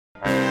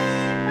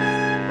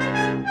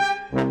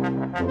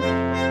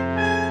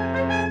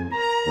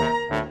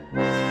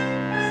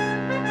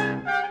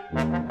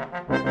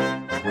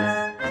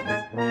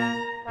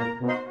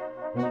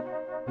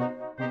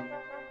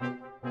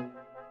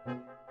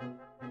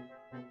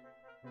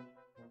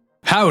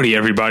Howdy,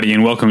 everybody,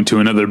 and welcome to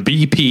another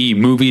BP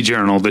Movie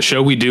Journal, the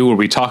show we do where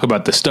we talk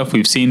about the stuff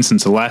we've seen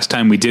since the last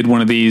time we did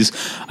one of these.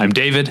 I'm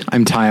David.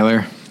 I'm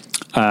Tyler.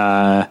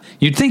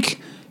 You'd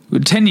think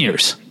 10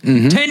 years.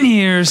 10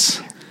 years.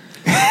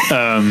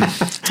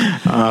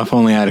 If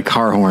only I had a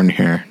car horn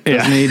here.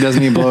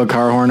 Doesn't he blow a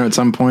car horn at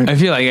some point? I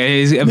feel like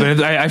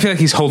I feel like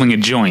he's holding a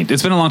joint.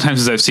 It's been a long time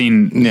since I've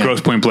seen Grosse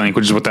Pointe Blank,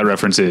 which is what that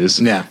reference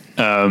is. Yeah.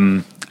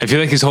 I feel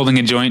like he's holding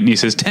a joint and he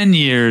says 10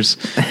 years,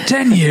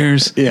 10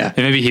 years. Yeah. And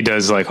maybe he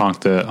does like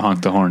honk the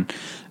horn.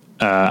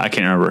 I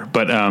can't remember,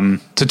 but,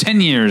 so 10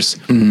 years,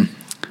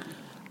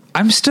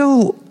 I'm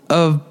still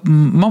a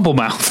mumble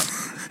mouth.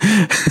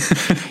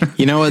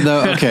 You know what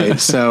though? Okay.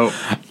 So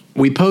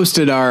we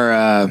posted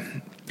our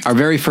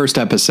very first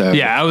episode.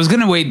 Yeah. I was going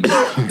to wait.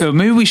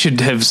 Maybe we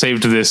should have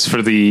saved this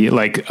for the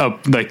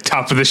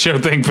top of the show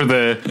thing for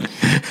the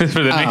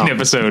main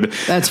episode.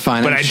 That's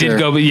fine. But I did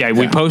go,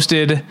 we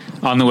posted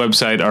on the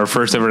website our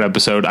first ever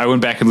episode. I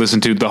went back and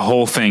listened to the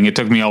whole thing. It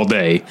took me all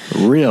day.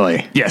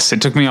 Really? Yes.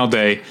 It took me all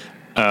day.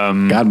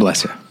 God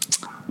bless you.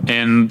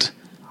 And,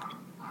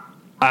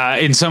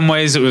 in some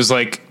ways it was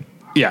like,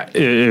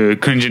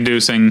 cringe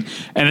inducing.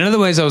 And in other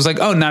ways I was like,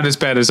 oh, not as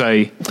bad as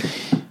I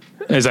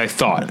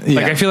thought.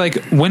 Yeah. Like, I feel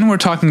like when we're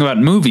talking about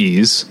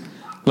movies,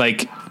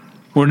 like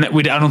I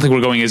don't think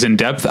we're going as in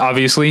depth.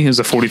 Obviously, it was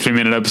a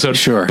 43-minute episode,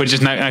 sure, but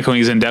just not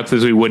going as in depth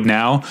as we would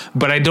now.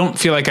 But I don't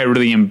feel like I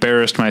really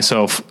embarrassed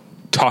myself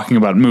talking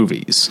about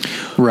movies.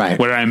 Right.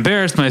 Where I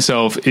embarrassed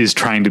myself is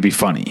trying to be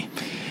funny.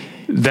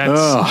 That's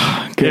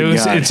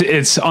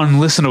it's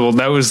unlistenable.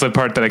 That was the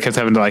part that I kept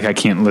having to I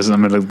can't listen.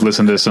 I'm going to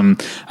listen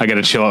to I got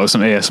to chill out with some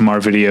ASMR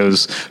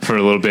videos for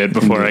a little bit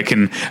before I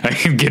can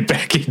get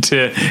back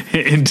into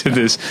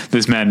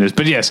this madness.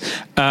 But yes.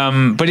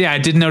 I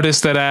did notice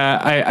that,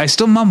 I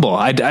still mumble.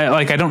 I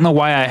don't know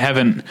why I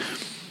haven't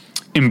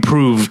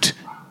improved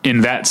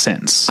in that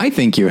sense. I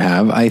think you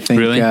have. I think,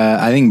 really?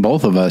 I think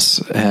both of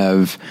us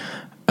have,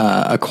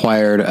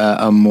 acquired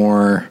a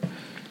more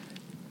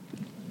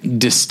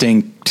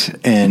distinct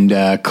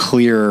and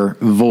clear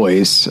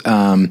voice.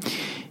 And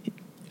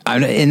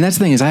that's the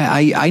thing is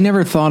I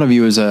never thought of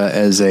you as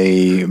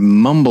a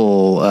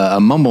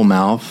mumble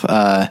mouth.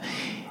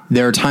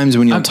 There are times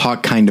when you'll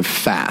talk kind of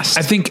fast.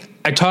 I think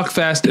I talk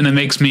fast and it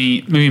makes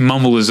me, maybe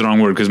mumble is the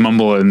wrong word because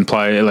mumble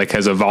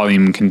has a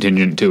volume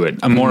contingent to it.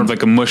 I'm more of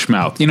like a mush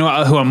mouth. You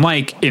know who I'm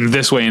like in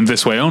this way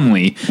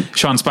only?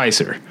 Sean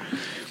Spicer.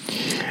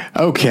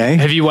 Okay.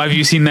 Have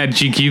you seen that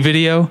GQ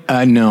video?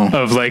 No.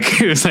 Of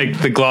it was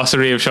like the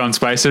glossary of Sean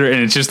Spicer,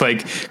 and it's just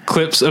like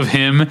clips of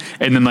him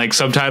and then like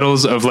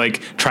subtitles of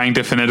like trying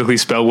to phonetically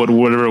spell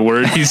whatever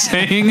word he's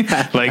saying,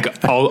 like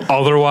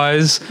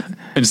otherwise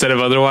instead of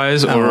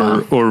otherwise,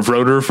 or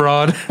voter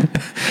fraud.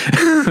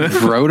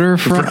 Voter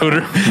fraud.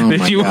 Voter. Oh,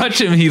 if you watch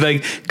him,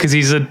 because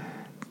he's a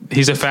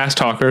fast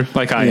talker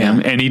like I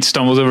am, and he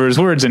stumbles over his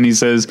words and he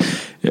says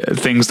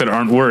things that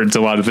aren't words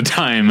a lot of the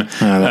time. That's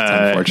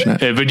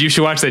unfortunate. But you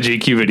should watch that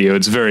GQ video.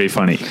 It's very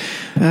funny.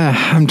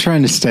 I'm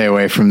trying to stay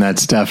away from that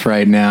stuff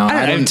right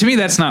now. To me,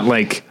 that's not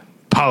like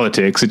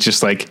politics. It's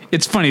just like,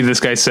 it's funny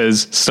this guy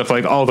says stuff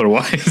like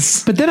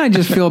otherwise. But then I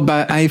just feel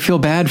bad. I feel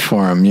bad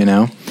for him, you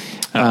know?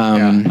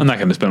 I'm not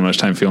going to spend much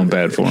time feeling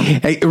bad for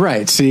him.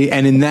 Right. See,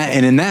 and in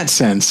that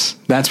sense,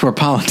 that's where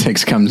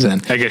politics comes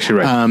in. I guess you're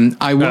right.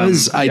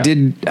 I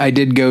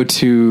did go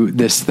to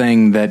this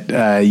thing that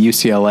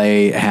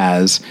UCLA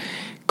has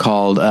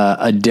called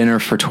a dinner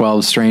for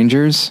 12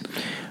 strangers,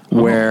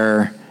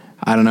 where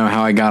I don't know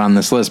how I got on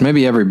this list.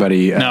 Maybe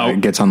everybody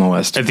gets on the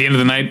list. At the end of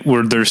the night,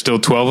 were there still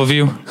 12 of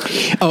you?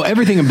 Oh,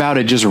 everything about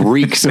it just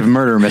reeks of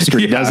murder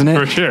mystery, doesn't it?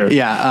 For sure.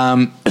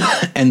 Yeah.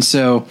 And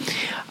so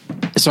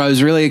I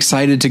was really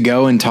excited to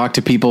go and talk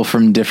to people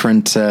from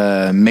different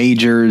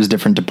majors,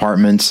 different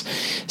departments.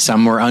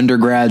 Some were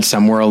undergrads,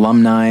 some were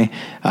alumni,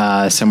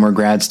 some were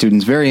grad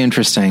students. Very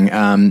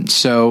interesting.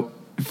 So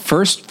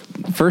first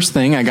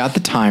thing, I got the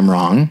time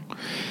wrong.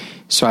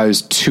 So I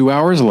was 2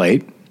 hours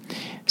late.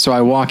 So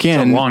I walk in.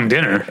 It's a long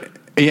dinner.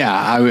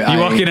 Yeah. You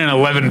walk in and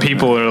 11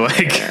 people are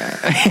like,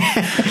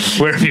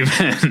 where have you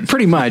been?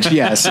 Pretty much,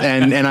 yes.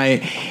 And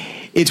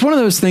it's one of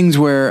those things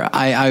where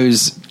I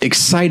was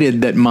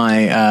excited that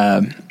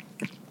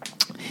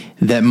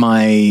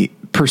my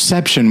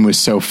perception was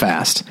so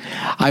fast.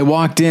 I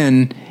walked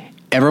in,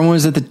 everyone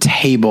was at the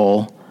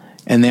table,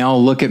 and they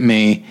all look at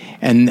me,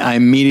 and I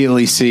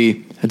immediately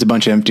see it's a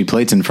bunch of empty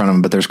plates in front of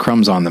them, but there's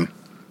crumbs on them.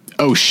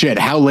 Oh shit!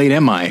 How late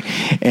am I?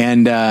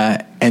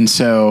 And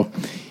so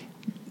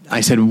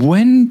I said,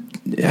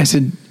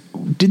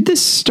 did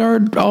this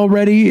start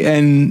already?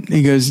 And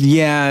he goes,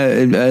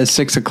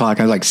 6 o'clock.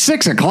 I was like,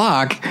 6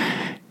 o'clock?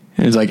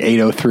 It was like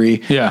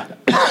 8:03. Yeah.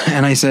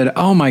 And I said,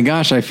 oh my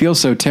gosh, I feel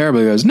so terrible.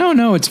 He goes,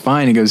 no, it's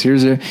fine. He goes,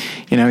 here's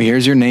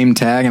your name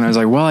tag. And I was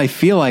like, well, I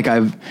feel like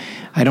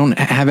I don't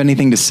have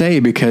anything to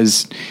say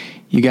because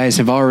you guys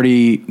have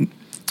already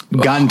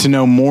gotten to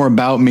know more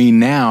about me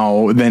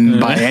now than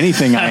by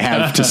anything I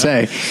have to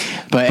say.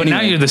 But anyway.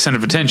 Now you're the center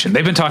of attention.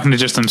 They've been talking to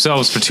just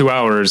themselves for 2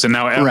 hours, and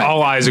now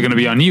all eyes are going to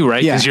be on you,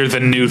 right? Because you're the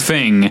new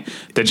thing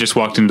that just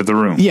walked into the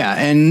room. Yeah,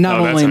 and not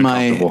only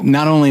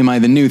am I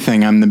the new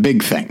thing, I'm the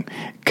big thing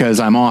because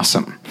I'm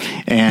awesome,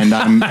 and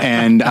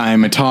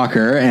I'm a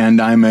talker, and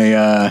I'm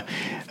a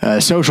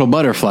social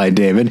butterfly,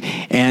 David.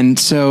 And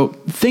so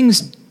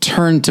things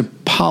turned to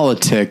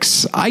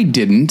politics. I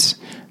didn't,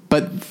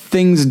 but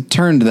things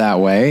turned that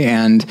way,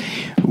 and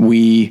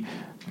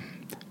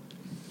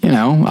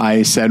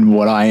I said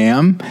what I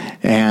am,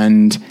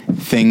 and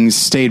things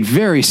stayed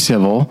very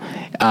civil.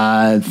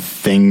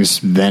 Things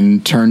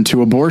then turned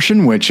to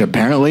abortion, which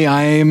apparently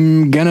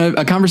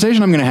a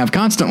conversation I'm gonna have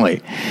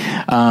constantly.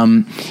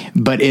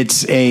 But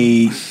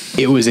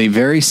it was a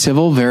very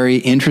civil, very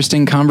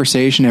interesting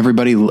conversation.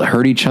 Everybody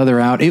heard each other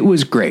out. It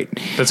was great.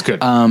 That's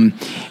good.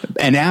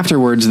 And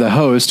afterwards, the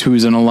host,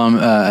 who's an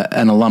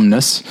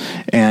alumnus,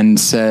 and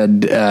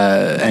said,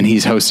 and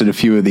he's hosted a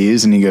few of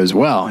these, and he goes,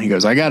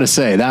 I got to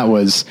say, that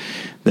was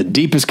the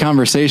deepest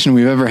conversation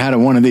we've ever had at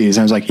one of these.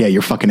 And I was like, yeah,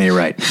 you're fucking A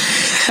right.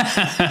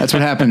 That's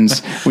what happens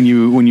when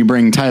you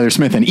bring Tyler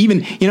Smith in.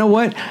 Even, you know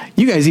what?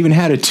 You guys even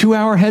had a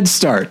 2-hour head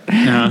start,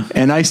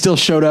 and I still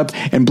showed up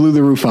and blew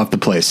the roof off the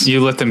place.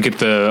 You let them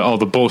get all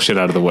the bullshit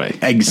out of the way.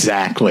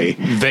 Exactly.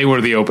 They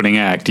were the opening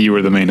act. You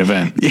were the main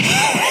event.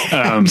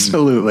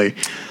 Absolutely.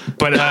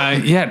 But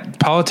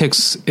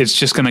politics, it's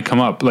just going to come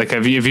up. Like,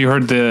 have you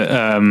heard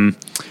the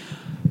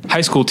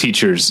high school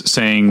teachers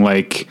saying,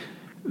 like,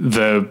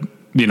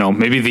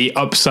 maybe the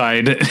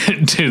upside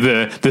to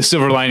the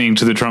silver lining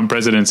to the Trump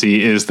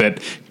presidency is that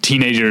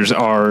teenagers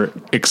are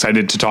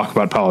excited to talk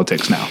about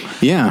politics now.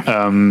 Yeah.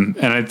 And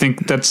I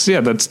think that's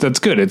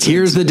good.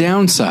 Here's the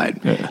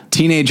downside.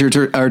 Teenagers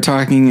are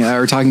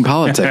talking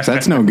politics.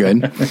 That's no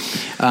good.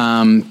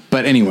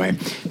 But anyway,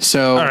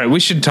 so. All right. We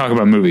should talk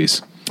about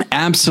movies.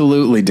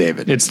 Absolutely,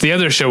 David. It's the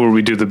other show where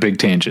we do the big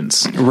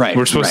tangents. Right.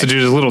 We're supposed to do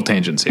the little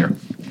tangents here.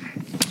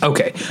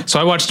 Okay, so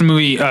I watched a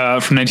movie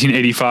from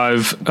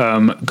 1985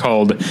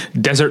 called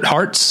Desert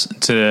Hearts.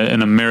 It's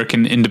an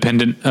American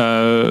independent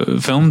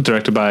film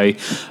directed by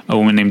a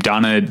woman named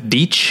Donna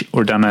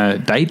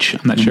Deitch.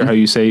 I'm not sure how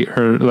you say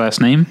her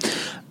last name.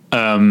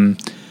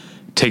 It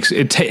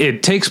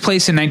takes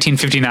place in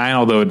 1959,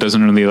 although it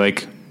doesn't really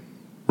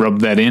rub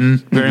that in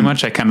very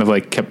much. I kind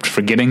of kept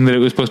forgetting that it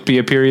was supposed to be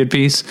a period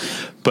piece,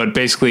 but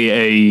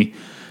basically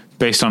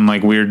based on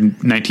weird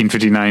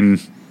 1959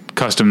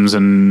 customs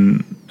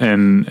and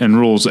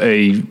rules,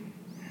 a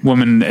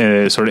woman,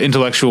 a sort of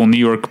intellectual New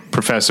York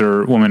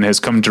professor woman, has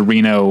come to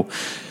Reno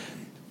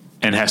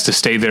and has to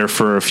stay there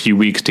for a few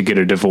weeks to get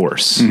a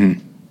divorce. I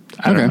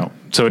don't know.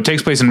 So it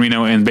takes place in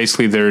Reno, and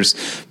basically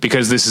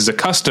because this is a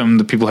custom,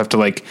 the people have to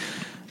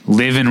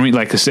live in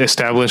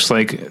establish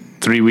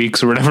 3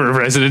 weeks or whatever of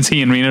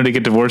residency in Reno to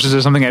get divorces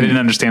or something. I didn't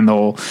understand the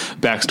whole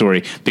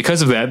backstory.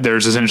 Because of that,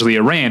 there's essentially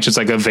a ranch. It's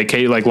like a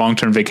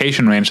long-term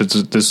vacation ranch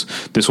that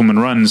this woman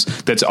runs.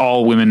 That's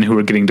all women who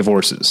are getting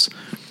divorces.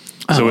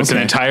 So it's an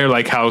entire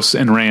house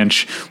and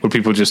ranch where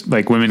people just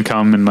women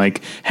come and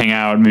hang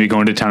out, maybe go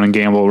into town and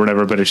gamble or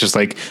whatever. But it's just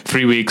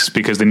 3 weeks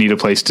because they need a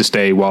place to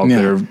stay while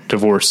their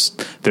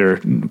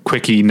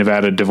quickie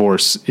Nevada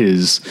divorce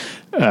is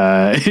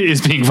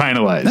being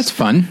finalized. That's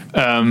fun.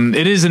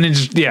 It is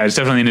it's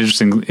definitely an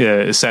interesting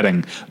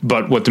setting.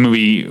 But what the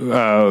movie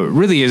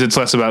really is, it's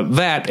less about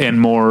that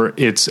and more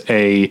it's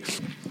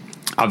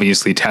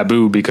obviously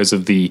taboo because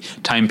of the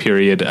time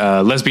period,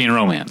 lesbian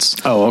romance.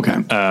 Oh,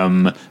 okay.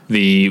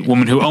 The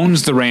woman who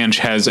owns the ranch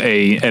has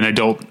an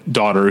adult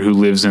daughter who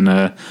lives in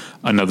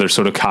another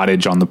sort of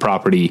cottage on the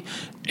property.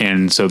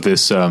 And so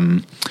this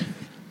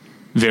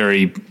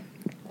very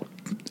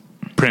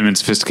prim and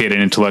sophisticated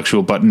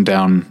intellectual button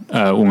down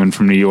woman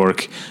from New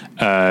York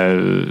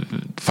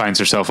finds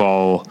herself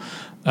all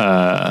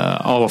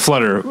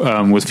aflutter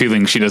with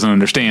feelings she doesn't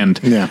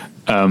understand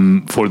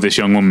for this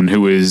young woman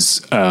who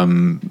is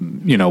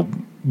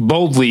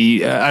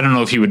boldly, I don't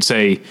know if you'd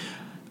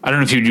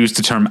use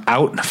the term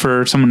out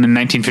for someone in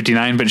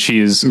 1959, but she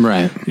is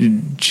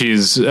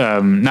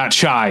not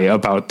shy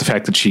about the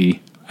fact that she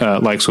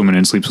likes women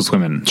and sleeps with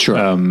women. Sure.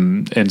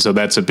 And so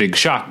that's a big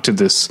shock to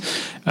this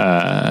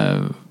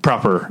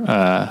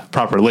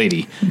proper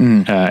lady.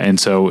 And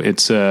so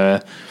it's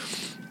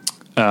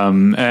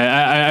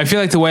I feel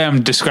like the way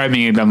I'm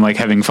describing it, I'm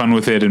having fun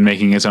with it and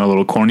making it sound a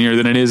little cornier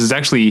than it is. It's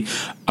actually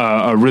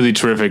a really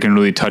terrific and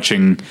really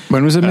touching.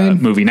 When was it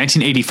made? Movie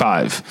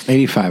 1985.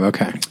 85.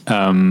 Okay.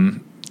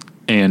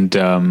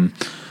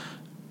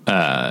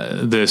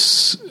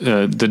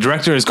 The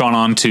director has gone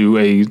on to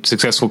a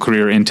successful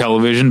career in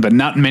television, but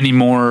not many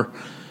more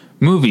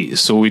movies.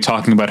 So we'll be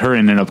talking about her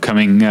in an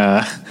upcoming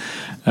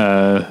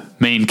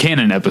main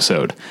canon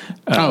episode.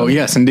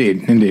 Yes,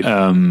 indeed.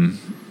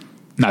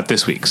 Not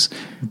this week's,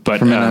 but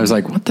for a minute I was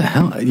like, "What the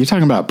hell? Are you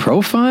talking about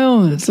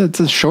Profile? It's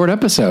a short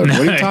episode. What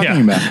are you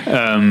talking about?"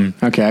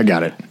 Okay, I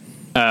got it.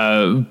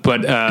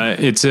 But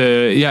it's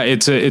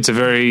a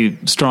very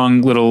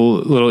strong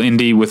little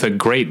indie with a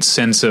great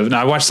sense of.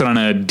 Now I watched it on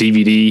a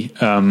DVD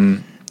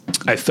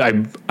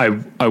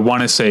I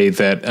want to say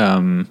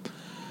that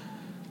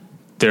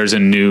there's a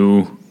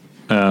new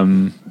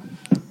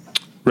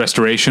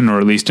restoration, or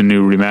at least a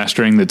new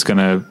remastering, that's going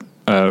to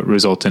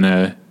result in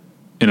a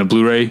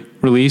Blu-ray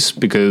release,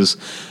 because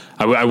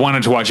I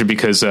wanted to watch it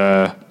because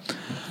I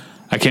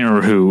can't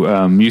remember who,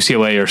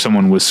 UCLA or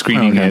someone was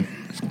screening it.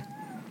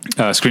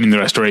 Screening the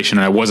restoration,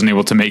 and I wasn't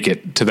able to make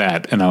it to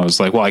that, and I was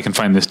like, well, I can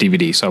find this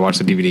DVD, so I watched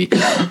the DVD.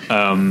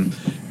 And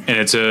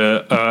it's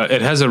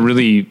it has a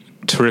really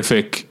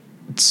terrific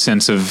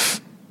sense of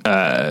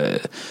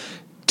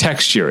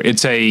texture.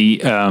 It's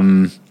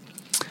I'm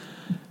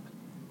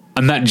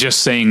not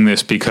just saying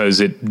this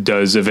because it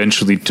does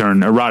eventually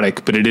turn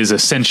erotic, but it is a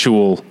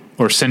sensual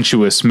or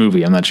sensuous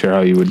movie. I'm not sure how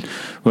you would.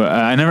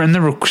 I'm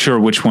never sure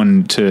which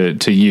one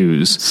to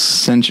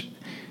use.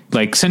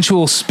 Like,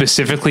 sensual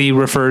specifically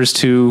refers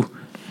to,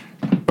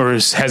 or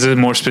has a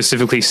more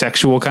specifically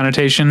sexual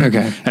connotation.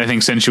 Okay. And I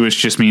think sensuous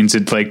just means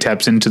it like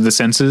taps into the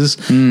senses.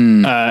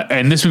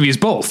 And this movie is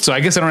both. So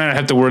I guess I don't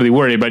have to really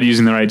worry about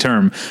using the right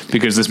term,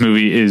 because this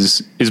movie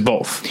is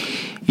both.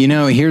 You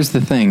know, here's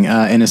the thing.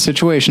 In a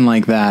situation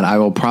like that, I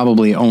will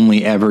probably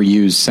only ever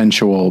use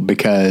sensual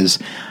because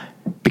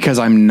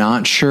I'm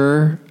not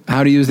sure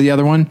how to use the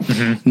other one.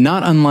 Mm-hmm.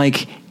 Not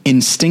unlike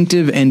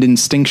instinctive and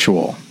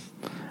instinctual.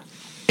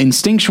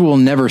 Instinctual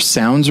never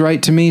sounds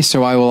right to me,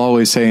 so I will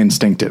always say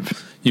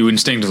instinctive. You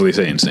instinctively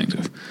say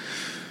instinctive.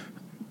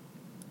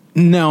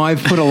 No,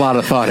 I've put a lot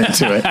of thought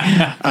into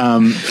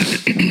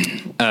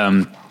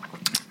it.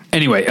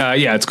 Anyway,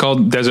 yeah, it's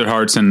called Desert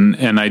Hearts, and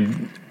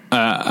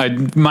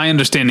my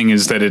understanding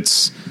is that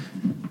it's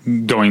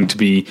going to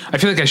be. I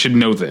feel like I should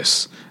know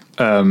this.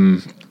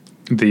 That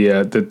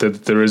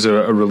there is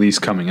a release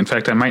coming. In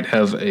fact, I might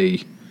have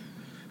a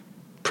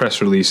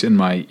press release in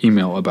my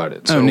email about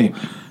it. So, neat.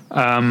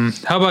 How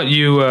about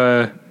you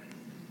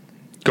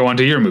go on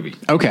to your movie?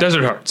 Okay.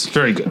 Desert Hearts.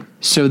 Very good.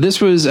 So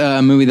this was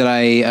a movie that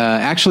I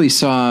actually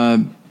saw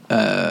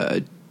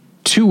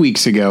 2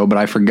 weeks ago, but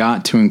I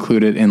forgot to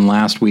include it in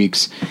last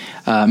week's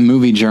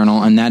movie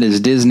journal, and that is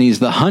Disney's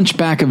The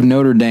Hunchback of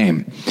Notre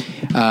Dame.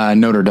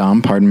 Notre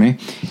Dame, pardon me.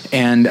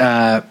 And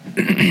have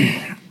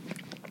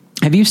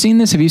you seen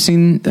this? Have you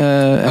seen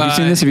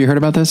this? Have you heard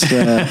about this?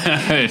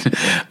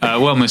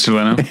 Well, Mr.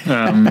 Leno.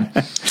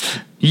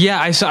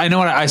 Yeah, I saw it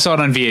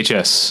on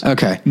VHS.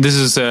 Okay. This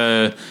is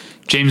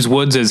James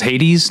Woods as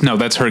Hades. No,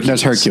 that's Hercules.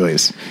 That's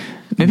Hercules.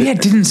 Maybe I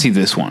didn't see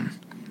this one,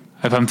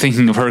 if I'm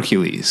thinking of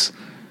Hercules.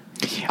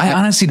 I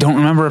honestly don't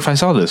remember if I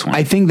saw this one.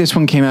 I think this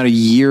one came out a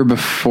year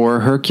before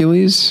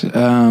Hercules.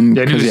 I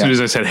knew as soon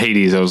as I said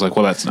Hades, I was like,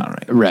 well, that's not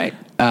right. Right.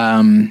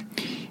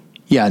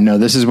 Yeah, no,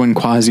 this is when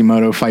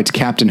Quasimodo fights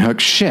Captain Hook.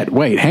 Shit,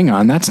 wait, hang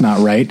on, that's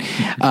not right.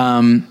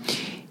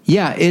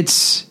 Yeah,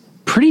 it's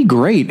pretty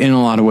great in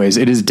a lot of ways.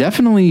 It is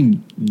definitely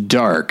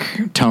dark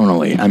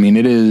tonally. I mean,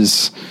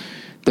 there's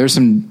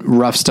some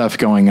rough stuff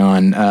going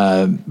on.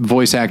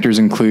 Voice actors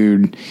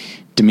include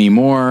Demi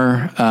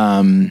Moore,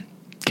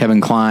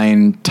 Kevin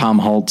Kline, Tom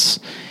Hulce,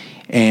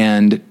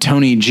 and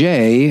Tony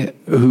Jay,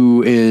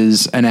 who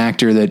is an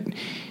actor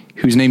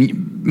whose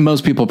name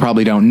most people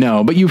probably don't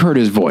know, but you've heard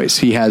his voice.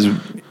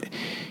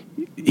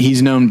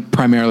 He's known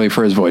primarily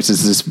for his voice.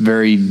 It's this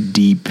very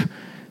deep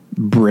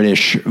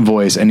British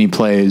voice, and he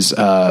plays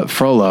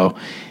Frollo.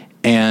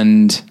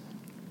 And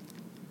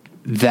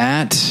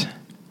that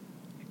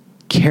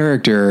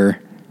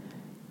character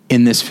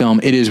in this film,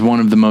 it is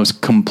one of the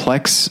most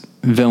complex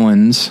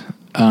villains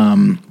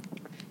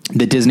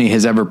that Disney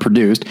has ever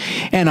produced.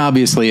 And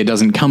obviously it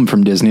doesn't come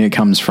from Disney. It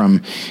comes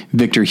from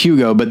Victor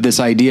Hugo. But this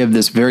idea of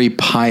this very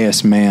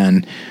pious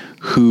man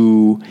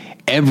who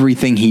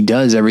everything he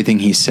does, everything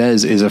he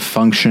says is a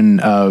function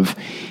of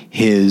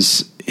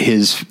his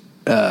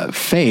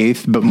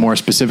faith, but more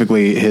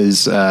specifically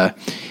his,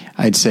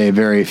 I'd say,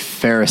 very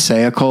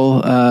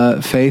Pharisaical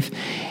faith.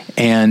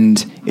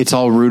 And it's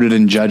all rooted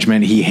in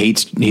judgment.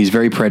 He's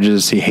very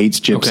prejudiced. He hates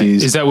gypsies. Okay.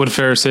 Is that what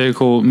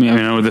Pharisaical mean? I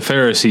mean, I know the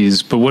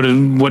Pharisees, but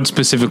what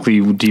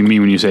specifically do you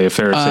mean when you say a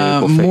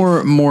Pharisaical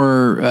faith?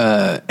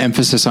 More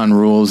emphasis on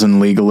rules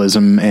and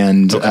legalism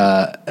and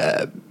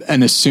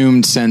an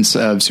assumed sense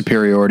of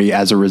superiority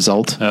as a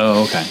result.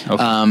 Oh, okay.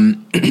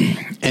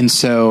 And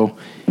so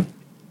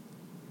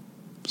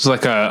it's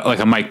like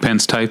a Mike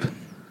Pence type.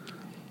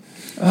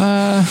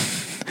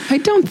 I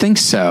don't think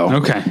so.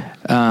 Okay.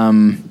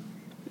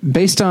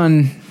 Based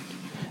on,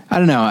 I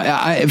don't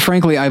know.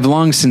 Frankly, I've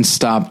long since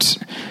stopped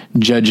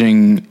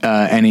judging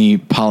any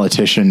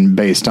politician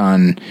based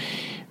on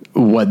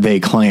what they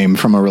claim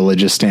from a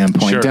religious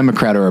standpoint, sure.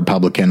 Democrat or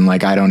Republican.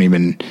 Like, I don't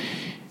even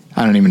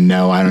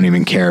know. I don't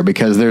even care,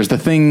 because there's the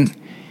thing.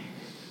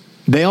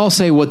 They all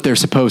say what they're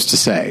supposed to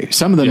say.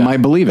 Some of them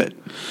might believe it.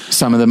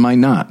 Some of them might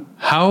not.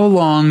 How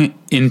long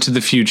into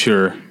the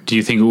future do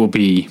you think it will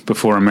be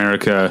before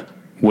America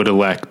would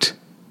elect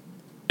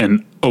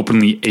an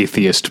openly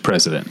atheist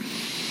president?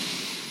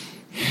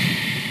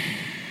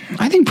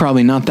 I think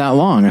probably not that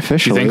long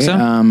officially. You think so?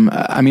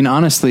 I mean,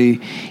 honestly,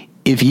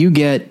 if you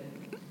get,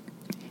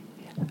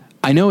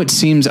 I know it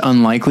seems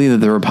unlikely that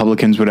the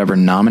Republicans would ever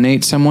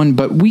nominate someone,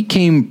 but we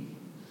came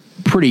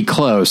pretty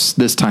close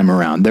this time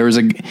around. There was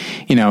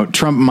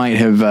Trump might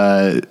have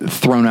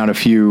thrown out a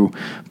few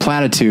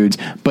platitudes,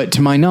 but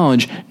to my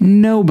knowledge,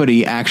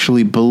 nobody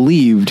actually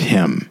believed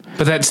him.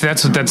 But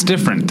that's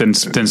different than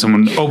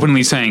someone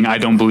openly saying, I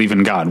don't believe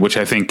in God, which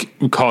I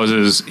think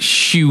causes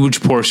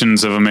huge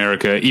portions of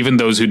America, even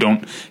those who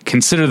don't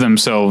consider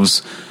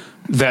themselves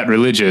that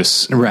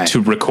religious, right,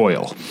 to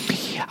recoil.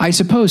 I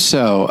suppose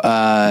so.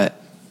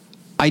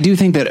 I do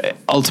think that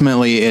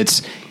ultimately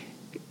it's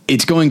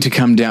going to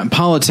come down.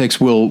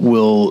 Politics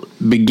will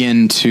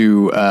begin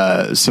to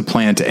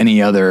supplant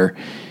any other,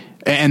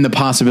 and the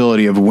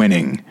possibility of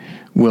winning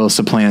will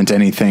supplant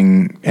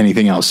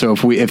anything else. So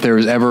if there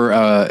were ever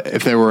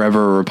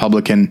a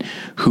Republican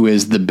who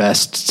is the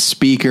best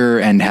speaker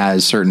and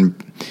has certain,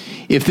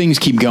 if things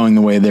keep going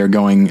the way they're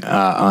going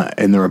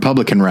in the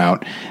Republican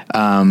route,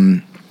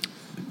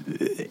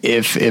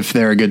 if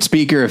they're a good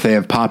speaker, if they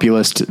have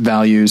populist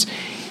values,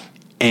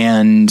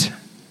 and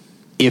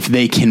if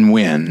they can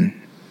win,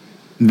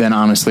 then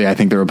honestly, I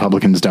think the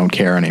Republicans don't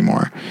care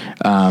anymore.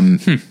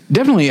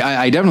 Definitely,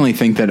 I definitely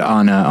think that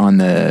on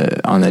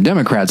the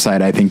Democrat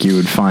side, I think you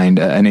would find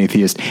an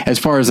atheist as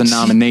far as a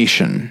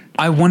nomination.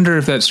 I wonder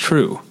if that's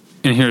true,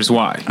 and here's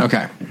why.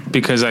 Okay,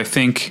 because I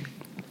think,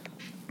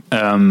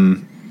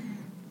 this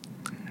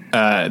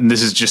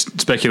is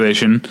just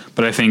speculation,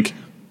 but I think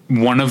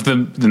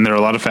and there are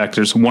a lot of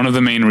factors. One of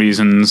the main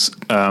reasons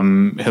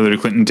Hillary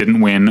Clinton didn't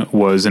win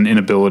was an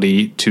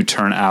inability to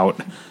turn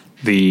out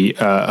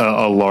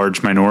a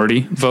large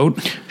minority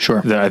vote.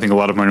 Sure. That I think a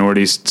lot of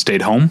minorities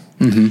stayed home.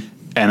 Mm-hmm.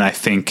 And I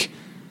think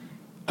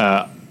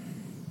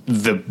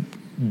the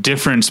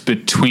difference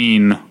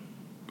between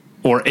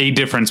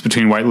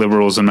white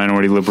liberals and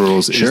minority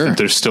liberals is that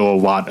there's still a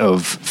lot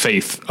of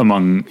faith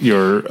among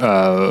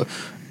your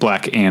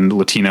Black and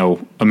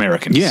Latino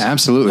Americans. Yeah,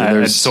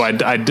 absolutely. So I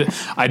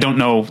don't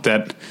know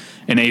that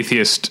an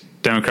atheist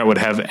Democrat would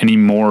have any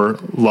more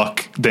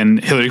luck than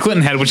Hillary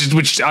Clinton had,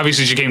 which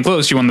obviously she came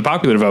close. She won the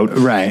popular vote,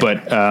 right?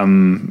 But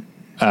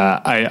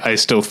I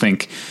still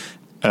think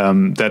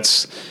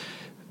that's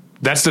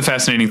the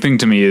fascinating thing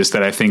to me, is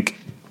that I think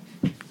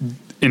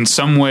in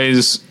some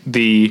ways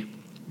the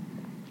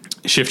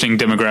shifting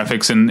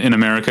demographics in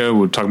America,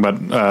 we're talking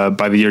about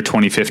by the year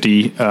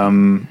 2050,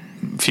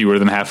 fewer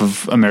than half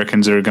of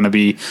Americans are going to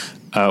be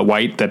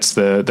white. That's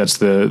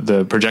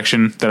the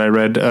projection that I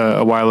read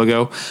a while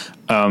ago.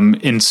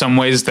 In some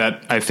ways,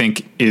 that I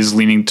think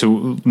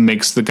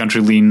makes the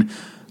country lean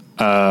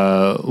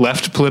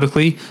left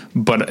politically,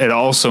 but it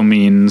also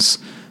means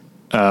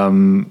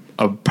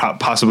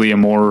possibly a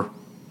more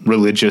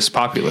religious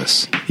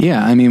populace.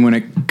 Yeah, I mean, when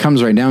it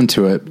comes right down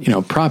to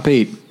it, Prop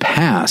 8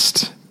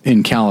 passed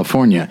in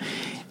California,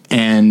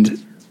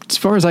 and as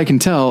far as I can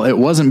tell, it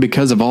wasn't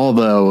because of all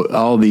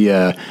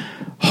the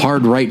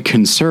hard right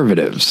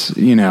conservatives,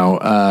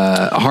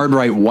 hard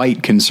right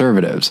white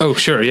conservatives. Oh,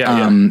 sure,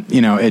 yeah.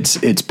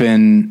 It's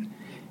been,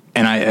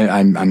 and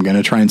I'm going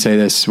to try and say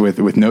this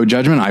with no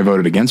judgment. I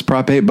voted against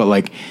Prop 8,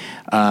 but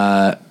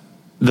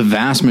the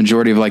vast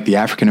majority of the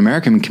African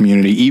American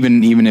community,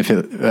 even if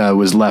it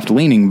was left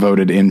leaning,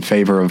 voted in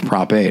favor of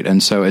Prop 8,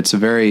 and so it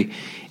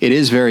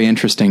is very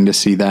interesting to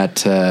see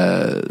that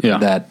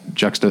not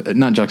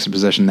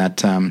juxtaposition,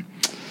 that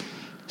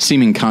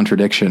seeming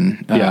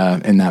contradiction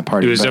in that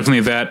party. It was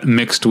definitely that,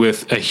 mixed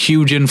with a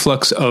huge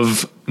influx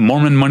of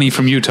Mormon money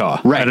from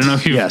Utah. Right. I don't know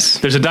if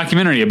there's a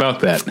documentary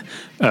about that.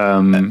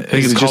 I think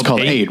it's just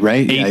called 8,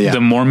 right? The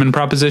Mormon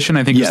Proposition,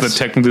 I think is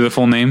technically the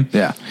full name.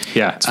 Yeah.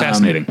 Yeah, it's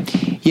fascinating.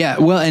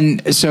 Well,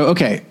 and so,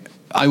 okay,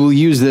 I will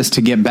use this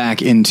to get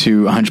back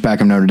into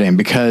Hunchback of Notre Dame,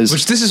 because...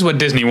 Which this is what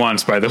Disney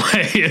wants, by the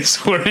way, is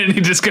for any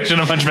discussion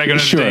of Hunchback of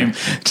Notre Dame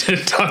to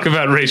talk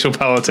about racial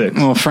politics.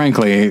 Well,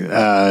 frankly,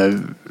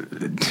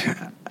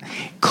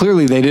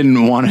 clearly they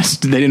didn't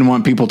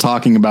want people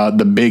talking about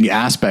the big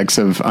aspects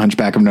of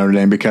Hunchback of Notre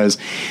Dame, because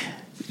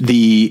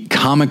the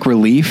comic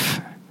relief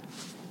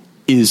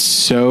is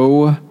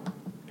so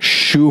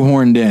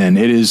shoehorned in.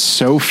 It is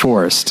so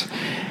forced.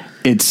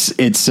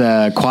 It's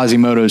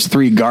Quasimodo's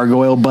 3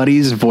 gargoyle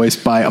buddies,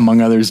 voiced by,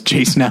 among others,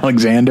 Jason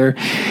Alexander.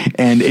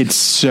 And it's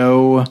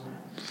so...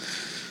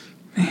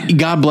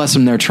 God bless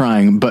them, they're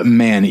trying, but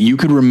man, you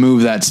could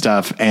remove that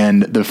stuff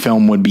and the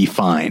film would be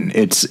fine.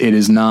 It's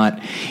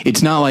not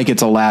like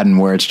it's Aladdin,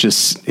 where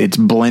it's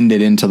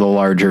blended into the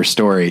larger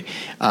story.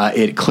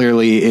 It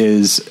clearly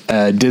is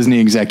a Disney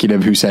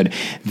executive who said,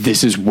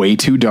 this is way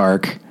too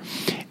dark,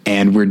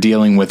 and we're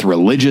dealing with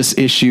religious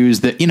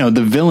issues that,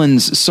 the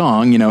villain's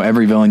song,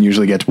 every villain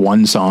usually gets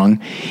one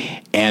song,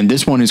 and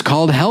this one is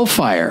called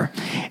Hellfire,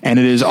 and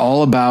it is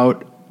all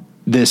about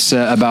this,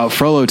 about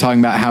Frollo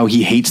talking about how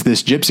he hates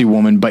this gypsy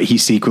woman, but he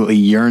secretly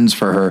yearns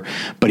for her,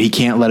 but he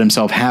can't let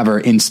himself have her.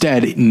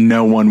 Instead,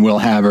 no one will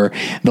have her.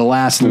 The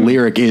last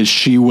lyric is,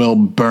 she will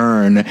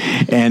burn.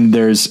 And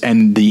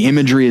the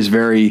imagery is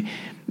very,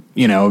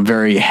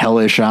 very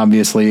hellish,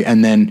 obviously.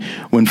 And then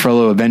when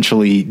Frollo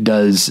eventually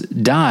does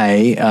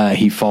die,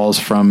 he falls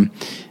from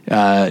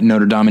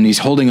Notre Dame, and he's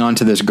holding on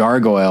to this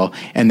gargoyle,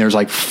 and there's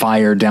like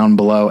fire down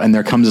below, and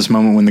there comes this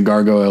moment when the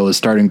gargoyle is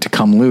starting to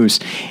come loose,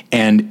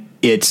 and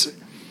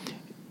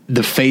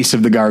the face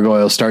of the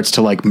gargoyle starts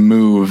to like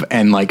move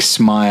and like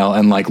smile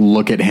and like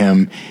look at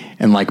him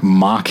and like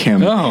mock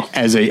him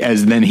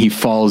as then he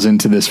falls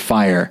into this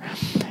fire.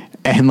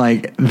 And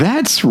like,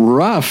 that's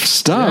rough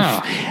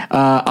stuff.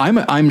 Yeah.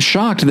 I'm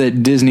shocked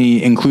that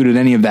Disney included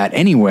any of that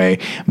anyway,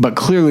 but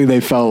clearly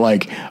they felt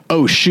like,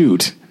 oh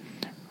shoot,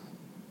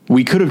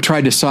 we could have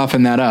tried to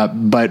soften that up,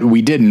 but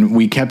we didn't.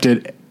 We kept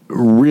it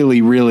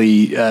really,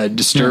 really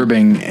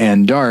disturbing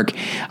and dark.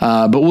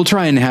 But we'll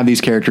try and have these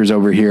characters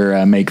over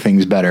here make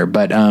things better.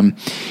 But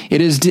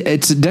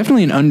it's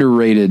definitely an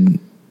underrated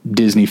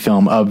Disney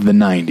film of the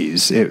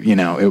 90s.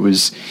 It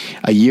was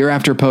a year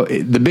after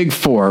the big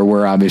four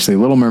were obviously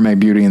Little Mermaid,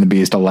 Beauty and the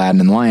Beast,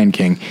 Aladdin, and Lion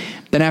King.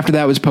 Then after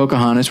that was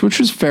Pocahontas, which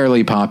was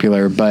fairly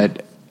popular,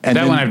 but one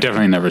I've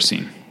definitely never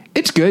seen.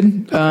 It's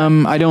good.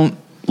 I don't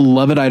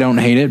love it. I don't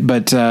hate it,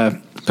 but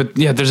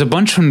yeah, there's a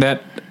bunch from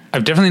that.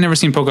 I've definitely never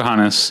seen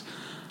Pocahontas.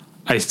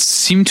 I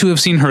seem to have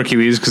seen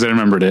Hercules because I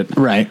remembered it.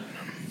 Right.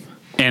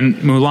 And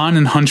Mulan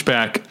and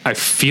Hunchback, I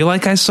feel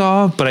like I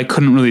saw, but I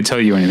couldn't really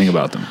tell you anything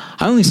about them.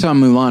 I only saw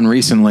Mulan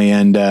recently,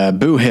 and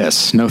boo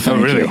hiss, no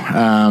thank really? you.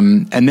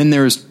 And then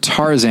there's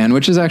Tarzan,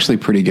 which is actually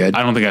pretty good.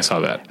 I don't think I saw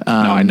that. No,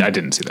 I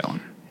didn't see that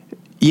one.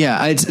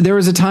 Yeah, there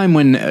was a time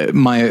when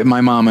my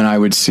mom and I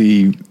would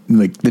see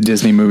like the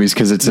Disney movies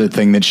because it's a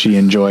thing that she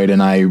enjoyed,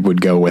 and I would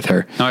go with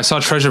her. No, I saw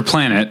Treasure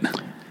Planet.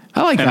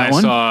 I like that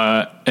one. And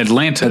I saw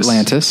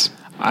Atlantis.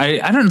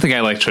 I don't think I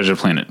like Treasure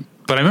Planet,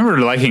 but I remember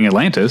liking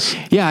Atlantis.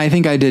 Yeah, I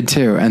think I did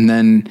too. And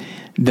then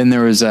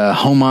there was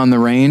Home on the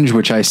Range,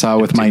 which I saw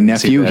with my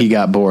nephew. He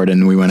got bored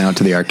and we went out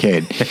to the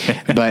arcade.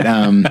 But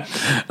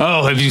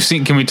have you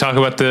seen? Can we talk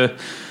about the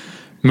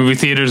movie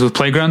theaters with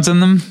playgrounds in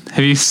them?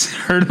 Have you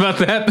heard about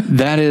that?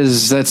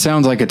 That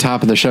sounds like a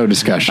top of the show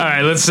discussion. All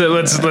right, let's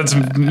we'll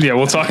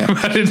talk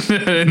about it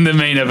in the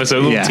main episode.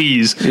 A little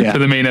tease for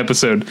the main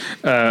episode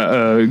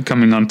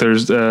coming on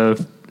Thursday.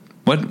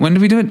 When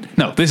did we do it?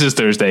 No, this is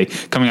Thursday,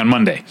 coming on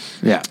Monday.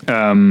 Yeah.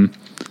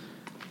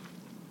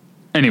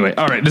 Anyway,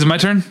 all right, this is my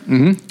turn?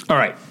 Mm-hmm. All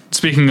right,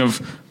 speaking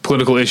of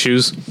political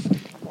issues,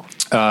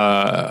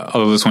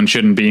 although this one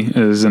shouldn't be,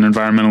 is an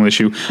environmental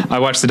issue, I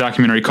watched the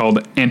documentary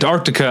called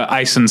Antarctica,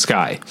 Ice and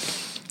Sky.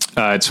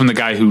 It's from the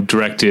guy who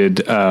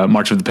directed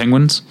March of the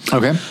Penguins.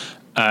 Okay.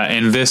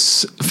 And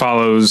this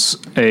follows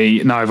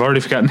now I've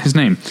already forgotten his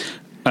name.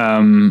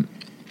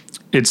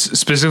 It's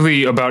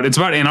specifically about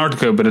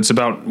Antarctica, but it's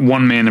about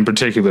one man in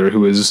particular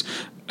who is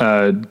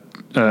a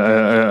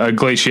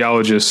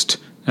glaciologist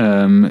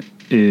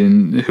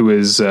who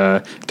has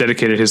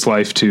dedicated his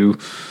life to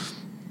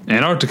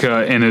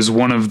Antarctica and is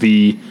one of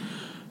the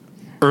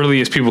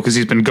earliest people because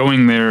he's been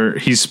going there.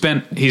 He's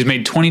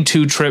made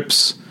 22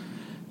 trips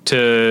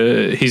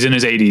he's in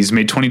his 80s,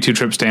 made 22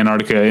 trips to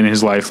Antarctica in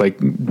his life,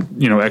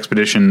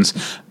 expeditions,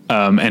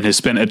 and has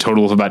spent a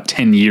total of about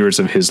 10 years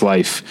of his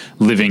life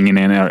living in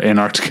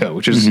Antarctica,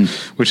 which is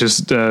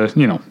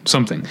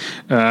something.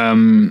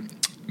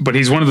 But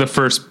he's one of the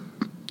first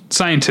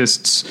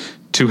scientists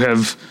to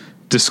have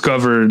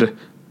discovered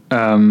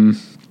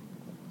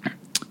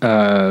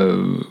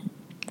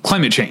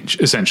climate change,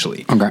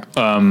 essentially. Okay.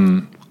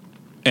 And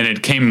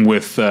it came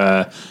with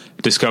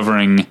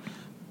discovering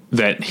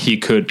that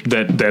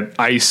that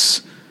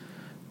ice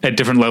at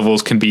different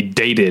levels can be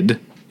dated.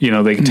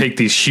 They can take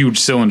these huge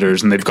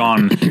cylinders, and at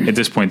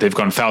this point, they've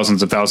gone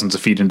thousands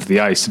of feet into the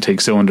ice to take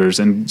cylinders.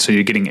 And so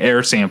you're getting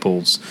air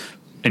samples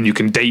and you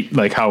can date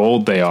like how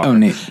old they are. Oh,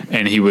 neat.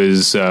 And he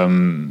was,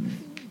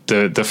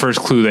 the first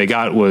clue they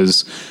got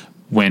was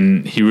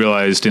when he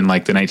realized in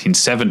like the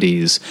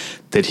 1970s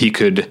that he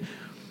could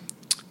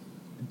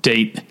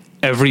date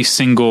every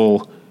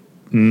single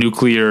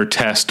nuclear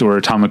test or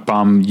atomic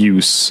bomb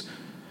use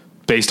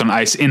based on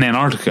ice in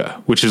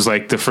Antarctica, which is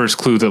like the first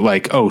clue that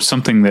like,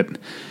 something that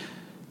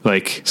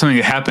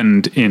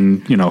happened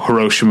in,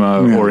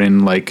 Hiroshima or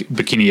in like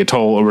Bikini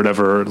Atoll or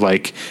whatever,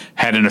 like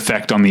had an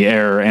effect on the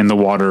air and the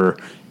water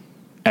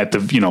at the,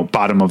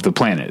 bottom of the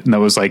planet. And that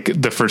was like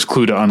the first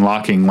clue to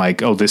unlocking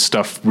like, this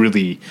stuff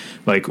really,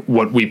 like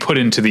what we put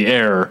into the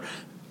air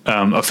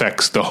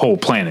affects the whole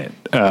planet.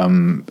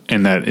 And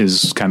that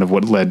is kind of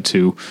what led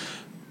to,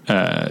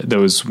 that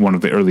was one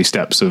of the early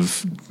steps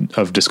of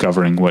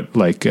discovering what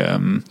like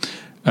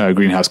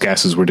greenhouse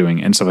gases were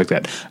doing and stuff like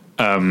that.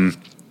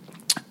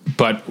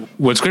 But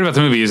what's great about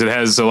the movie is it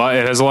has a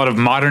lot of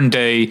modern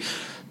day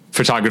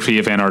photography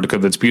of Antarctica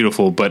that's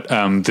beautiful. But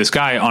this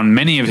guy on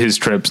many of his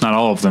trips, not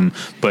all of them,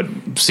 but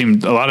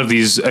seemed a lot of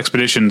these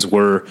expeditions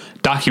were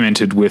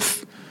documented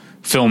with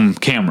film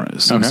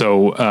cameras. Okay. And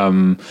so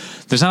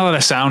there's not a lot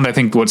of sound. I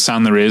think what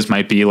sound there is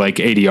might be like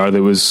ADR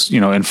that was,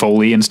 and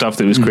Foley and stuff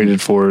that was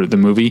created for the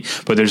movie.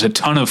 But there's a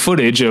ton of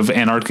footage of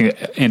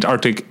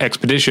Antarctic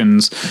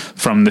expeditions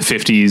from the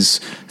 50s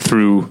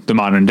through the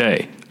modern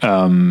day.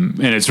 And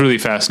it's really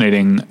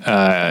fascinating.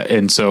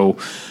 And so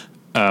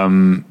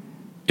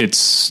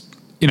it's,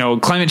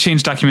 climate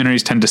change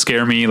documentaries tend to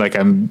scare me. Like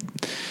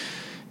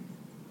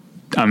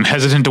I'm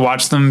hesitant to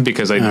watch them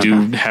because I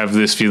do have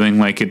this feeling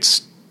like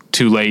it's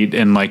too late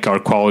and like our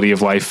quality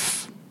of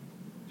life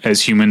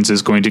as humans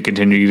is going to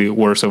continue to get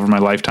worse over my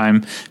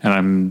lifetime. And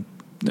I'm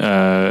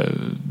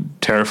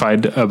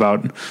terrified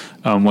about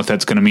what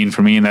that's going to mean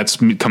for me. And that's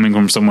coming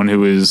from someone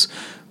who is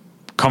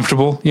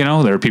comfortable. You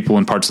know, there are people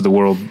in parts of the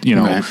world, you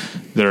know,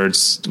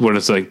 there's what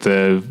it's like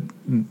there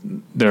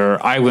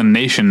are island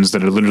nations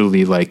that are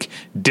literally like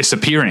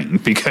disappearing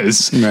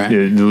because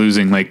they're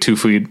losing like 2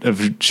 feet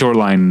of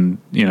shoreline,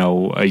 you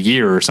know, a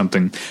year or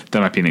something.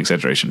 That might be an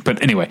exaggeration,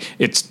 but anyway,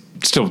 it's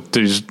still,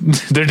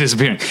 they're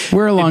disappearing.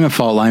 We're along a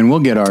fault line. We'll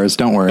get ours.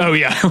 Don't worry. Oh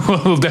yeah.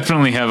 We'll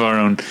definitely have our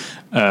own.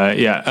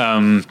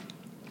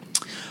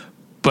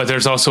 But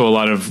there's also a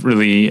lot of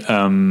really,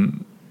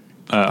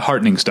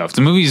 heartening stuff.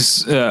 The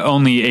movie's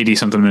only 80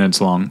 something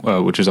minutes long,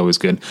 which is always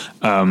good.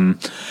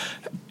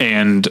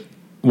 And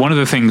one of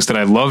the things that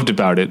I loved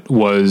about it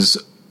was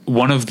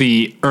one of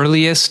the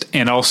earliest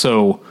and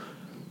also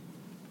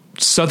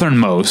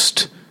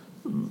southernmost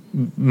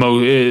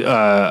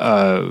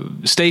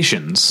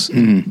stations,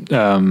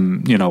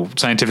 you know,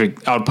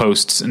 scientific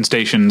outposts and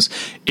stations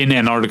in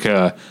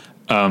Antarctica,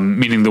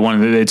 meaning the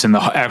one that's in the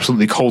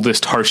absolutely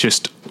coldest,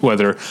 harshest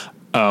weather,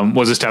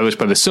 was established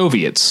by the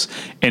Soviets.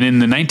 And in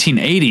the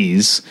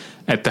 1980s,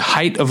 at the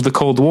height of the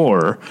Cold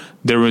War,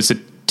 there was a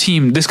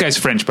team. This guy's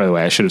French, by the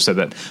way. I should have said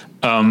that.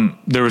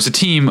 There was a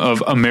team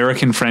of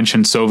American, French,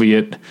 and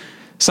Soviet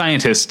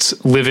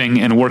scientists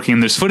living and working.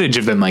 There's footage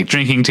of them like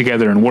drinking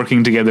together and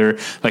working together,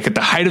 like at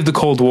the height of the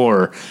Cold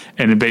War.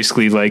 And it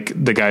basically, like,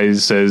 the guy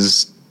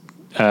says,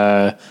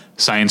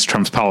 science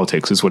trumps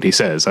politics is what he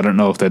says. I don't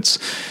know if that's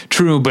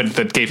true, but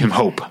that gave him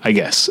hope, I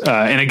guess.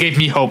 And it gave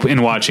me hope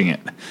in watching it.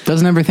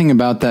 Doesn't everything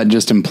about that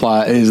just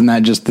imply, isn't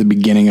that just the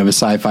beginning of a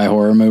sci-fi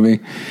horror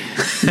movie?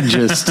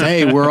 Just,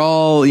 hey, we're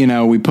all, you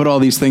know, we put all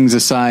these things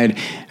aside.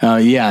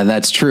 Yeah,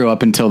 that's true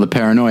up until the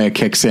paranoia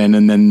kicks in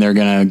and then they're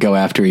going to go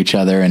after each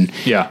other. And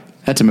yeah,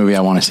 that's a movie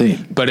I want to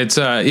see. But it's,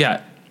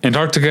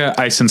 Antarctica,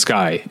 Ice and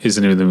Sky is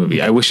the name of the movie.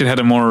 I wish it had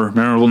a more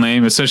memorable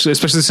name, especially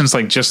since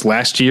like just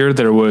last year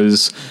there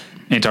was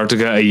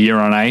Antarctica, A Year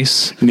on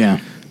Ice.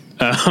 Yeah.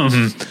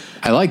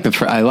 I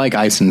like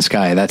Ice and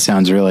Sky. That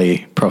sounds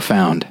really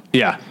profound.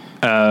 Yeah.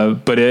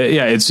 But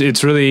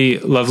it's really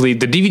lovely.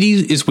 The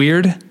DVD is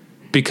weird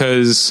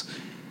because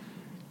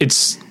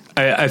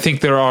I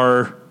think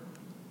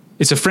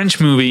it's a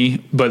French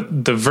movie,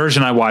 but the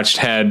version I watched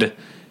had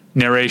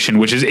narration,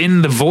 which is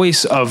in the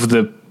voice of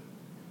the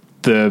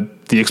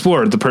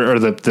explorer,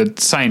 the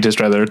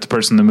scientist, rather, the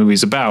person the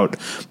movie's about.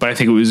 But I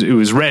think it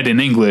was read in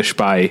English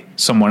by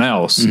someone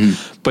else.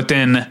 Mm-hmm. But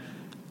then,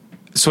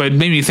 so it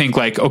made me think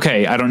like,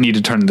 okay, I don't need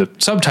to turn the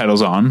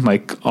subtitles on,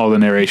 like all the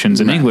narrations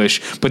in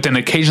English. But then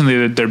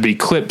occasionally there'd be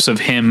clips of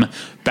him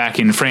back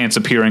in France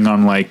appearing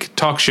on like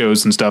talk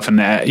shows and stuff, and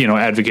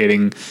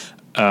advocating,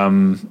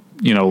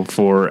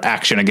 for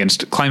action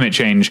against climate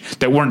change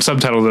that weren't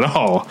subtitled at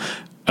all.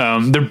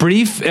 They're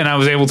brief, and I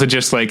was able to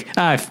just like,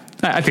 I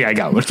think I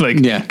got it.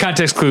 Like,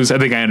 context clues, I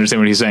think I understand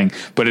what he's saying,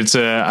 but it's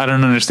I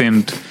don't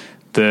understand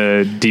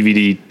the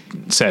DVD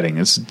setting.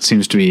 It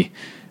seems to be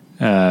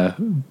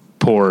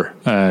poor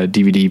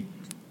DVD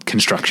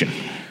construction.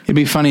 It'd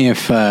be funny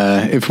if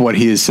what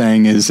he is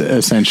saying is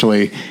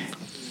essentially,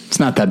 it's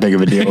not that big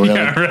of a deal, really.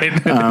 Yeah,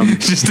 right.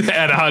 Just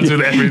at odds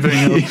with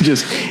everything.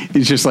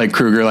 He's just like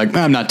Kruger, like,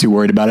 I'm not too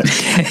worried about it.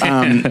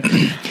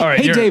 All right,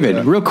 hey,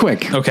 David, real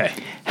quick. Okay.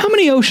 How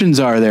many oceans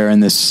are there in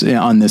this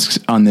on this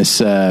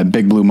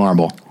big blue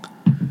marble?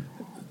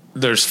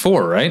 There's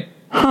 4, right?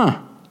 Huh.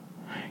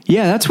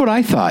 Yeah, that's what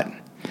I thought.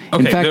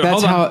 Okay, in fact,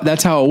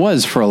 that's how it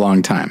was for a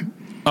long time.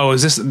 Oh,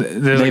 is this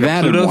they've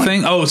added Pluto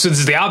thing? Oh, so this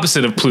is the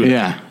opposite of Pluto.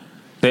 Yeah.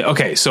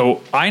 Okay,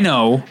 so I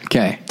know.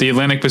 Okay. The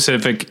Atlantic,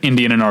 Pacific,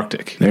 Indian, and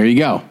Arctic. There you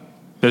go.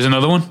 There's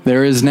another one?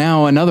 There is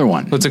now another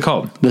one. What's it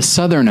called? The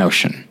Southern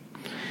Ocean.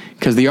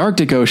 Because the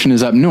Arctic Ocean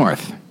is up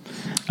north.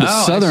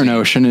 The Southern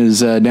Ocean is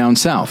down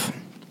south.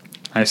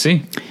 I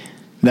see.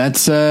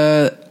 That's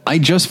I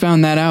just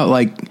found that out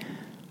like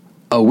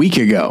a week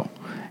ago,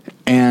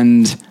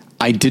 and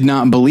I did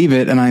not believe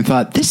it. And I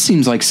thought, this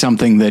seems like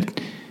something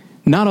that,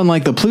 not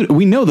unlike the Pluto.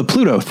 We know the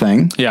Pluto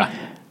thing, yeah.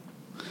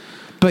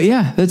 But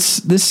yeah,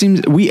 that's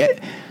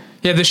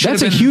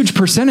a huge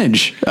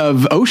percentage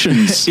of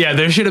oceans. Yeah,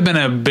 there should have been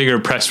a bigger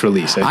press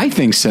release. I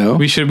think so.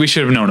 We should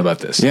have known about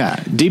this.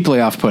 Yeah, deeply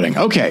off-putting.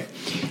 Okay,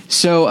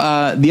 so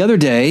the other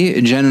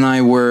day, Jen and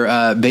I were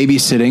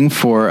babysitting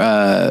for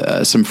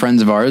some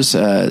friends of ours.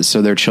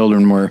 So their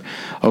children were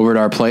over at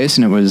our place,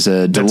 and it was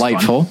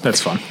delightful.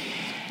 That's fun.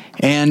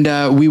 And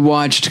we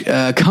watched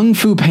Kung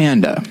Fu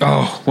Panda.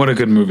 Oh, what a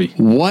good movie!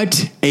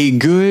 What a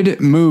good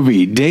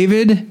movie,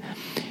 David.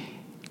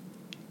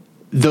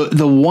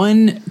 The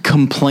one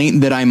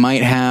complaint that I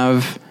might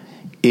have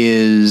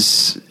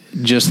is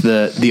just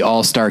the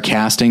all-star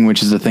casting,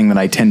 which is the thing that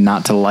I tend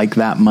not to like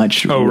that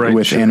much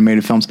with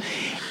animated films.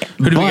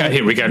 Who do we got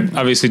here? We got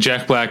obviously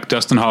Jack Black,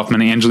 Dustin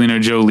Hoffman,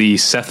 Angelina Jolie,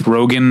 Seth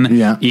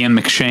Rogen, Ian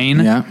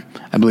McShane. Yeah,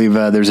 I believe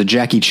there's a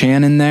Jackie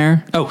Chan in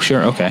there. Oh,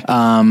 sure, okay.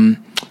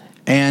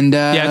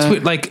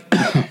 It's like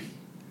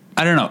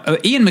I don't know.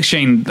 Ian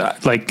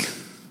McShane, like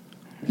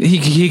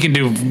he can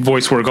do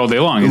voice work all day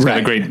long. He's got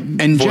a great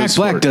and voice Jack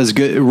Black work. does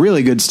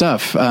really good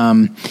stuff.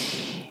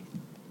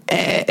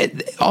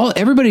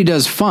 Everybody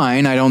does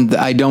fine. I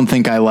don't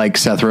think I like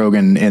Seth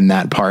Rogen in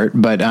that part,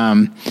 but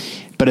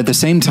at the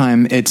same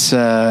time, it's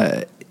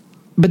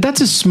but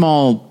that's a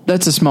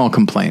small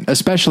complaint,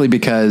 especially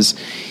because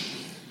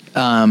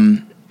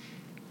everybody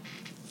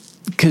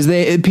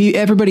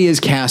is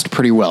cast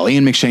pretty well.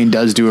 Ian McShane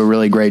does do a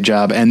really great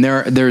job, and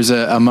there's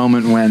a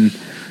moment when,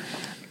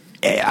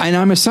 and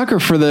I'm a sucker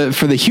for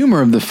the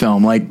humor of the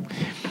film, like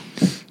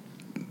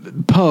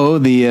Po,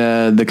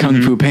 the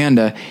Kung Fu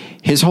Panda.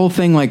 His whole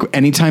thing, like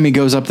anytime he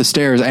goes up the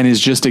stairs and is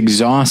just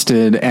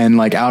exhausted and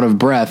like out of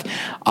breath,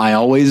 I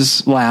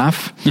always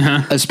laugh,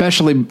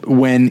 especially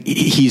when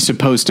he's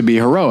supposed to be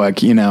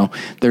heroic. You know,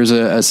 there's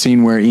a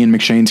scene where Ian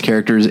McShane's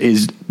character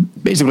is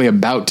basically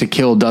about to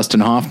kill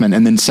Dustin Hoffman,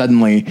 and then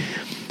suddenly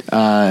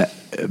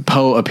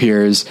Poe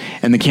appears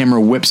and the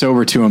camera whips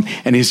over to him,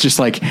 and he's just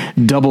like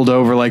doubled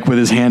over, like with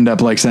his hand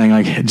up, like saying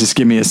like, just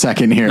give me a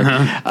second here.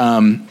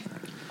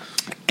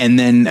 And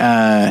then,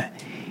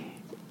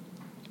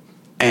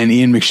 and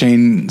Ian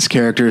McShane's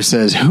character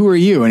says, "Who are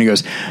you?" And he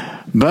goes,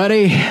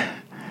 "Buddy,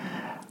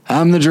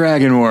 I'm the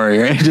Dragon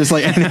Warrior." And just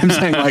like, and I'm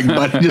saying like,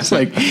 buddy, just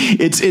like,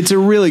 it's a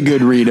really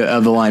good read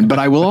of the line. But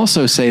I will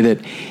also say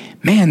that,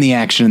 man, the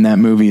action in that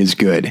movie is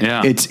good.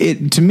 Yeah.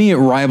 To me, it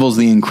rivals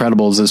The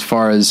Incredibles as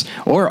far as,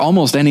 or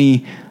almost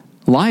any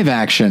live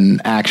action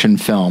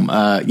film.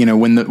 You know,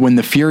 when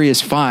the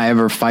Furious Five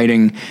are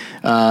fighting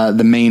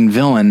the main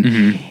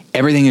villain,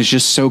 everything is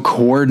just so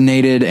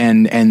coordinated,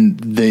 and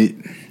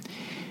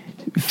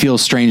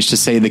feels strange to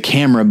say the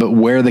camera, but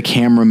where the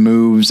camera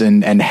moves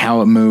and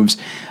how it moves,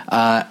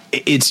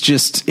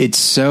 it's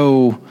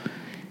so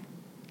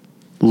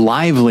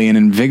lively and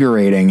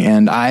invigorating.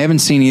 And I haven't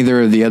seen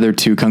either of the other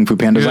two Kung Fu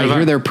Pandas. I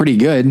hear they're pretty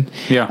good.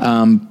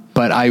 Yeah.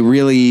 But I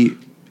really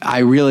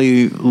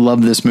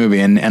love this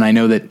movie, and I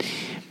know that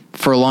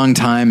for a long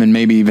time, and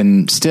maybe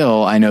even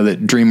still, I know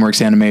that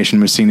DreamWorks Animation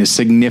was seen as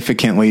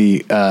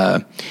significantly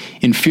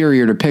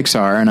inferior to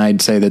Pixar, and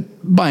I'd say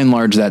that by and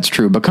large that's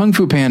true. But Kung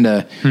Fu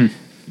Panda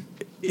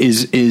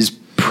is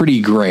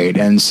pretty great,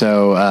 and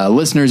so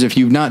listeners, if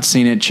you've not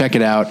seen it, check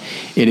it out.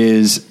 It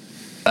is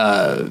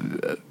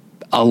a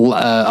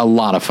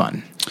lot of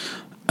fun.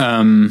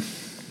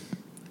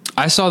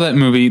 I saw that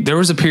movie. There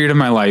was a period of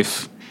my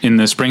life in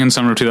the spring and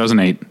summer of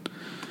 2008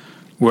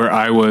 where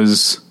I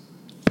was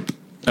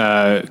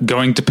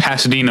going to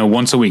Pasadena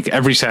once a week,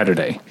 every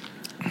Saturday,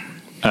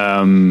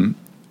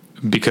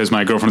 because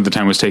my girlfriend at the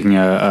time was taking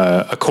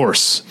a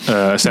course,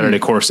 a Saturday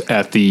course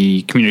at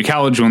the community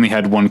college. We only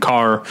had one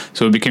car,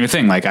 so it became a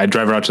thing. Like, I'd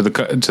drive her out to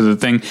the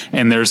thing,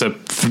 and there's a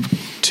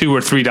 $2 or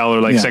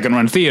 $3 second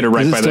run theater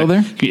right by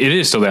there. It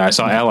is still there. I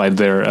saw Allied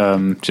there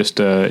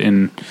just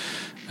in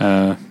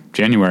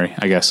January,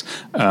 I guess.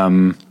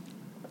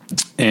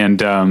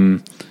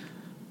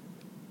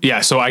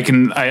 Yeah, so I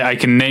can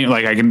name,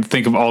 like, I can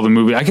think of all the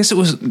movies. I guess it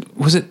must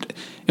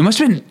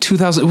have been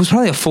 2000. It was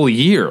probably a full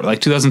year,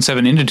 like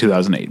 2007 into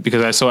 2008,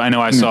 because I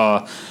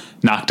saw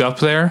Knocked Up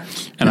there,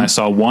 and I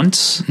saw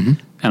Once, and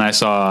I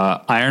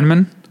saw Iron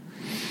Man,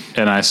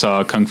 and I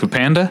saw Kung Fu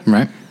Panda.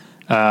 Right.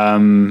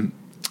 I'm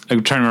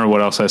trying to remember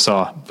what else I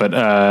saw, but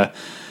a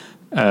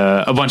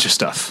bunch of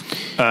stuff.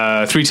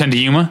 3:10 to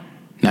Yuma.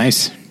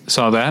 Nice.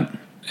 Saw that.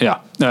 Yeah.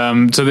 There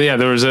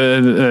was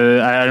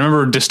I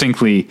remember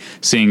distinctly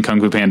seeing Kung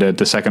Fu Panda at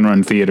the second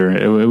run theater.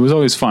 It was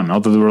always fun,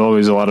 although there were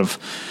always a lot of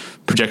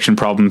projection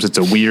problems. It's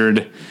a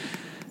weird,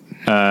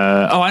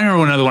 I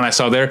remember another one I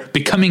saw there,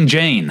 Becoming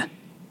Jane.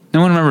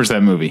 No one remembers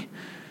that movie.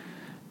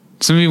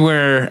 It's a movie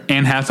where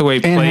Anne Hathaway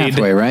played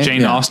right?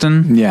 Jane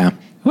Austen. Yeah.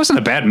 It wasn't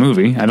a bad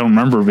movie. I don't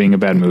remember it being a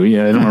bad movie.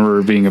 I don't remember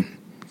it being a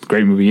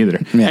great movie either.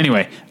 Yeah.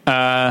 Anyway,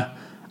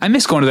 I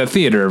miss going to that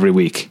theater every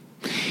week.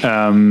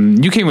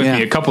 You came with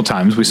me a couple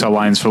times. We saw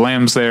Lions for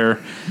Lambs there.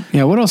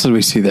 Yeah. What else did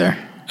we see there?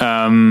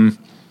 You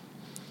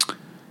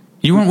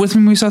weren't with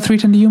me when we saw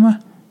 3:10 to Yuma?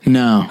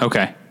 No.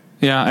 Okay.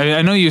 Yeah.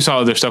 I know you saw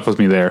other stuff with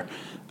me there.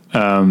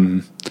 I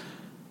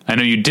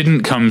know you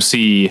didn't come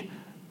see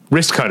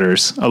Wrist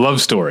Cutters, A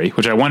Love Story,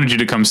 which I wanted you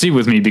to come see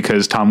with me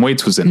because Tom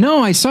Waits was in it.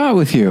 No, I saw it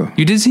with you.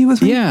 You did see it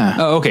with me? Yeah.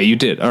 Oh, okay. You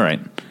did. All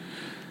right.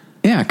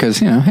 Yeah. Cause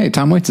hey,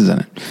 Tom Waits is in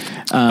it.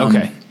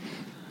 Okay.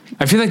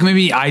 I feel like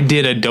maybe I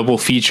did a double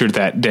feature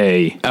that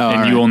day,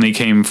 and you only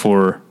came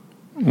for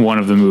one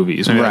of the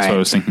movies. Maybe that's what I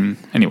was thinking.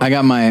 Anyway, I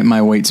got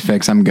my weights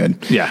fix. I'm good.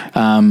 Yeah.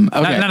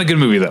 Okay. Not a good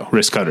movie though.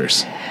 Wrist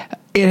Cutters.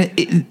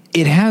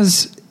 It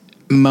has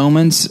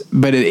moments,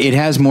 but it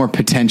has more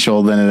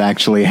potential than it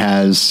actually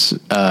has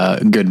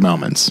good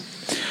moments.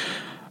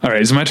 All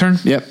right, is it my turn?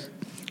 Yep.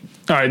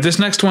 All right, this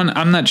next one,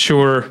 I'm not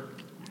sure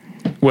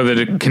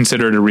whether to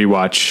consider it a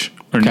rewatch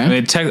or not.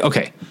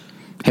 Okay.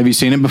 Have you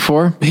seen it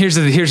before? Here's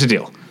the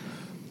deal.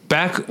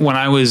 Back when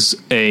I was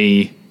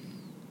a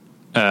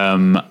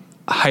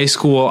high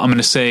school, I'm going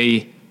to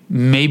say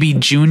maybe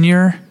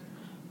junior,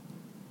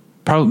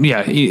 probably,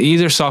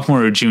 either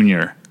sophomore or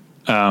junior.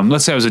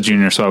 Let's say I was a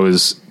junior, so I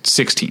was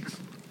 16.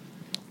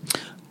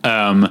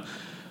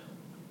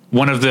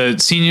 one of the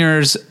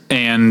seniors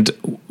and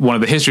one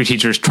of the history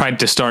teachers tried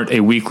to start a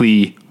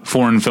weekly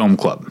foreign film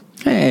club.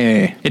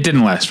 Hey, it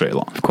didn't last very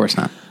long. Of course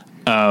not.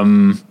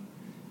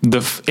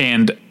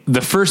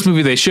 The first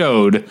movie they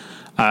showed,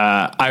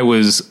 I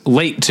was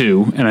late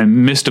to, and I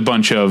missed a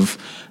bunch of,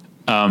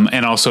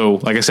 and also,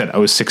 like I said, I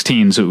was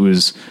 16, so it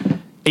was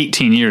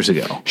 18 years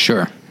ago.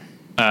 Sure.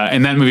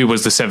 And that movie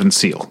was The Seventh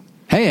Seal.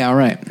 Hey, all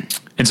right.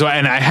 And so,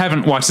 I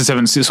haven't watched The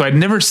Seventh Seal, so I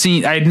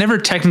had never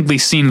technically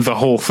seen the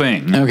whole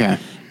thing. Okay.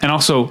 And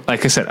also,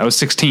 like I said, I was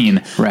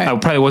 16. Right. I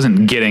probably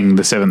wasn't getting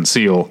The Seventh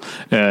Seal,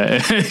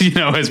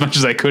 as much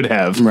as I could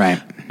have.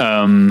 Right.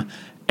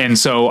 And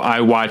so I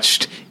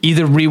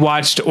either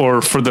rewatched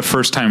or for the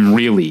first time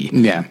really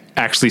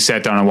actually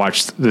sat down and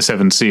watched The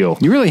Seventh Seal.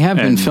 You really have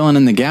been filling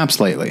in the gaps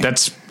lately.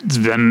 That's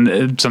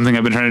been something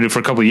I've been trying to do for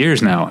a couple of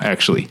years now,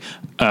 actually.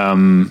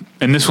 And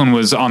this one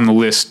was on the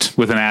list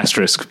with an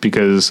asterisk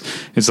because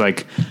it's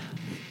like,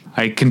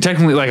 I can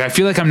technically, I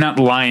feel like I'm not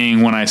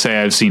lying when I say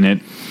I've seen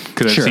it,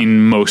 because I've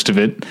seen most of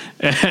it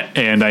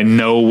and I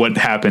know what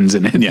happens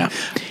in it. Yeah.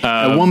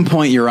 At one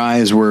point your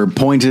eyes were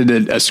pointed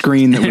at a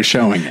screen that was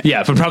showing it.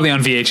 Yeah, but probably on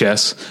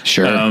VHS.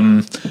 Sure.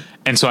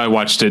 And so I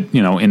watched it,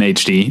 in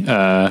HD,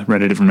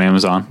 rented it from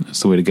Amazon. That's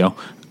the way to go.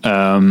 If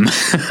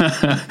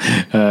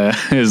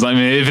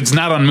it's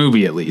not on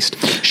Mubi, at least.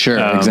 Sure,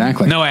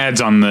 exactly. No ads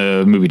on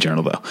the Movie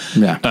Journal, though.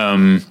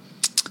 Yeah.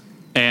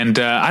 And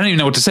I don't even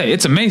know what to say.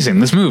 It's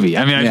amazing, this movie.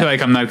 I mean, I feel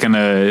like I'm not going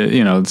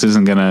to, this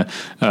isn't going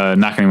to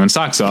knock anyone's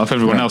socks off.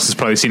 Everyone else has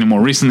probably seen it more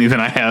recently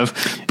than I have,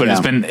 but it's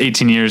been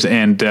 18 years.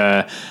 And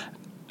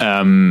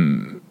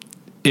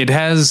it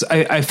has,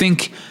 I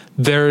think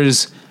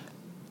there's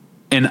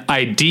an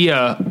idea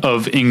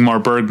of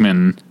Ingmar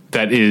Bergman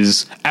that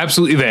is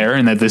absolutely there,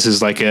 and that this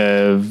is like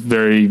a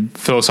very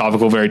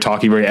philosophical, very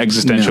talky, very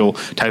existential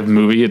type of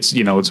movie. It's,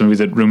 it's a movie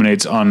that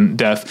ruminates on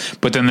death.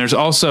 But then there's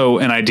also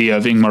an idea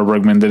of Ingmar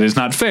Bergman that is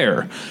not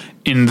fair,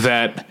 in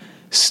that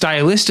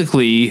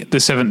stylistically, The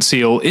Seventh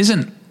Seal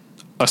isn't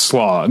a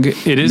slog.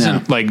 It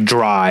isn't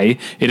dry.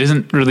 It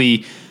isn't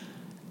really,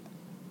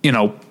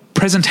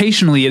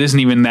 presentationally, it isn't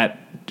even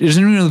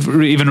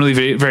really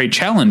very, very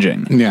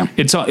challenging. Yeah.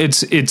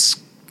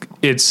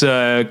 It's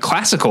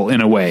classical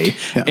in a way.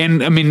 Yeah.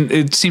 And I mean,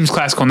 it seems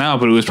classical now,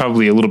 but it was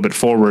probably a little bit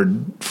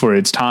forward for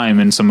its time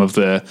in some of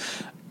the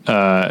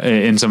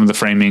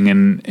framing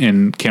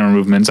and camera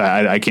movements.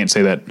 I can't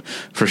say that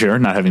for sure,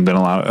 not having been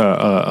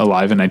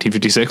alive in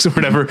 1956 or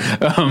whatever.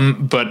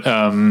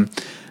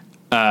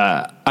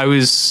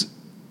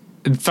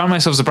 I found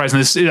myself surprised,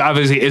 and this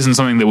obviously isn't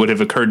something that would have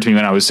occurred to me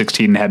when I was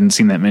 16 and hadn't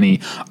seen that many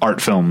art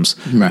films,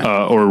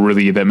 or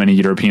really that many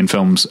European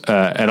films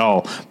at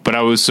all. But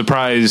I was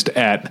surprised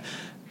at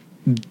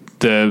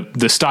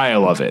the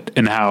style of it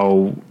and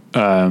how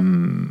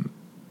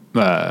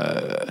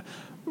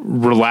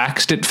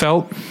relaxed it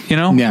felt,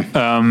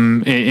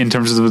 in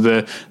terms of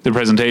the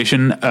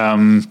presentation.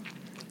 And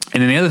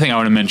then the other thing I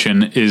want to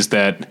mention is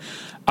that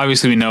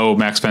obviously we know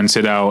Max von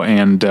Sydow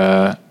and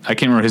I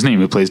can't remember his name,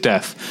 who plays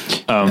Death.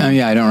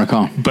 I don't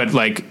recall. But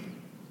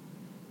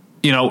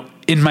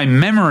in my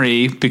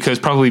memory, because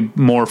probably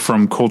more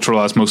from cultural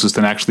osmosis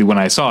than actually when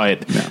I saw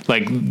it,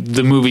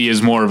 the movie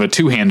is more of a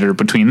two-hander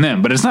between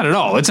them. But it's not at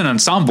all. It's an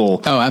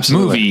ensemble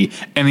movie,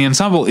 and the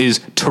ensemble is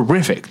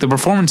terrific. The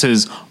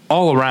performances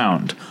all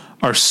around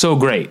are so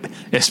great,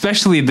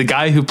 especially the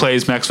guy who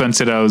plays Max von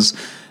Sydow's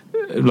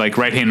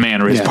right-hand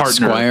man, or his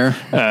partner. Squire.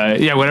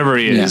 Whatever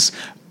he is.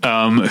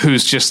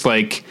 Who's just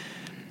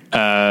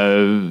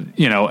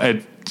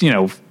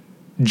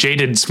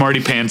jaded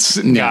smarty pants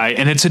guy.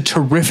 And it's a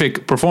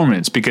terrific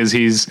performance because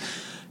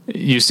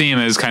you see him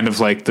as kind of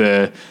like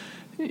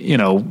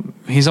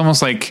he's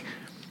almost like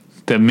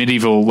the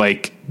medieval,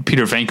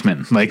 Peter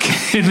Venkman,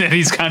 that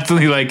he's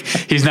constantly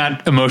he's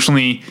not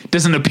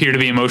doesn't appear to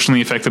be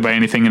emotionally affected by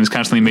anything, and is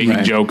constantly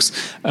making jokes,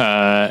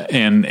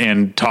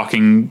 and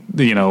talking,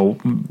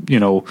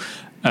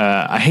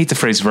 I hate the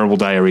phrase verbal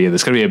diarrhea.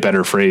 There's got to be a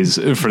better phrase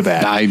for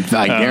that. I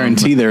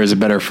guarantee there is a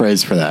better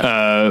phrase for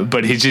that.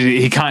 But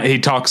he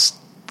talks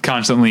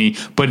constantly,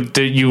 but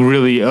you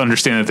really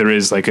understand that there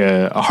is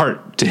a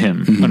heart to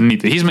him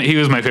underneath it. He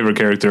was my favorite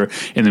character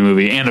in the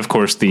movie, and of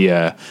course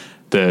the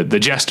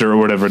jester or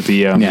whatever,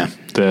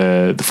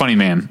 the funny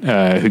man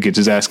who gets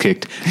his ass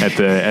kicked at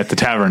the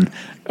tavern.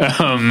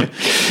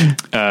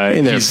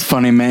 Hey there,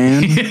 funny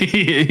man.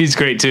 He's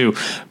great too,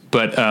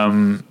 but.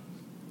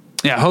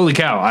 Yeah, holy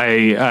cow!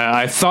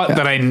 I thought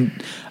that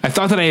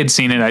I had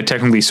seen it. I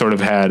technically sort of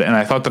had, and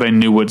I thought that I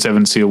knew what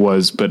Seventh Seal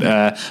was, but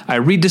I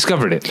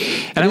rediscovered it,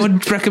 and I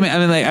would recommend. I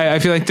mean, I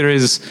feel like there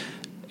is,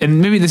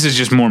 and maybe this is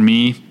just more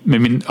me.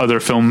 Maybe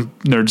other film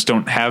nerds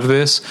don't have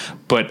this,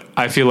 but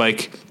I feel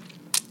like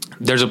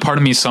there's a part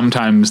of me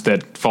sometimes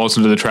that falls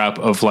into the trap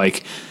of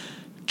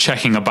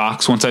checking a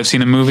box once I've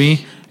seen a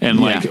movie,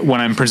 and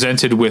when I'm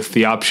presented with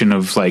the option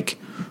of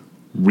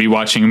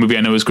rewatching a movie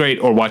I know is great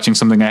or watching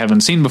something I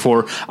haven't seen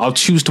before, I'll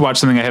choose to watch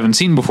something I haven't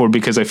seen before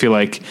because I feel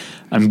like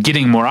I'm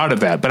getting more out of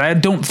that. But I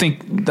don't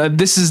think that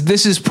this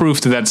is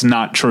proof that that's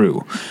not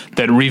true,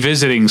 that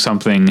revisiting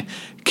something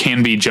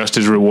can be just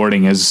as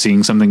rewarding as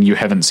seeing something you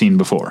haven't seen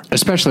before.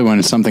 Especially when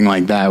it's something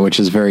like that, which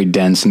is very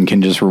dense and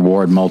can just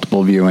reward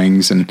multiple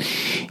viewings. And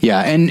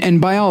yeah,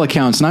 and by all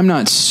accounts, and I'm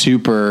not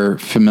super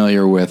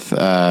familiar with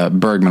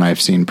Bergman.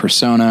 I've seen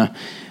Persona,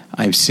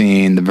 I've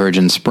seen The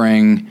Virgin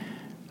Spring,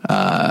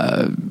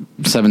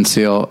 Seventh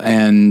Seal,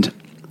 and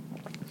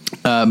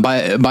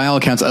by all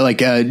accounts, like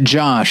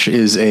Josh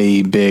is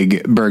a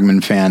big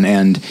Bergman fan,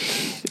 and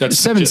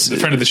that's the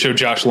friend of the show,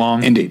 Josh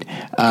Long. Indeed.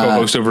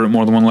 Co-host over at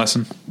More Than One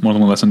Lesson,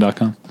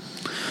 morethanonelesson.com.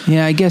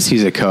 Yeah, I guess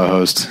he's a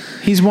co-host.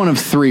 He's one of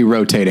 3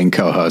 rotating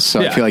co-hosts, so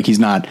I feel like he's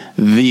not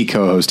the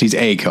co-host. He's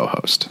a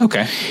co-host.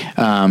 Okay.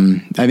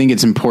 I think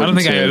it's important.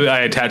 I don't think I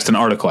attached an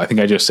article. I think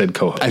I just said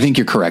co-host. I think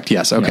you're correct.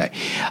 Yes. Okay.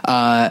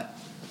 Yeah.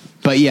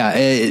 But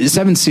yeah,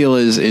 Seventh Seal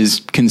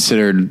is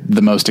considered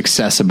the most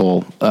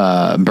accessible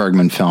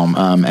Bergman film.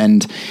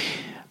 And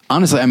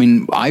honestly, I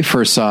mean, I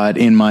first saw it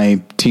in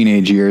my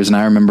teenage years, and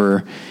I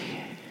remember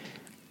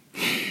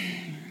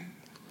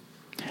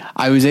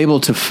I was able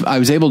to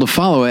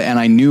follow it, and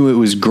I knew it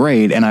was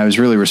great, and I was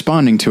really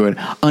responding to it.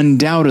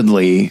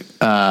 Undoubtedly,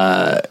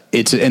 and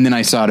then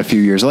I saw it a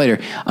few years later.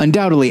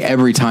 Undoubtedly,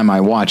 every time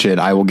I watch it,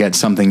 I will get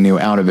something new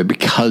out of it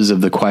because of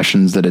the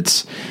questions that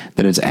it's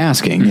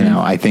asking. Mm-hmm. You know,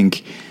 I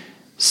think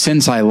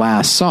since I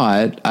last saw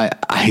it,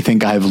 I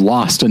think I've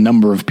lost a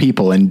number of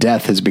people, and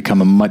death has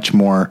become a much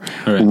more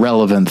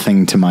relevant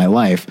thing to my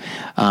life,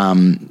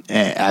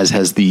 as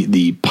has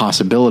the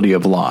possibility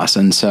of loss.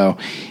 And so,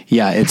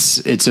 yeah,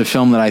 it's a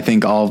film that I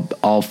think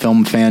all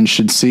film fans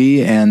should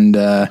see, and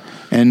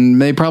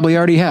they probably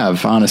already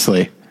have,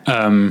 honestly.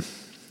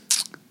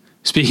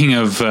 Speaking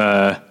of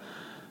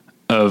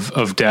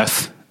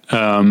death,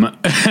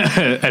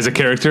 as a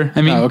character,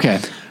 I mean, okay.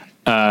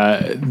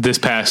 This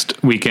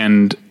past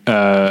weekend,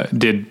 I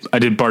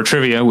did bar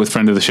trivia with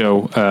friend of the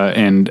show,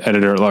 and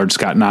editor at large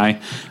Scott Nye,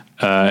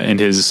 and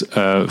his,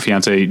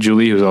 fiance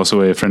Julie, who's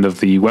also a friend of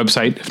the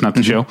website, if not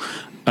the show.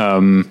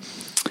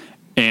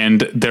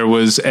 And there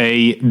was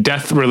a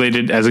death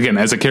related as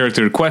a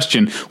character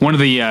question. One of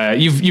the,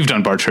 you've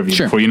done bar trivia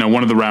before, you know,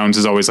 one of the rounds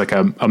is always like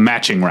a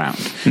matching round.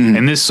 Mm-hmm.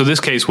 And this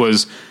case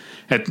was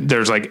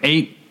there's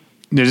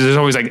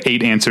always like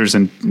 8 answers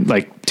and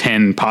like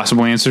 10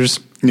 possible answers.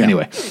 Yeah.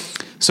 Anyway,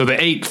 so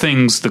the 8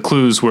 things, the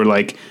clues were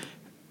like,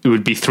 it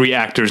would be 3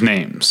 actors'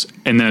 names.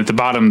 And then at the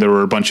bottom, there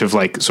were a bunch of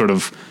like sort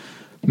of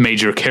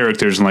major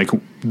characters, and like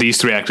these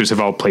 3 actors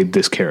have all played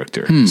this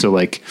character. So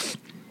like,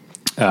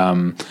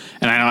 and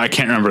I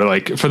can't remember,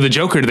 like for the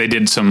Joker, they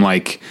did some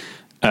like,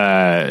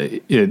 they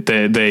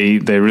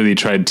really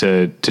tried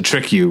to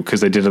trick you,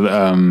 because they did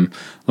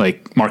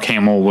like Mark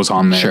Hamill was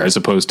on there as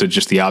opposed to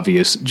just the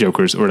obvious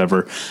Jokers or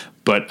whatever.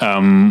 But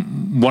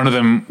one of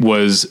them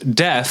was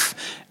death,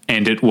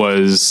 and it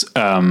was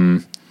I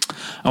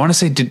want to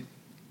say,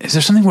 is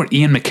there something where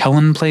Ian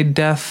McKellen played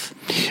death?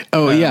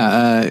 Oh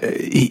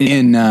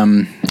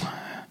in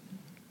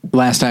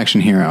Last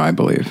Action Hero, I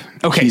believe.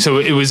 Okay, so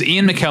it was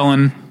Ian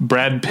McKellen,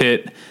 Brad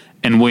Pitt,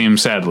 and William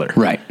Sadler.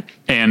 Right.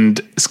 And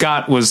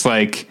Scott was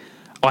like,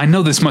 oh, I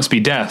know this must be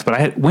death,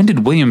 but when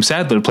did William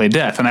Sadler play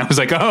death? And I was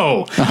like, you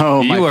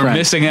are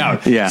missing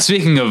out. Yeah.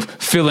 Speaking of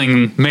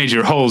filling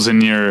major holes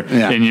in your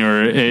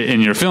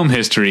film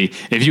history,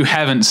 if you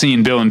haven't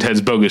seen Bill and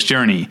Ted's Bogus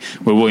Journey,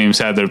 where William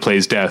Sadler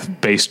plays death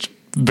based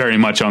very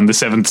much on the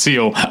Seventh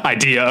Seal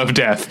idea of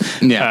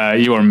death,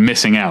 you are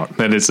missing out.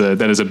 That is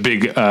a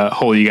big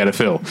hole you got to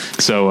fill.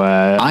 So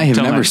I have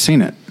never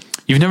seen it.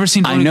 You've never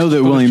seen? I know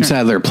that William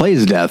Sadler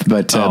plays death,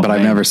 but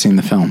I've never seen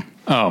the film.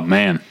 Oh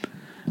man.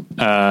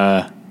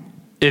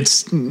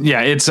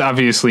 It's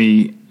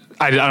obviously,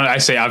 I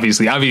say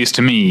obviously, obvious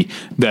to me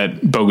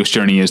that Bogus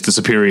Journey is the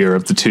superior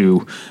of the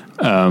 2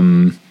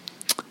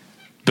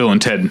 Bill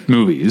and Ted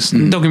movies.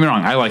 Mm-hmm. Don't get me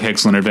wrong, I like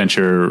Excellent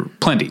Adventure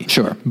plenty.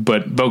 Sure.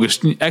 But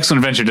Excellent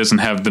Adventure doesn't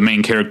have the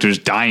main characters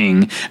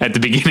dying at the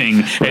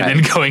beginning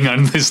and then going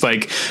on this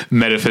like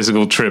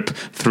metaphysical trip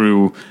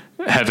through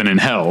heaven and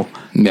hell.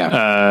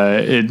 Yeah.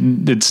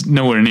 It's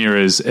nowhere near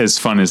as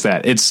fun as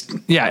that.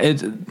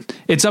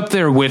 It's up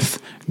there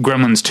with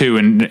Gremlins 2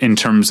 in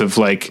terms of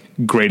like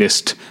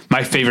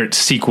my favorite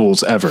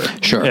sequels ever.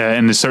 Sure.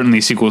 And there's certainly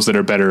sequels that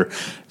are better,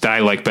 that I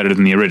like better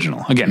than the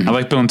original. Again, I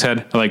like Bill and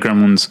Ted. I like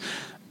Gremlins.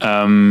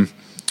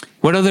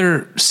 What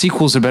other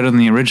sequels are better than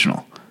the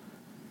original?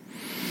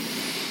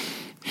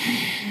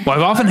 Well,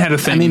 I've often had a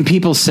thing. I mean,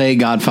 people say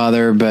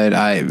Godfather, but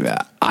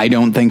I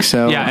don't think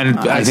so. Yeah, and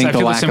I think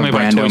feel the same way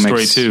about Toy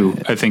Story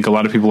 2. I think a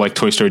lot of people like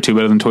Toy Story 2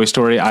 better than Toy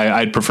Story.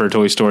 I'd prefer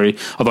Toy Story,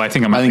 although I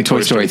think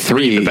Toy Story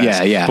 3 the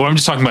best. Yeah. But I'm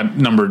just talking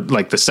about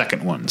like the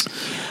second ones.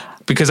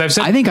 Because I've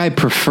said, I think I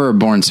prefer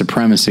Bourne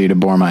Supremacy to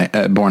Bourne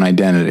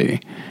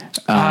Identity.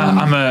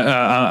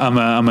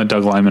 I'm a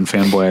Doug Liman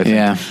fanboy, I think.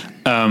 Yeah.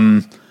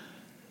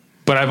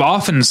 But I've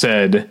often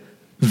said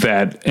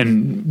that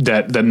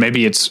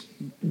maybe it's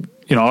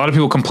a lot of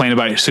people complain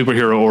about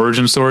superhero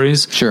origin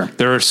stories. Sure.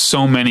 There are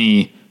so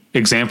many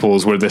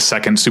examples where the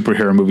second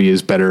superhero movie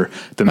is better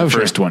than the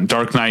first one.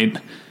 Dark Knight,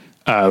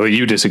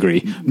 you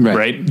disagree,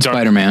 right?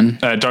 Spider-Man.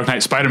 Dark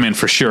Knight, Spider-Man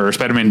for sure.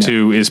 Spider-Man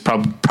 2 is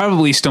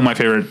probably still my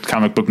favorite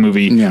comic book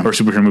movie or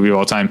superhero movie of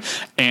all time.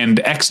 And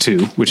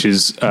X2, which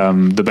is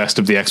the best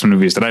of the X-Men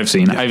movies that I've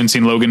seen. I haven't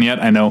seen Logan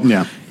yet. I know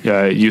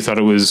you thought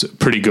it was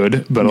pretty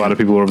good, but a lot of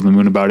people were over the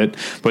moon about it.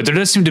 But there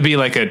does seem to be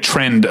like a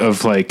trend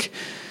of like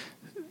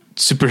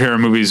superhero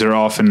movies are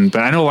often,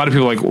 but I know a lot of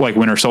people like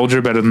Winter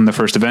Soldier better than the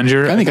first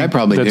Avenger. I think I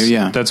probably do.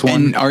 Yeah, that's one.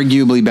 And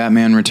arguably,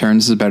 Batman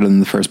Returns is better than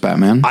the first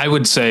Batman. I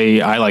would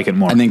say I like it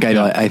more. I think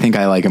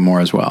I like it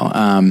more as well.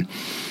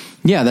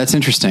 Yeah, that's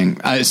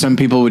interesting. Some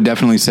people would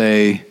definitely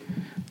say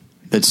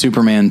that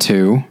Superman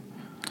 2.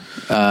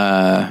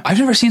 I've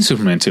never seen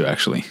Superman 2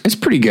 actually. It's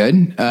pretty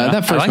good.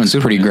 That first one's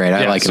pretty great.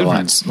 I like it a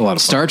lot. A lot of fun.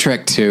 Star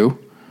Trek 2.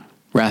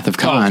 Wrath of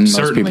Khan,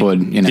 most people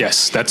would,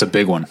 Yes, that's a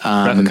big one.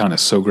 Wrath of Khan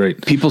is so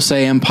great. People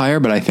say Empire,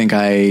 but I think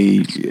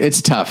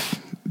it's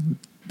tough.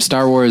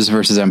 Star Wars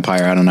versus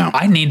Empire, I don't know.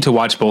 I need to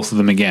watch both of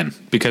them again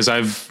because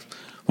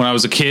when I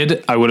was a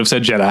kid, I would have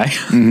said Jedi.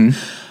 And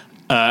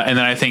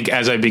then I think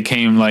as I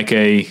became like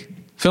a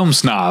film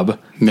snob,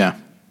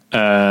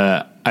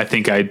 I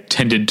think I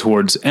tended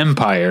towards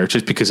Empire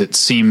just because it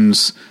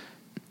seems,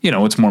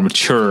 it's more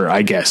mature,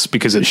 I guess,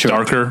 because it's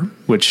darker,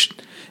 which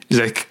is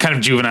like kind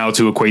of juvenile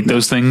to equate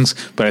those things,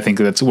 but I think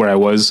that's where I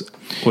was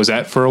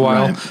at for a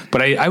while. Right.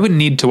 But I would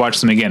need to watch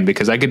them again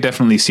because I could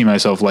definitely see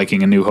myself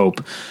liking A New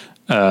Hope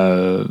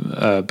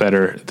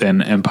better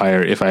than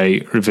Empire if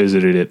I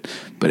revisited it.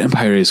 But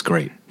Empire is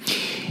great.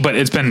 But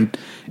it's been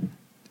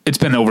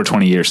over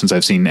 20 years since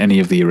I've seen any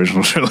of the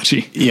original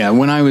trilogy. Yeah,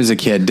 when I was a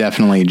kid,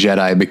 definitely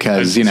Jedi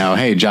because,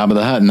 hey, Jabba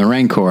the Hutt and the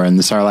Rancor and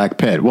the Sarlacc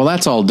pit. Well,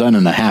 that's all done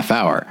in a half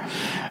hour.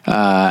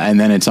 And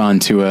then it's on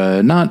to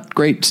a not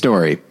great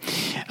story.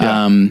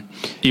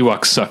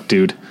 Ewoks suck,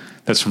 dude.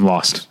 That's from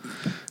Lost.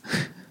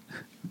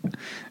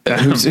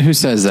 Who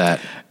says that?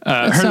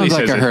 Hurley sounds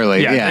like a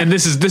Hurley. Yeah. And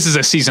this is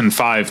a season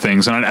 5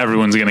 thing, so not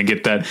everyone's going to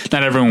get that.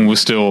 Not everyone was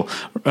still,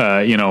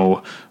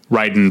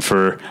 riding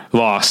for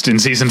Lost in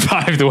season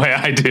 5 the way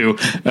I do.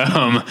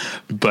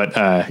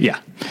 Yeah.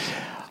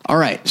 All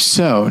right.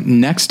 So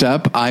next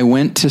up, I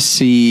went to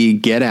see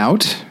Get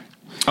Out.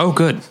 Oh,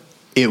 good.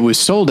 It was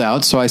sold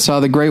out, so I saw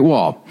The Great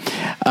Wall.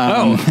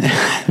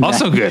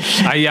 Also good.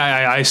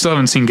 I still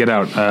haven't seen Get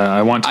Out.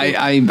 I want to.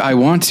 I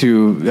want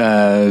to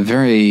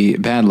very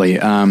badly,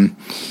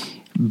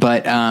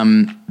 but I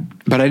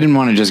didn't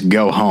want to just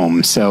go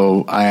home.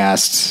 So I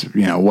asked,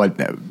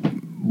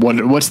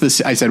 what's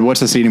this? I said,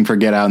 what's the seating for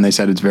Get Out? And they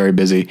said it's very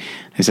busy.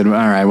 They said, all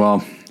right,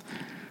 well,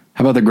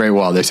 how about The Great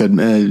Wall? They said,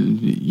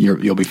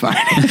 you'll be fine.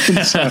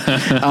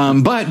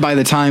 But by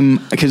the time,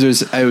 because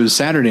it was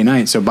Saturday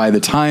night, so by the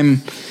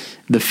time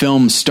the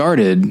film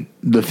started,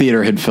 the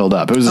theater had filled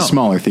up. It was a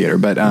smaller theater,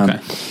 but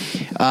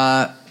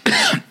I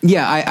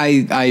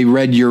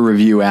read your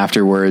review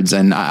afterwards,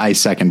 and I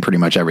second pretty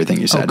much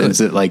everything you said. Is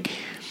that like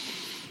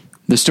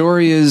the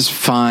story is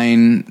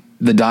fine,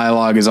 the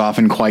dialogue is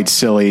often quite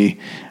silly,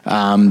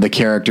 the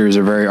characters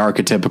are very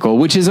archetypical,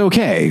 which is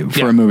okay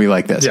for a movie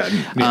like this.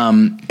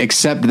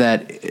 Except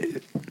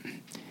that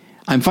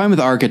I'm fine with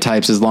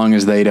archetypes as long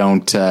as they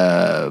don't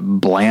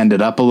bland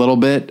it up a little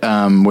bit,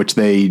 which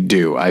they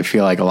do. I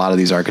feel like a lot of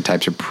these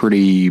archetypes are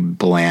pretty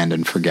bland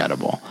and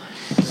forgettable.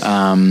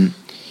 I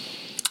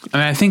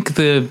think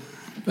the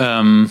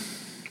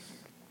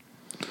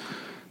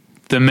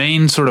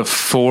main sort of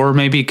 4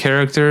 maybe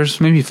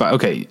characters, maybe 5.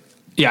 Okay.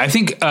 Yeah, I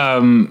think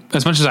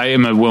as much as I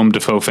am a Willem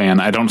Dafoe fan,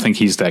 I don't think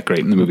he's that great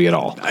in the movie at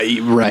all.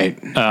 Right.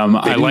 They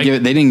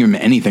didn't give him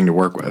anything to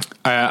work with.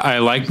 I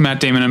liked Matt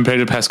Damon and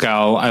Pedro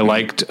Pascal. I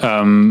liked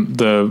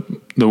the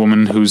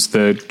woman who's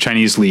the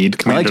Chinese lead.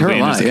 Commander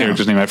Lane is the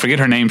character's name. I forget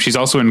her name. She's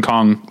also in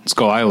Kong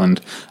Skull Island,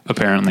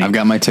 apparently. I've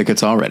got my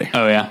tickets already.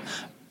 Oh, yeah.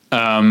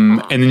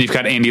 And then you've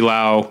got Andy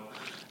Lau.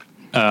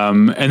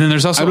 And then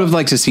there's also... I would have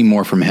liked to see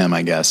more from him,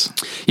 I guess.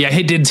 Yeah,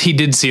 he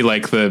did seem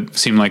like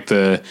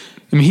the...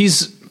 I mean,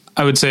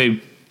 I would say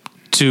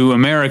to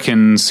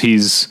Americans,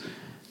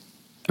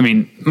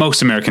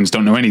 most Americans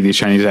don't know any of these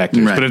Chinese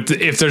actors, but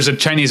if there's a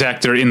Chinese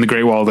actor in The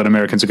Great Wall that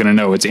Americans are going to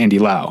know, it's Andy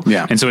Lau.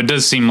 Yeah. And so it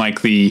does seem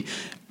like the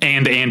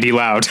Andy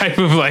Lau type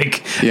of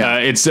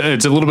it's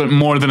a little bit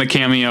more than a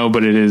cameo,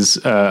 but it is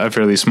a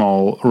fairly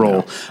small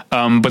role.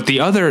 Yeah. But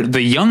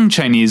the young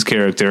Chinese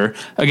character,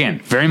 again,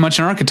 very much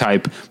an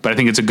archetype, but I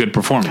think it's a good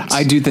performance.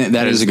 I do think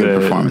that is a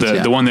good performance.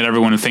 The one that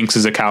everyone thinks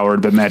is a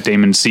coward, but Matt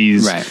Damon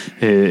sees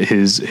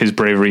his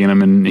bravery in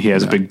him, and he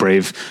has a big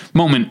brave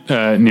moment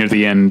near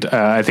the end.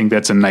 I think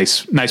that's a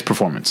nice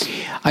performance.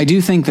 I do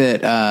think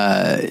that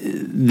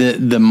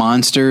the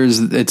monsters,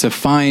 it's a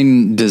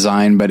fine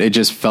design, but it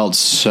just felt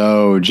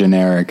so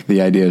generic.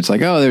 The idea, it's like,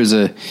 there's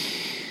a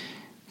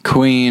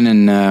queen,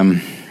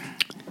 and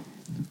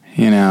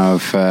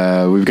if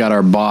we've got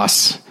our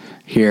boss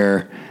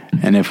here,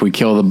 And if we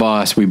kill the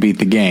boss, we beat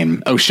the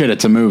game. Oh shit,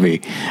 it's a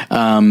movie.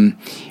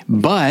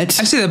 But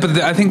I see that, but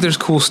I think there's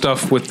cool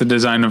stuff with the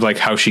design of like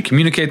how she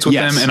communicates with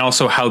them, and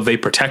also how they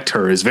protect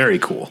her is very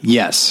cool.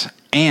 Yes.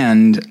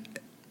 And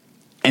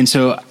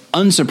so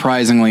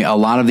unsurprisingly, a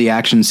lot of the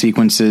action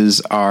sequences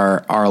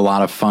are a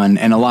lot of fun,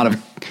 and a lot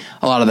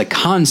of the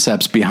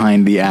concepts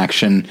behind the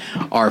action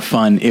are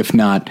fun, if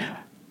not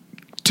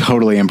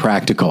totally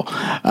impractical.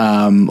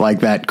 Like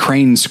that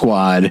crane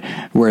squad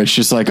where it's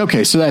just like,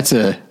 okay, so that's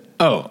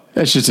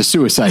just a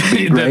suicide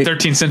beat, the right?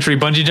 13th century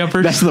bungee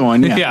jumpers. That's the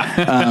one.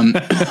 Yeah.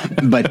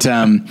 But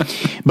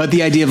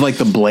the idea of like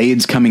the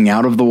blades coming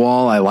out of the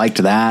wall, I liked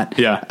that.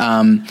 Yeah.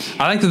 I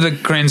like that the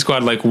crane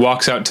squad like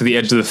walks out to the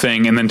edge of the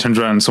thing and then turns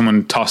around and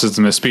someone tosses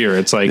them a spear.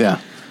 It's like,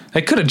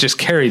 they could have just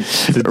carried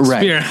the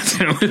spear out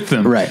there with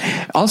them. Right.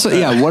 Also,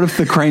 what if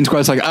the crane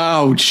squad's like,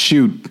 oh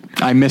shoot,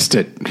 I missed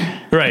it.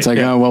 Right. It's like,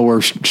 oh, well, we're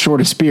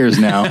short of spears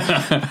now.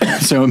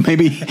 So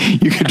maybe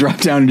you could drop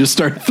down and just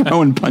start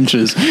throwing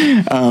punches.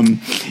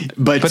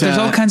 But there's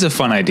all kinds of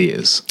fun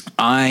ideas.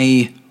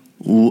 I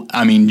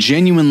mean,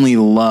 genuinely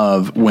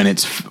love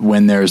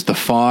when there's the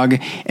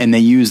fog and they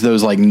use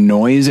those like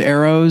noise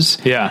arrows.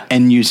 Yeah.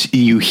 And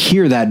you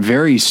hear that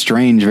very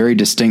strange, very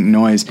distinct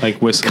noise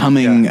like whistling,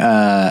 coming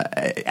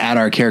at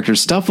our characters.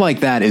 Stuff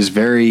like that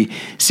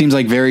seems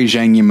like very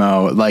Zhang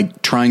Yimou,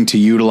 like trying to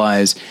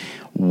utilize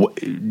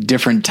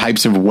different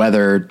types of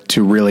weather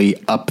to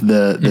really up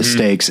the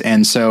stakes.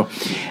 And so,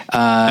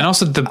 and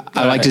also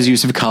I liked his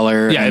use of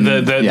color. Yeah.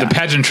 The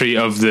pageantry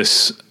of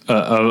this,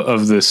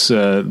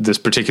 this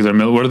particular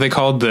mill. What are they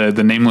called? The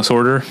Nameless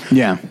Order.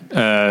 Yeah.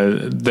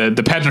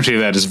 The pageantry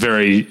of that is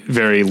very,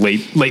 very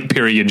late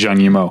period Zhang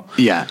Yimou.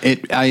 Yeah.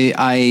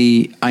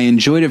 I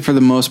enjoyed it for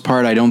the most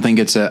part. I don't think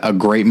it's a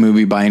great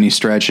movie by any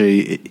stretch.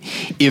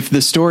 If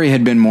the story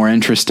had been more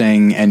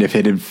interesting and if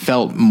it had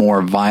felt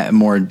more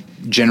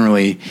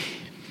generally,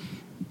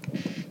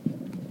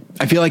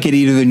 I feel like it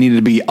either needed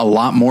to be a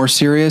lot more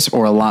serious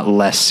or a lot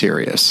less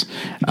serious.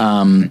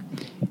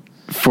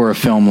 For a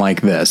film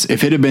like this,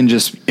 if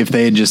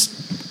they had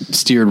just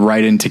steered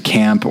right into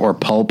camp or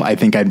pulp, I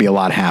think I'd be a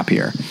lot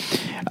happier.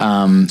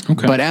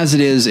 Okay. But as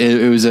it is,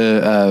 it was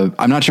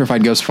I'm not sure if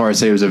I'd go so far as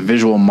say it was a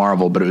visual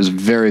marvel, but it was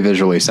very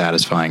visually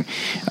satisfying.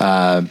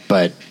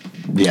 But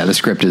yeah, the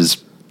script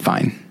is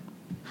fine.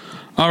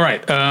 All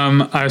right.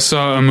 I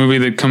saw a movie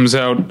that comes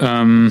out,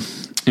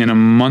 in a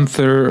month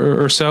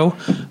or so,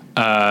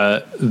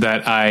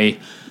 that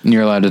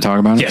You're allowed to talk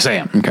about it? Yes, I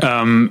am.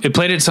 Okay. It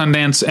played at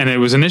Sundance, and it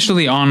was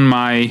initially on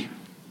my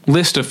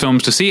list of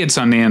films to see at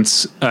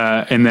Sundance.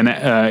 And then,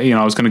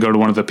 I was going to go to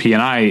one of the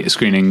P&I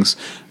screenings.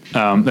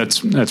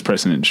 That's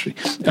Press and Industry.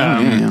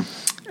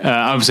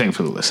 I'm saying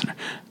for the listener,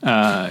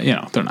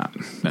 they're not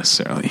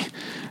necessarily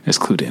as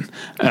clued in.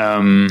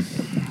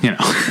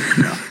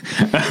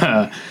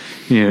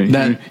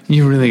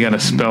 You really got to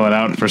spell it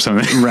out for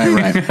something. Right.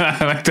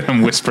 I like that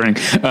I'm whispering.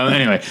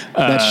 Anyway,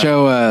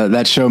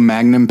 that show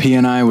Magnum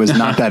P&I was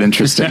not that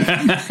interesting.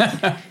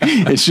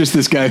 It's just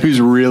this guy who's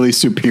really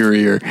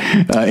superior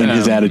in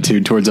his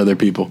attitude towards other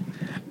people.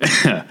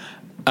 So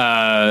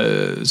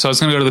I was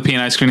going to go to the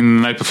P&I screening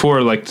the night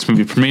before, like this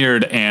movie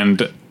premiered,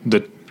 and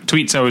the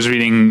tweets I was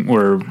reading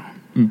were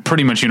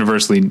pretty much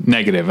universally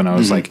negative, and I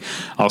was like,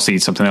 I'll see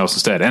something else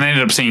instead. And I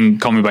ended up seeing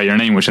Call Me By Your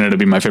Name, which ended up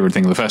being my favorite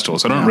thing of the festival,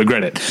 so I don't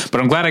regret it. But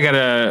I'm glad I got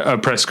a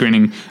press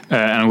screening,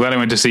 and I'm glad I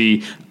went to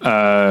see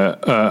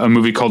a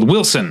movie called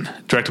Wilson,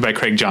 directed by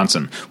Craig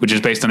Johnson, which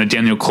is based on a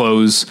Daniel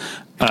Clowes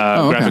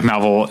graphic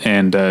novel,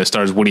 and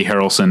stars Woody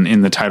Harrelson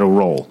in the title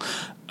role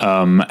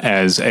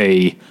as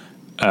I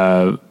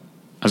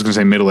was going to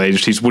say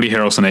middle-aged. He's Woody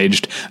Harrelson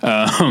aged.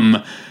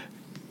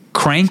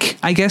 Crank,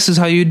 I guess, is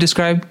how you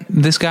describe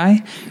this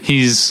guy.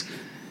 He's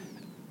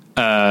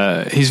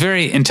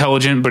very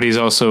intelligent, but he's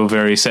also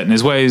very set in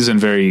his ways and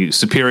very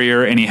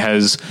superior. And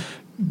he's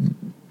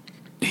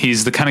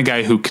the kind of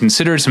guy who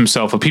considers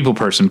himself a people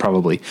person,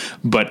 probably,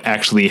 but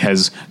actually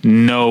has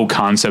no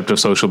concept of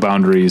social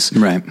boundaries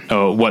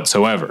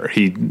whatsoever.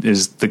 He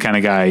is the kind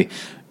of guy.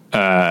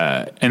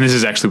 And this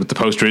is actually what the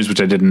poster is,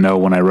 which I didn't know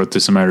when I wrote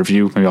this in my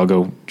review. Maybe I'll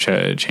go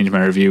change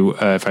my review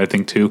if I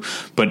think to.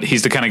 But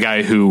he's the kind of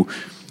guy who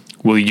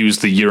will use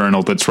the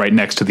urinal that's right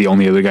next to the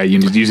only other guy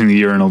using the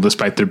urinal,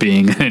 despite there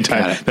being an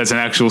entire. That's an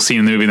actual scene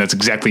in the movie. And that's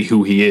exactly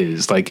who he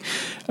is. Like,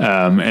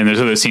 and there's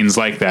other scenes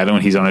like that.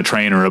 When he's on a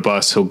train or a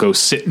bus, he'll go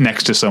sit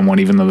next to someone,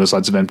 even though there's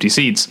lots of empty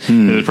seats.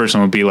 The other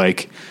person will be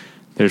like,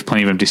 "There's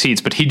plenty of empty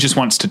seats," but he just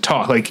wants to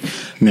talk. Like,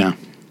 yeah.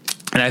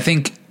 And I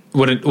think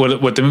what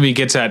the movie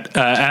gets at,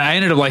 I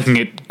ended up liking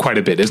it quite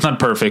a bit. It's not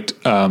perfect,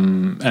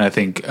 and I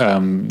think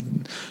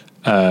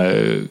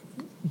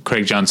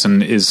Craig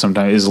Johnson is a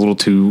little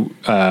too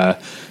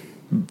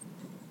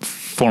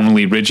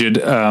formally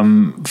rigid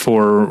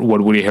for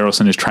what Woody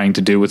Harrelson is trying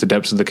to do with the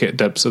depths of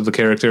the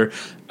character.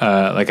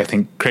 Like, I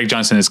think Craig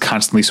Johnson is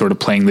constantly sort of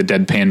playing the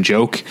deadpan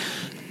joke,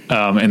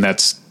 and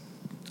that's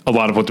a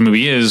lot of what the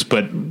movie is.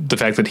 But the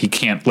fact that he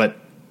can't let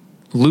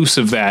loose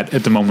of that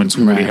at the moments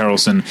when Woody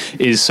Harrelson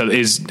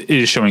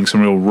is showing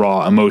some real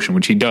raw emotion,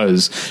 which he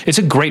does. It's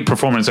a great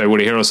performance by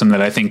Woody Harrelson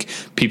that I think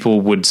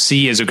people would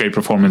see as a great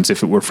performance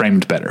if it were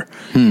framed better.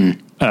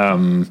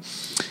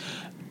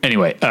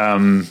 Anyway,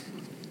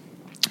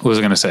 what was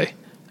I going to say?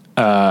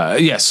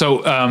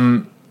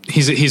 So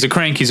he's a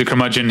crank. He's a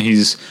curmudgeon.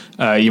 He's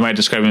you might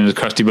describe him as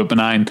crusty but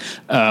benign.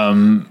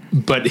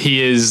 But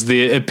he is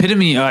the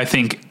epitome. I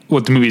think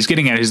what the movie is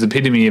getting at is the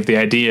epitome of the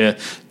idea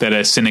that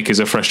a cynic is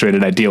a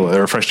frustrated idealist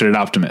or a frustrated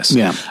optimist.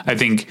 Yeah. I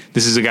think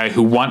this is a guy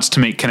who wants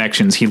to make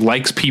connections. He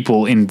likes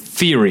people in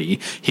theory.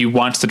 He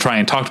wants to try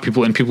and talk to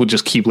people, and people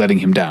just keep letting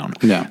him down.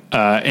 Yeah.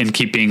 And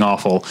keep being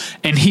awful.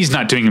 And he's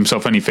not doing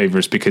himself any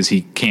favors because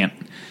he can't.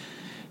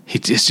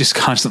 He's just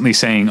constantly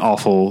saying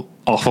awful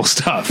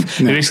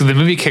stuff. Yeah. Basically, the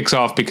movie kicks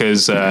off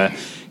because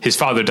his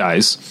father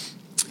dies,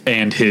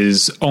 and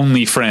his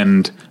only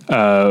friend,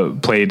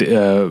 played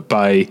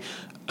by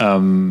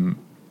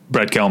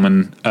Brett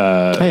Gelman,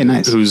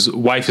 nice. whose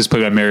wife is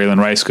played by Marilyn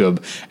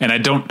Ricegub. And I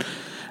don't,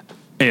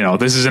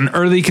 this is an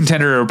early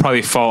contender. It'll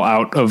probably fall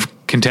out of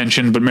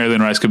contention, but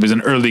Marilyn Ricegub is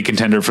an early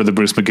contender for the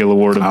Bruce McGill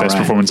Award of Best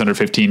Performance under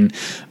 15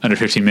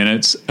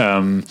 minutes.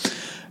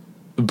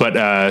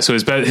 But so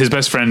his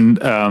best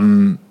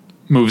friend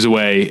moves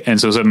away, and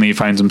so suddenly he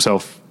finds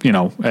himself,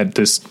 at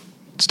this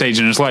stage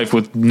in his life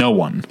with no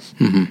one.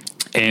 Mm-hmm.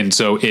 And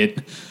so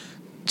it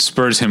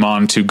spurs him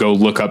on to go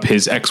look up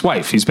his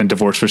ex-wife. He's been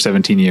divorced for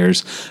 17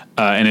 years,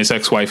 and his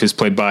ex-wife is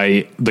played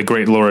by the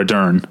great Laura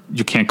Dern.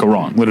 You can't go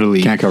wrong.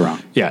 Literally. Can't go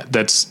wrong. Yeah,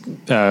 that's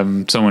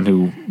someone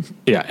who,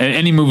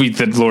 any movie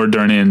that Laura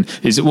Dern in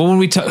is, when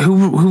we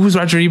who was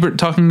Roger Ebert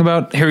talking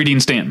about? Harry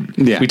Dean Stanton.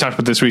 Yeah. We talked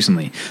about this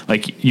recently.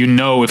 Like,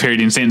 if Harry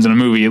Dean Stanton's in a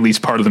movie, at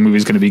least part of the movie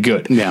is going to be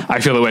good. Yeah. I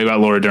feel the way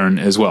about Laura Dern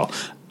as well.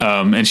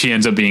 And she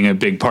ends up being a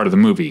big part of the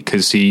movie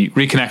because he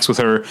reconnects with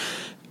her.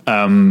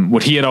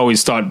 What he had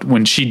always thought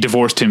when she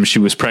divorced him, she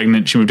was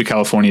pregnant. She moved to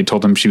California,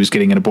 told him she was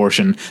getting an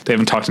abortion. They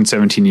haven't talked in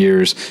 17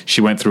 years.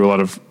 She went through a lot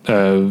of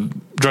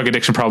drug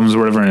addiction problems or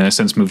whatever, and in a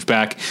sense moved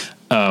back.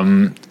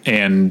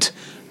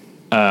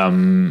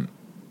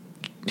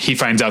 He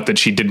finds out that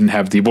she didn't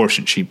have the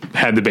abortion. She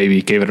had the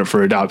baby, gave it up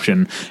for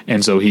adoption.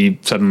 And so he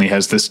suddenly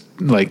has this,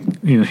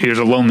 here's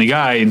a lonely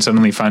guy, and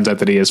suddenly finds out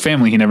that he has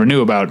family he never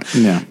knew about.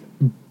 Yeah.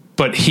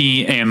 But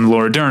he and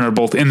Laura Dern are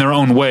both, in their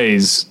own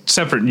ways,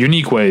 separate,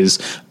 unique ways,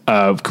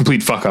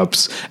 complete fuck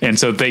ups. And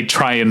so they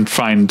try and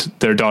find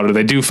their daughter.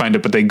 They do find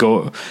it, but they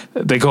go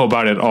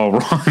about it all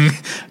wrong.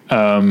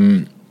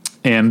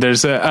 And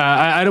there's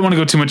I don't want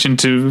to go too much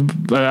into.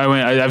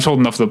 I've told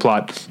enough of the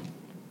plot,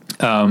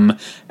 and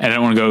I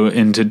don't want to go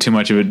into too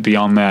much of it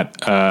beyond that.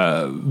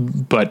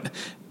 But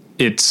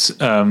it's.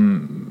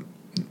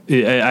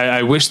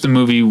 I wish the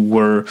movie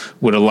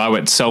would allow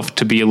itself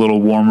to be a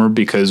little warmer,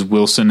 because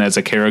Wilson as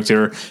a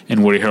character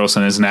and Woody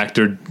Harrelson as an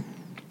actor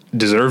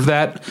deserve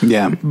that.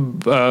 Yeah.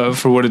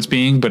 For what it's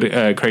being.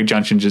 But Craig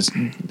Johnson just,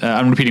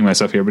 I'm repeating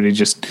myself here, but he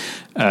just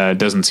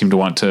doesn't seem to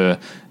want to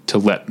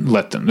let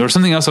them. There was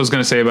something else I was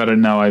going to say about it.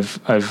 Now I've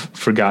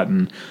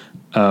forgotten.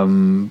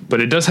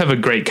 But it does have a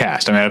great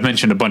cast. I mean, I've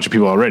mentioned a bunch of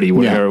people already.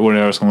 Woody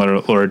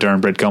Harrelson, Laura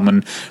Dern, Brett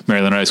Gelman,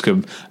 Marilyn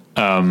Ricegub.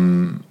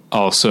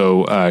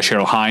 Also,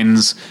 Cheryl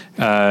Hines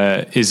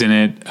is in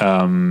it,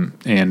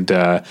 and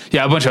a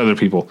bunch of other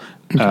people.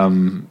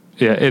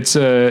 It's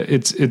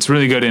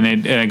really good,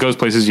 and it goes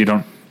places you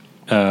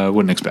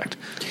wouldn't expect.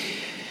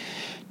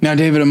 Now,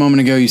 David, a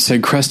moment ago you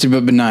said crusty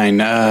but benign.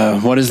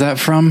 What is that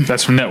from?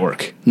 That's from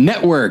Network.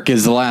 Network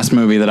is the last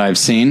movie that I've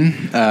seen.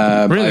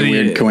 Really? By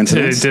weird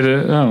coincidence. Did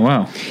it? Oh,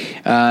 wow.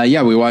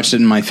 We watched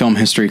it in my film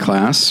history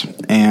class,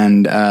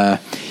 and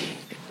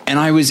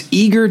I was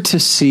eager to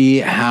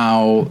see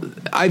how.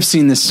 I've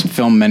seen this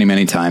film many,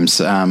 many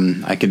times.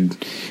 I could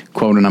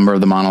quote a number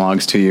of the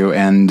monologues to you,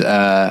 and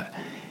I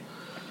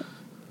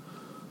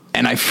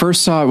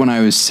first saw it when I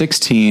was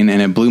 16,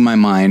 and it blew my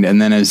mind.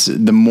 And then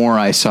the more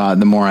I saw it,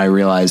 the more I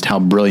realized how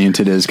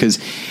brilliant it is. Because,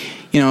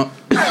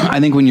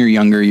 I think when you're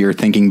younger, you're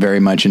thinking very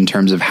much in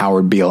terms of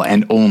Howard Beale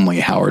and only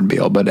Howard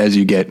Beale. But as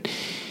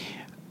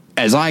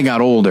I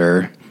got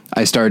older,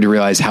 I started to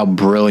realize how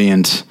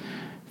brilliant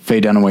Faye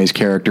Dunaway's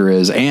character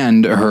is,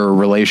 and her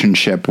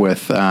relationship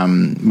with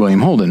William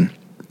Holden.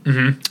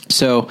 Mm-hmm.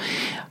 So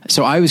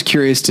I was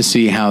curious to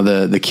see how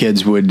the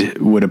kids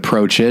would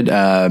approach it.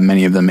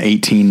 Many of them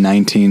 18,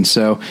 19,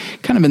 so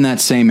kind of in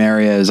that same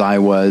area as I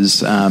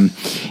was.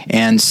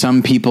 And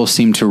some people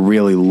seemed to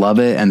really love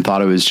it and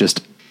thought it was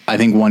just. I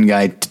think one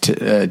guy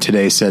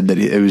today said that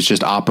it was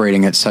just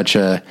operating at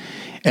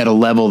at a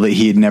level that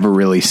he had never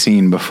really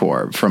seen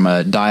before, from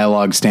a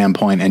dialogue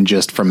standpoint and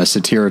just from a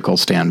satirical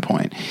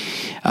standpoint.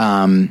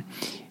 And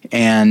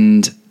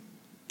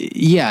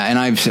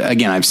I've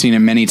seen it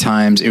many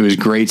times. It was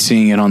great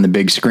seeing it on the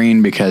big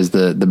screen, because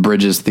the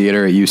Bridges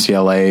Theater at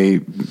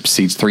UCLA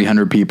seats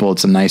 300 people.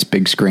 It's a nice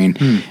big screen.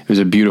 It was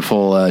a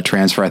beautiful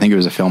transfer. I think it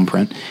was a film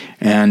print.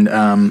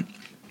 I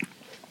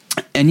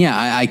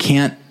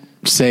can't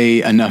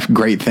say enough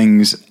great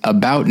things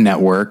about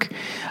Network.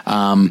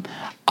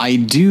 I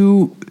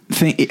do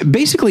think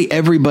basically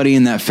everybody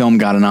in that film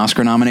got an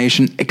Oscar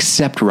nomination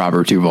except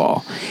Robert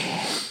Duvall.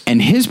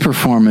 And his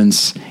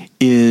performance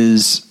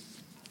is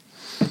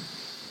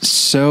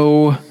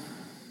so...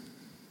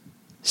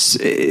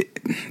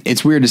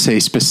 It's weird to say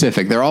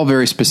specific. They're all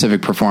very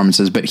specific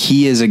performances, but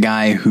he is a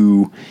guy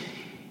who...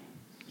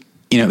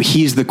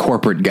 he's the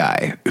corporate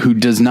guy who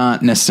does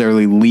not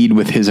necessarily lead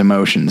with his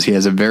emotions. He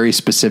has a very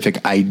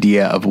specific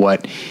idea of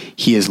what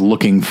he is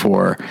looking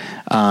for,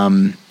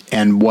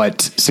 and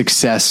what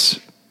success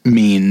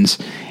means.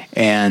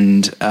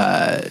 And,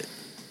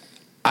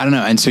 I don't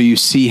know. And so you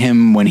see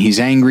him when he's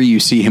angry, you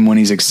see him when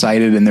he's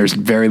excited, and there's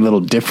very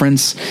little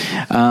difference.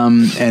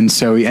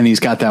 And he's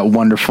got that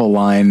wonderful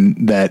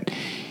line that,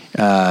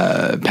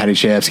 Patty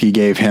Chayefsky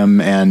gave him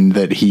and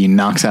that he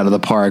knocks out of the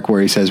park,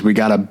 where he says, "We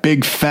got a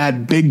big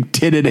fat, big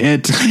titted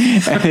hit."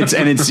 and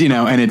it's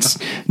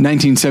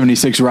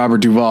 1976 Robert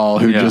Duvall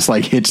who just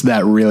like hits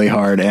that really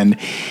hard.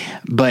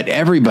 But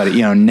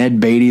everybody, Ned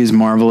Beatty is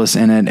marvelous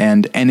in it.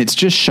 And it's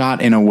just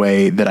shot in a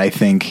way that I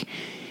think,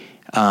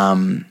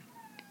 I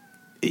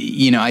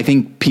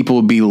think people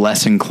would be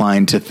less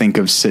inclined to think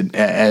of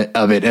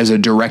it as a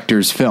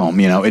director's film.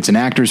 It's an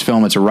actor's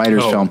film, it's a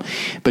writer's film,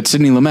 but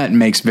Sidney Lumet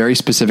makes very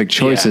specific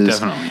choices.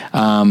 Yeah,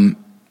 definitely.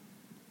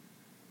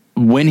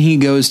 When he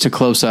goes to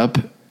close up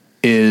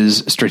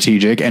is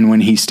strategic, and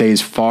when he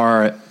stays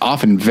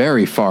often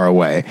very far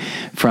away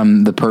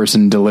from the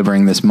person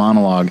delivering this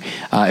monologue,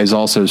 is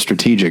also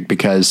strategic,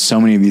 because so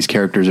many of these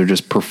characters are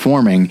just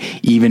performing,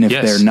 even if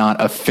they're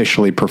not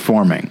officially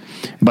performing,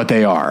 but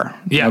they are.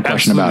 Yeah, no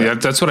question about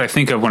it. That's what I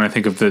think of when I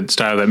think of the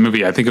style of that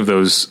movie. I think of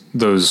those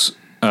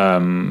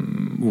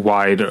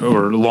wide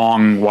or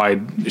long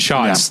wide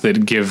shots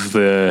that give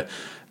the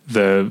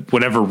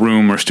whatever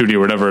room or studio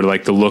or whatever,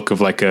 like the look of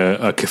like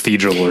a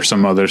cathedral or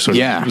some other sort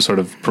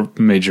of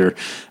major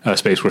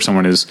space where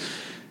someone is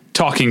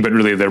talking, but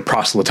really they're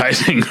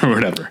proselytizing or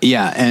whatever.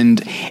 Yeah.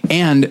 And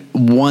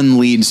one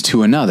leads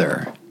to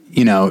another.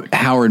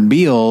 Howard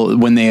Beale,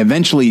 when they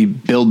eventually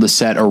build the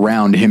set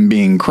around him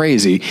being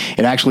crazy,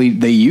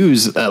 they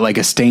use like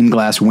a stained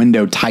glass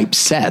window type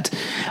set.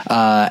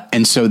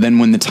 And so then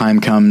when the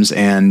time comes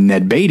and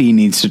Ned Beatty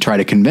needs to try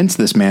to convince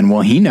this man,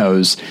 well, he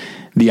knows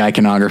the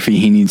iconography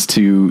he needs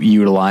to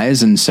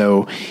utilize. And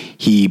so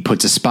he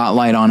puts a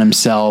spotlight on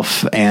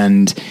himself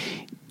and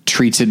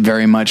treats it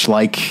very much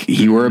like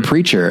he were a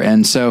preacher.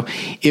 And so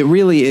it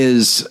really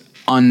is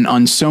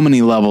on so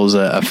many levels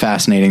a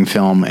fascinating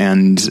film.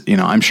 And,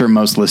 I'm sure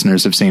most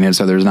listeners have seen it,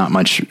 so there's not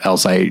much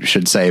else I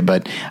should say,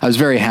 but I was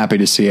very happy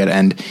to see it.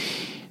 And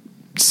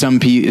some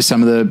of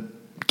the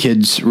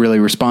kids really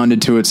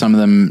responded to it. Some of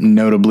them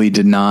notably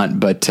did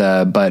not, but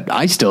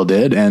I still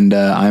did. And,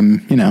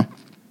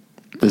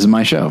 this is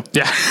my show.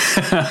 Yeah.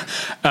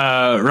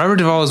 Robert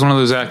Duvall is one of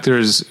those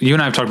actors, you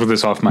and I have talked about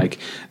this off mic,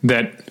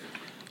 that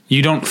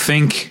you don't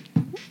think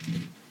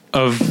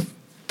of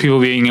people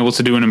being able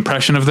to do an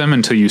impression of them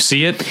until you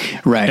see it.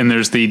 Right. And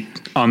there's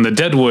on the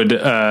Deadwood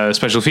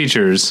special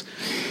features,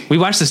 we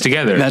watched this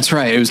together. That's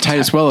right. It was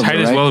Titus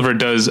Welliver. Welliver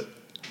does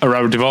a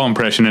Robert Duvall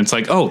impression. It's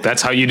like, oh,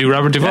 that's how you do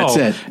Robert Duvall.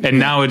 That's it. And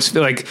now it's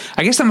like,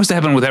 I guess that must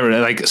have happened with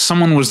everyone. Like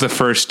someone was the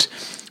first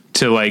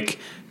to like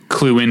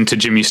clue into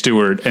Jimmy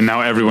Stewart, and now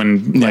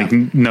everyone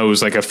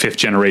knows like a fifth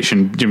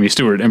generation Jimmy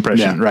Stewart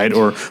impression, right?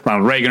 Or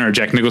Ronald Reagan or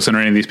Jack Nicholson or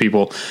any of these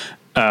people.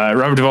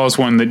 Robert Duvall is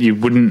one that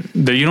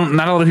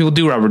not a lot of people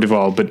do Robert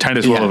Duvall, but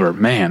Titus Welliver,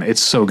 man,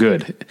 it's so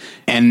good.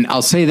 And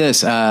I'll say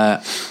this,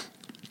 on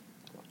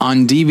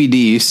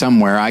DVD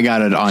somewhere, I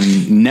got it on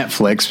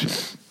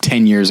Netflix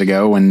 10 years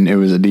ago when it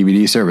was a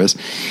DVD service.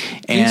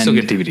 And you can still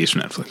get DVDs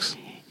from Netflix.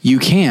 You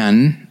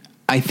can.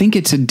 I think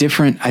it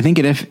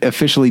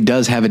officially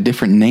does have a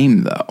different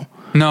name though.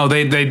 No,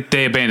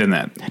 they abandoned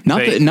that.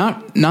 Not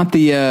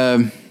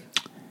the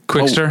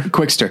Quickster?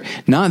 Quickster.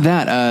 Not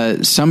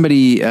that.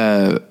 Somebody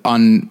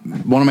on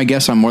one of my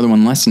guests on More Than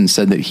One Lesson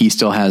said that he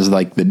still has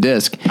like the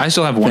disc. I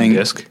still have one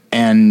disc.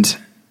 And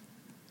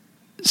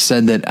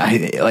said that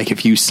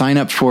if you sign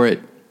up for it,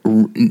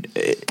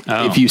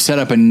 if you set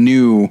up a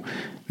new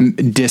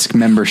disc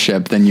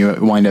membership, then you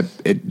wind up,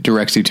 it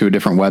directs you to a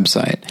different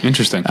website.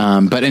 Interesting.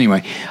 But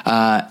anyway,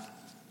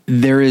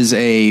 there is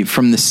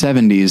from the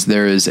 70s,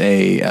 there is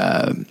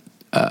a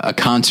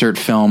concert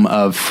film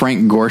of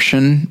Frank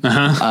Gorshin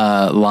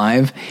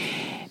live.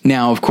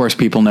 Now, of course,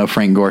 people know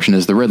Frank Gorshin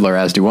as the Riddler,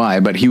 as do I,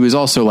 but he was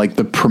also like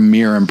the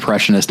premier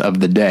impressionist of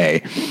the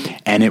day.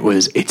 And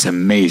it's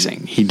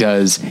amazing. He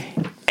does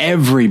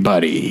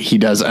everybody. He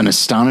does an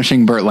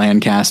astonishing Burt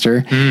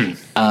Lancaster.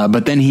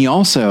 But then he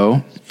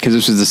also, because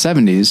this was the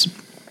 70s,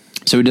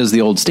 so he does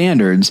the old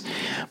standards,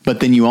 but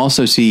then you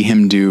also see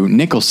him do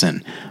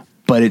Nicholson.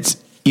 But it's,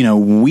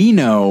 we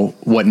know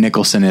what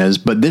Nicholson is,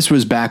 but this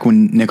was back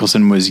when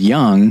Nicholson was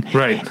young,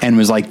 right, and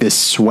was like this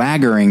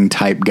swaggering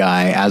type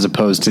guy, as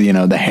opposed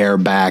to the hair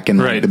back and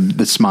like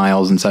the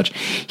smiles and such.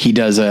 He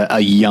does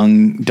a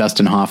young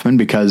Dustin Hoffman,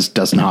 because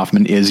Dustin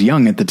Hoffman is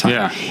young at the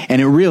time,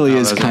 and it really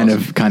is kind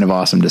of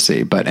awesome to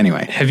see. But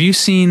anyway, have you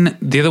seen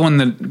the other one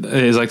that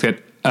is like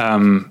that?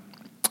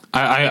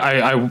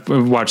 I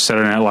watched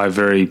Saturday Night Live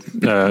very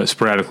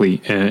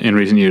sporadically in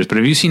recent years, but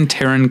have you seen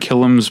Taran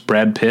Killam's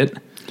Brad Pitt?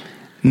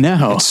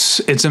 No,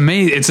 it's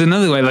amazing. It's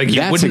another way. Like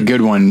that's a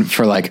good one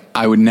for like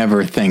I would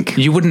never think.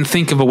 You wouldn't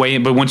think of a way,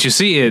 but once you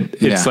see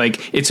it, it's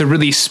like it's a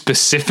really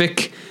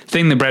specific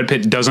thing that Brad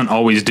Pitt doesn't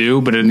always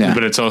do. But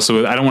it's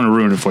also, I don't want to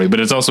ruin it for you, but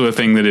it's also a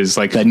thing that is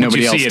like that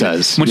nobody else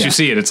does. Once you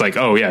see it, it's like,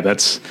 oh yeah,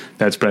 that's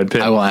Brad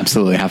Pitt. I will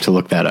absolutely have to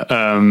look that up.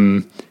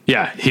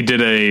 Yeah, he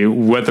did a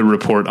weather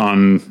report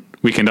on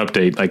Weekend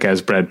Update, like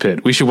as Brad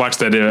Pitt. We should watch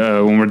that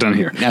when we're done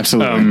here.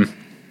 Absolutely.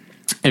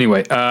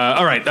 Anyway,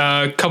 all right.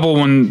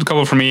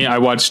 Couple for me. I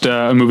watched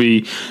a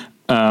movie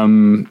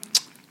from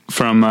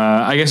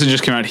I guess it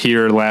just came out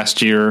here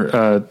last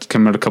year.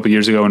 Came out a couple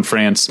years ago in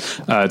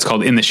France. It's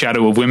called In the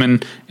Shadow of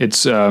Women.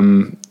 It's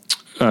from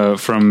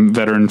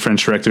veteran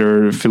French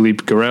director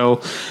Philippe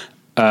Garrel,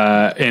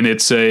 and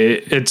it's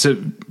a.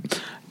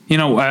 You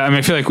know, I mean,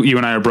 I feel like you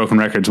and I are broken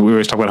records. We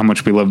always talk about how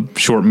much we love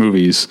short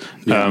movies.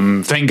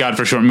 Yeah. Thank God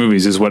for short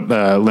movies is what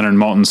Leonard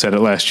Maltin said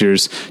at last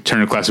year's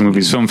Turner Classic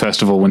Movies Film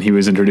Festival when he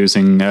was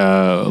introducing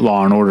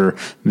Law and Order,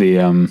 the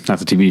not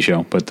the TV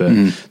show, but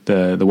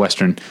the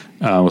Western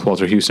with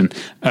Walter Houston.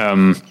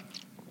 In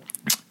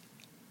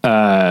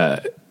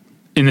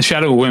the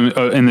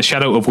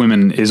Shadow of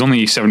Women is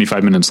only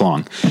 75 minutes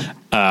long,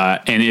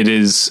 and it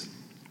is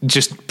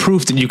just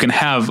proof that you can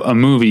have a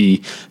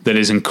movie that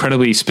is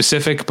incredibly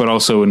specific, but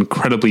also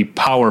incredibly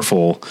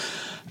powerful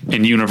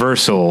and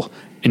universal.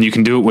 And you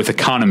can do it with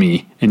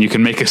economy, and you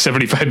can make a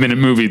 75-minute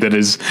movie that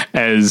is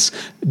as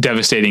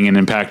devastating and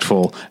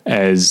impactful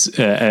as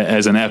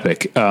an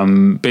epic.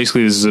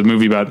 Basically, this is a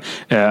movie about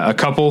a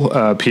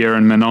couple, Pierre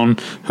and Manon,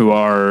 who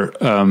are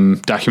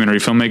documentary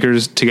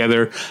filmmakers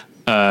together.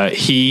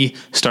 He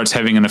starts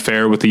having an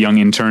affair with a young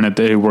intern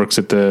who works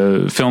at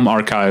the film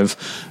archive.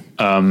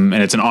 And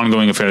it's an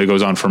ongoing affair that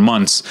goes on for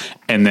months.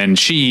 And then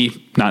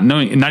she, not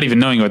even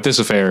knowing about this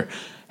affair,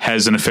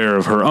 has an affair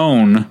of her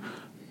own,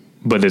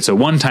 but it's a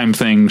one-time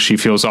thing. She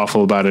feels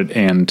awful about it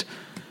and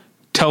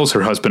tells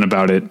her husband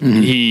about it.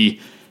 Mm-hmm.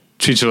 He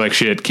treats her like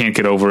shit, can't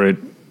get over it.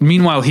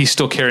 Meanwhile, he's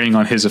still carrying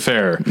on his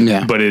affair,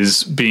 but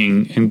is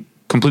being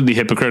completely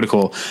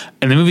hypocritical.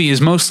 And the movie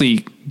is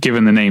mostly,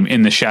 given the name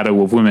In the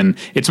Shadow of Women,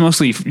 it's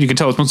mostly, you can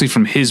tell it's mostly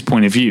from his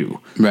point of view.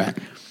 Right.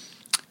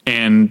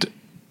 And,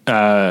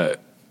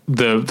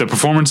 the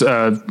performance,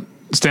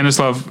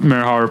 Stanislav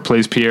Merhar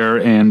plays Pierre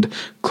and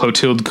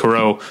Clotilde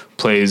Corot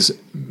plays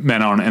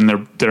Manon,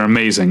 and they're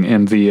amazing.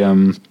 And the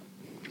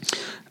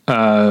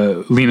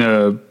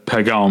Lena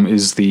Pagam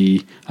is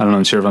I'm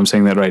not sure if I'm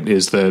saying that right,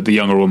 is the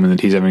younger woman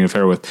that he's having an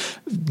affair with.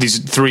 These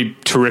three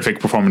terrific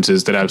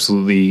performances that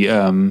absolutely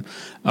that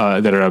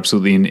are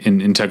absolutely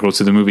integral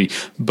to the movie.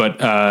 But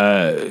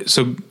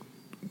so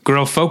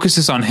Garrel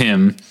focuses on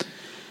him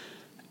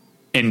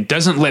and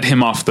doesn't let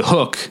him off the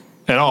hook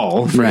at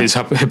all for his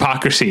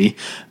hypocrisy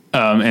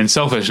and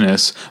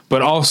selfishness,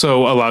 but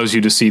also allows you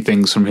to see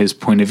things from his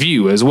point of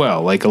view as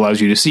well. Like allows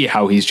you to see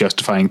how he's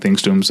justifying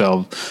things to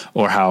himself,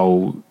 or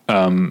how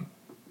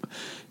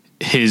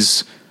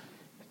his,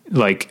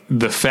 like,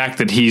 the fact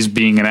that he's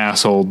being an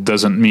asshole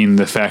doesn't mean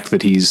the fact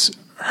that he's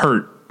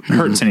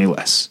hurts any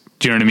less.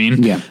 Do you know what I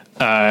mean? Yeah.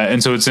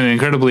 And so it's an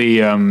incredibly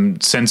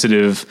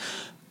sensitive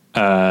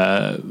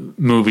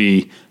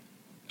movie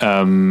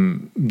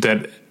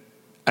that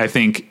I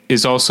think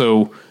is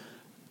also,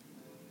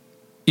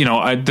 you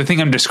know, the thing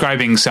I'm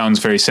describing sounds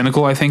very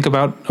cynical, I think,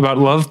 about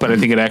love, but I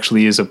think it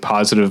actually is a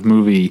positive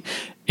movie.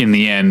 In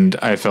the end,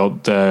 I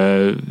felt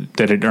that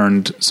it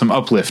earned some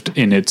uplift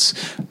in its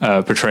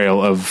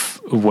portrayal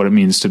of what it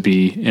means to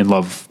be in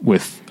love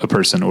with a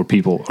person or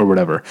people or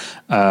whatever.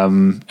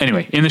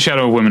 Anyway, In the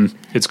Shadow of Women,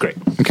 it's great.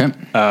 Okay.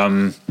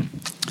 And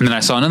then I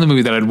saw another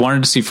movie that I'd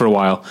wanted to see for a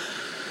while,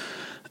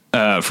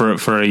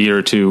 for a year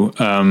or two,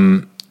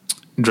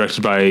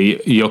 directed by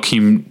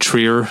Joachim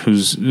Trier,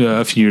 who's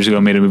a few years ago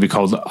made a movie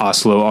called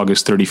Oslo,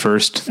 August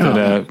 31st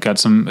that got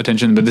some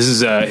attention. But this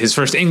is his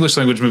first English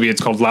language movie.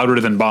 It's called Louder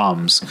Than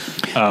Bombs.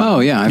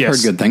 I've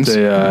heard good things.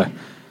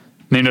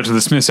 Named after the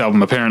Smiths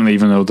album, apparently,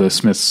 even though the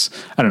Smiths,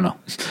 I don't know.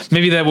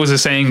 Maybe that was a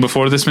saying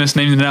before the Smiths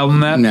named an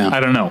album that? No. I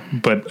don't know.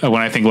 But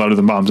when I think Louder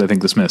Than Bombs, I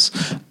think the Smiths.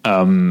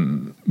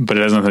 But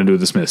it has nothing to do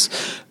with the Smiths.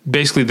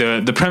 Basically,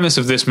 the premise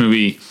of this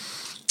movie,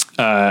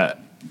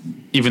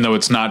 even though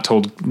it's not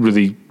told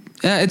really...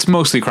 it's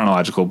mostly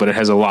chronological, but it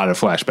has a lot of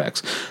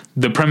flashbacks.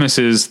 The premise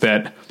is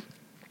that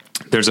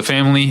there's a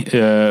family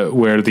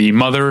where the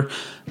mother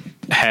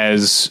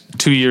has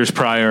 2 years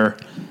prior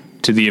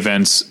to the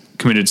events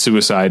committed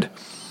suicide.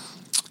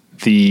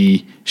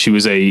 She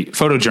was a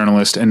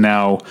photojournalist, and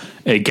now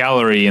a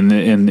gallery in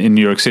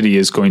New York City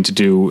is going to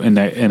do an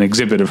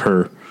exhibit of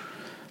her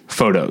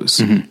photos.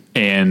 Mm-hmm.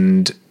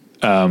 And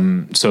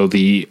so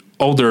the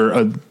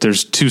older,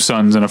 there's two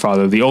sons and a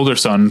father. The older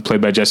son, played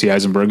by Jesse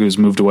Eisenberg, who's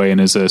moved away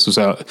and is getting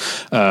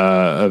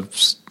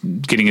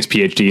his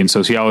PhD in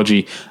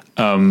sociology,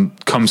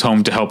 comes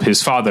home to help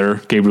his father,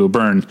 Gabriel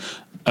Byrne,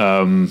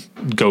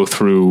 go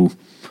through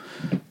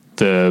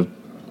the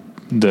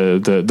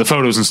the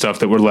photos and stuff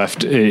that were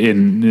left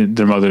in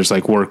their mother's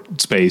like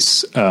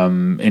workspace,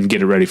 and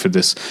get it ready for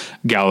this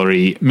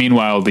gallery.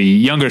 Meanwhile, the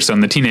younger son,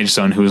 the teenage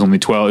son, who was only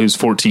 12, he was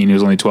 14, he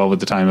was only 12 at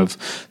the time of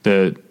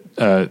the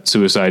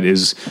suicide,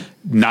 is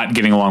not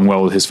getting along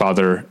well with his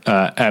father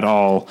at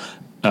all,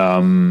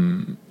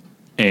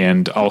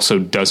 and also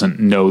doesn't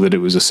know that it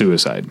was a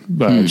suicide.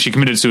 She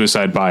committed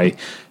suicide by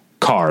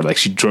car, like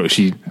she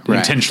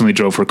intentionally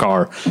drove her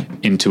car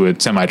into a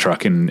semi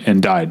truck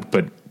and died.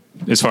 But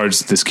as far as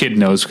this kid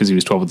knows, because he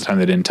was 12 at the time,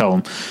 they didn't tell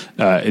him.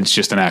 It's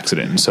just an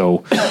accident. And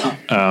so,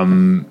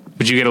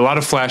 but you get a lot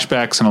of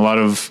flashbacks and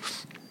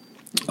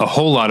a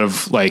whole lot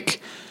of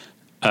like,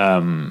 I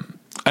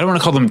don't want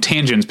to call them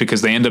tangents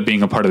because they end up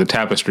being a part of the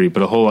tapestry,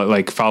 but a whole lot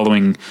like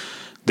following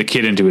the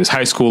kid into his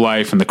high school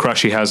life and the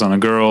crush he has on a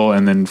girl,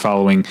 and then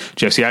following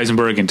Jesse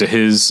Eisenberg into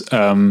his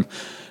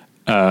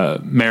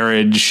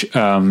marriage,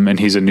 and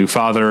he's a new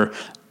father.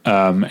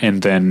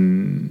 And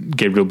then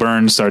Gabriel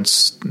Byrne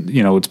starts,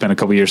 it's been a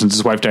couple years since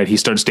his wife died. He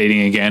starts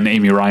dating again.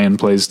 Amy Ryan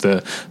plays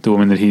the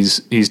woman that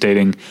he's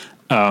dating.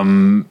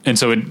 And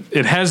so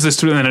it has this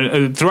throughout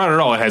it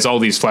all. It has all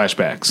these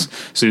flashbacks.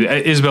 So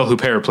Isabelle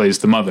Huppert plays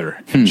the mother.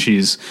 And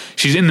she's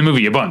in the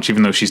movie a bunch,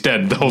 even though she's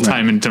dead the whole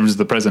time in terms of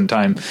the present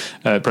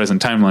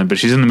timeline. But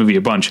she's in the movie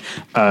a bunch.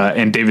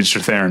 And David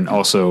Strathairn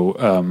also.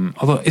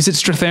 Although is it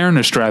Strathairn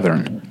or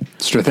Strathern?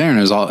 Strathairn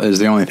is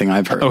the only thing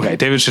I've heard. Okay,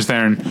 David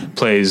Strathairn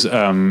plays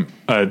a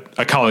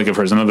colleague of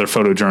hers, another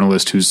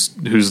photojournalist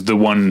who's the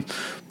one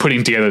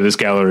putting together this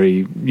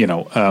gallery,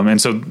 and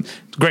so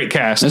great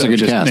cast. That's a good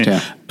cast, yeah.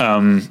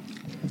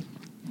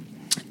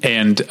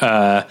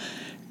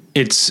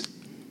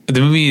 The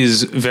movie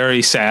is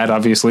very sad,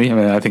 obviously. I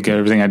mean, I think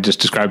everything I just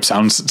described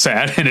sounds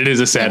sad, and it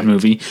is a sad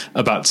movie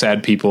about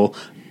sad people.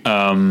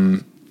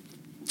 And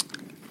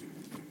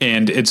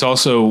it's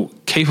also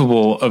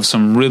capable of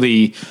some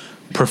really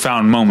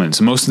profound moments.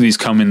 Most of these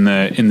come in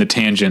the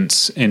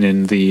tangents and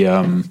in the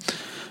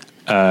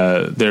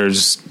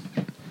there's,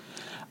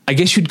 I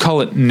guess you'd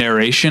call it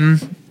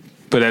narration,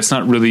 but that's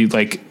not really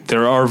like,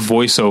 there are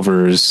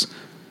voiceovers,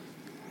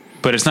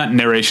 but it's not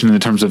narration in the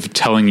terms of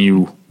telling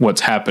you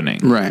what's happening.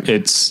 Right.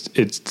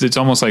 It's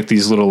almost like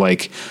these little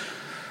like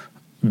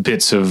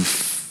bits of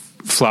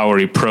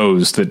flowery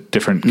prose that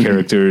different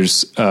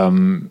characters,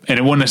 and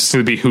it won't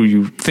necessarily be who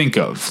you think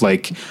of.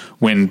 Like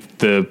when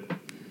the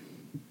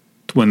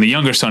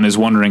younger son is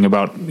wondering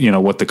about,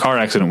 what the car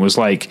accident was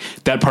like,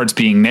 that part's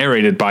being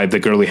narrated by the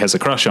girl he has a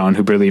crush on,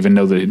 who barely even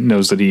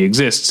knows that he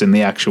exists in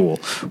the actual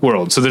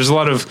world. So there's a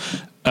lot of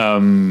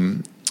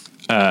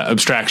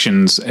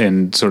abstractions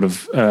and sort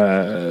of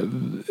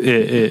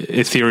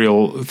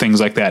ethereal things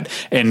like that,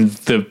 and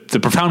the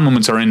profound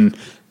moments are in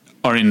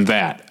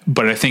that.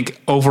 But I think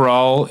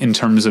overall, in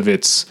terms of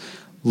its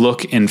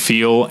look and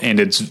feel, and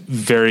it's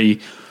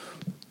very,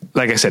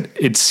 like I said,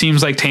 it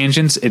seems like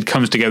tangents. It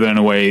comes together in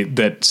a way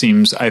that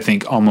seems, I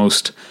think,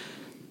 almost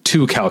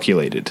too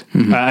calculated.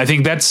 I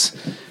think that's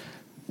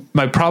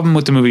my problem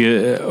with the movie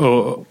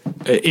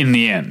in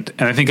the end.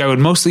 And I think I would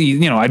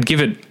mostly, I'd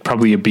give it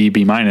probably a B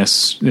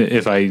minus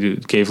if I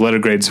gave letter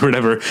grades or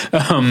whatever,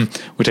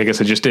 which I guess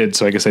I just did.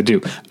 So I guess I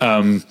do.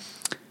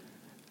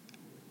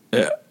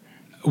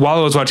 While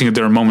I was watching it,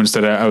 there were moments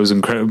that I was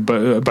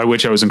by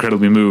which I was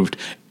incredibly moved.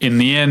 In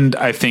the end,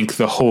 I think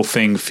the whole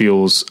thing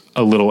feels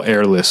a little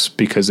airless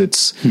because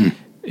it's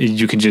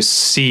you can just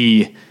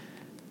see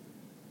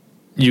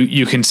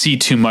you can see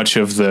too much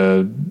of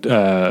the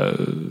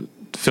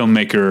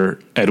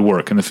filmmaker at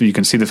work, and you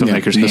can see the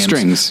filmmaker's hands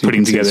strings.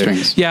 Putting together.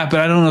 Yeah,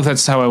 but I don't know if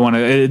that's how I want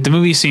to. The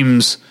movie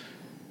seems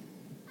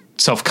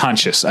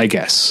self-conscious, I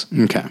guess.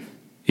 Okay.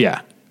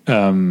 Yeah.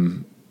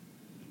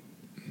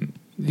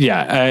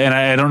 Yeah, and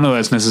I don't know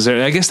that's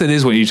necessary. I guess that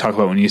is what you talk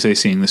about when you say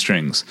seeing the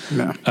strings.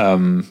 Yeah.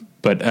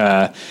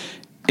 But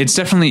it's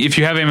definitely, if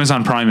you have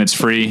Amazon Prime, it's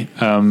free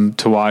to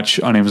watch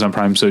on Amazon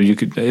Prime. So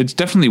it's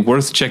definitely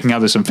worth checking out.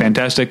 There's some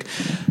fantastic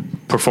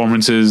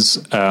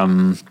performances.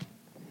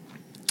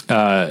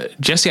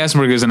 Jesse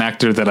Eisenberg is an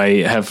actor that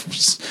it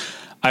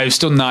has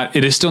still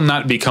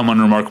not become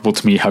unremarkable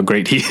to me how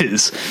great he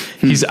is.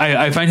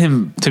 I find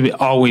him to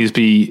always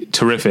be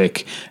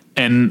terrific.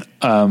 And,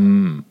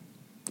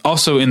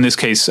 also, in this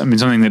case, I mean,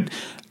 something that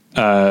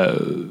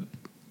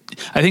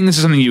I think this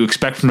is something you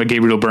expect from a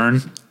Gabriel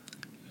Byrne,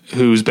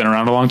 who's been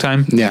around a long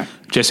time. Yeah.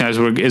 Jesse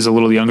Eisenberg is a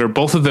little younger.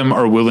 Both of them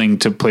are willing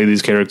to play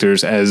these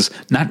characters as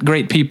not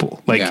great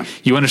people. Like,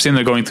 you understand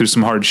they're going through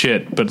some hard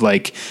shit, but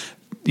like,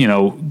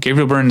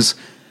 Gabriel Byrne's,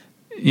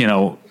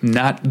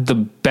 not the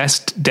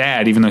best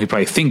dad, even though he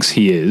probably thinks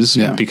he is,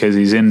 because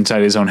he's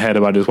inside his own head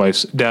about his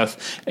wife's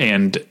death.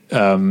 And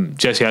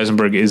Jesse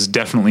Eisenberg is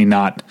definitely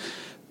not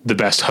the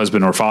best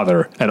husband or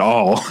father at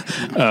all,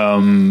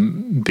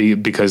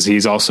 because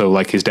he's also,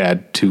 like his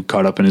dad, too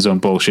caught up in his own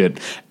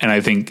bullshit. And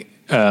I think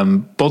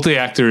both the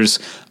actors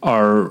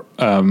are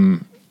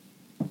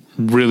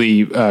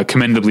really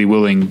commendably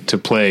willing to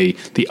play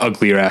the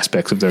uglier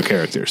aspects of their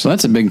characters. So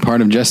that's a big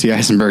part of Jesse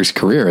Eisenberg's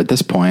career at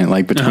this point,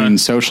 like between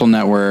Social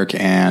Network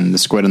and The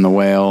Squid and the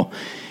Whale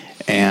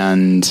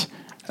and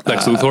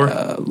Lex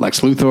Luthor.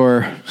 Lex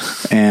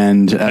Luthor,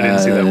 and I didn't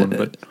see that one,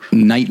 but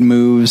Night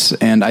Moves,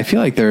 and I feel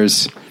like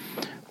there's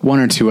one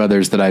or two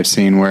others that I've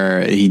seen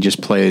where he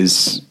just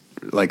plays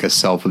like a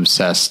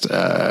self-obsessed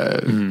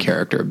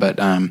character, but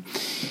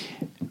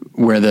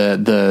where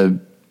the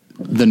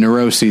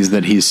neuroses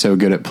that he's so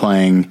good at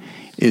playing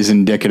is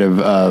indicative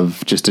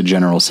of just a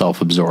general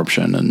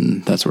self-absorption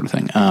and that sort of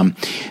thing.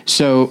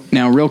 So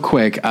now real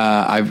quick,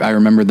 I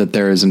remember that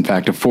there is in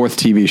fact a fourth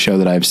TV show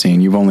that I've seen.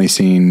 You've only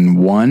seen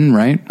one,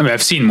 right? I mean,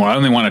 I've seen more. I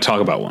only want to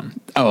talk about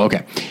one. Oh,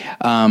 okay.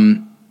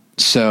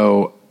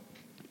 So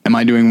am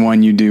I doing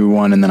one, you do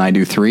one, and then I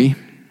do three?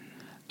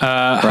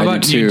 How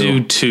about you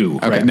do two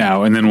right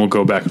now, and then we'll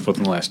go back and forth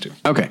on the last two.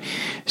 Okay.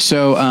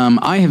 So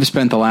I have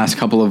spent the last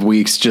couple of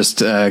weeks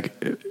just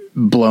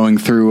blowing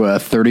through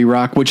 30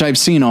 Rock, which I've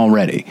seen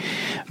already.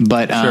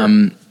 But Sure.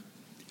 and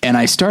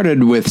I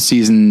started with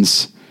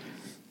seasons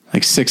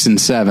like 6 and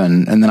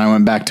 7, and then I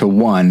went back to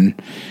 1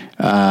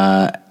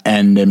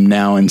 and am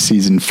now in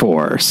season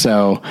 4.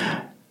 So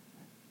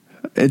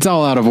it's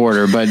all out of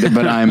order, but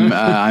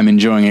I'm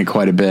enjoying it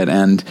quite a bit,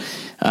 and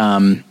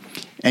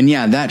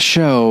yeah, that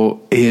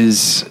show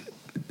is,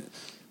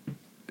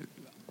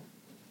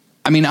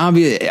 I mean,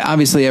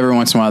 obviously every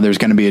once in a while there's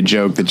going to be a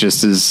joke that just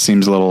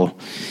seems a little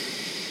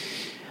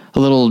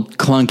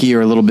clunky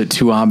or a little bit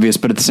too obvious,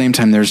 but at the same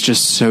time there's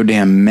just so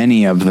damn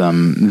many of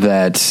them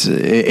that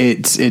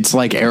it's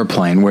like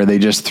Airplane, where they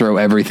just throw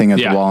everything at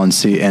the wall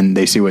and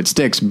they see what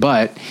sticks.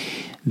 But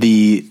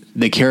the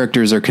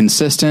characters are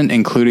consistent,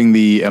 including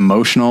the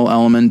emotional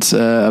element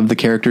of the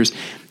characters,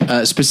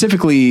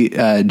 specifically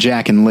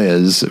Jack and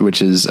Liz,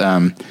 which is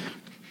Alec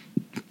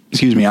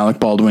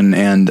Baldwin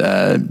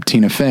and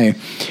Tina Fey.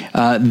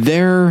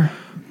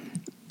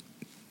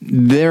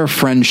 Their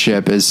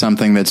friendship is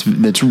something that's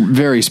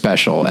very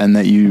special, and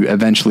that you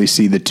eventually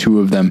see the two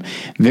of them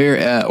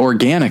very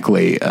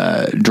organically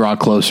draw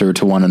closer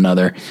to one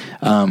another,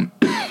 and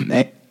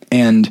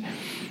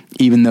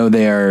even though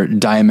they are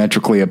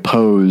diametrically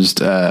opposed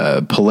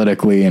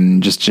politically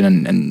and just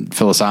and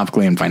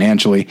philosophically and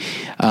financially,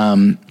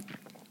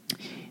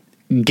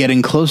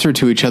 getting closer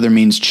to each other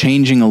means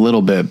changing a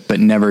little bit, but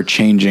never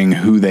changing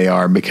who they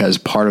are, because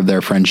part of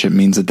their friendship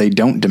means that they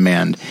don't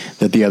demand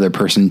that the other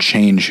person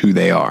change who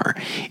they are.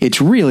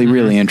 It's really,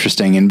 really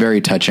interesting and very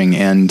touching.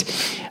 And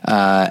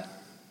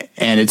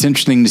it's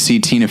interesting to see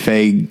Tina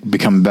Fey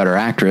become a better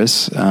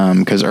actress.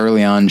 Cause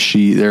early on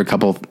there are a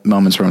couple of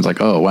moments where I was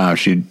like, oh wow,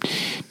 she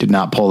did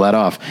not pull that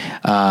off.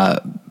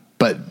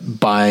 But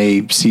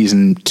by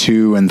season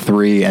 2 and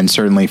 3 and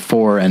certainly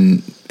 4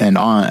 and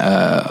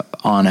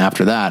on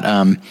after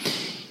that,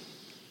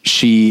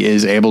 she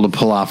is able to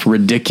pull off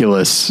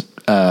ridiculous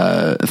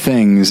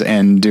things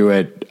and do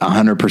it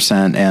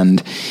 100%.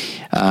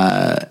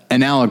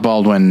 And Alec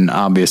Baldwin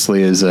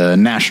obviously is a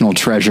national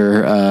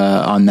treasure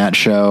on that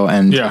show,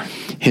 and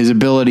his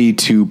ability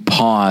to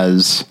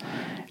pause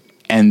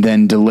and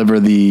then deliver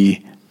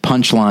the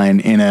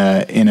punchline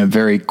in a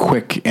very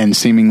quick and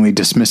seemingly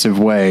dismissive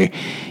way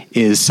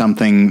is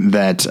something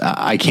that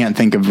I can't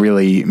think of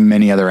really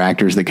many other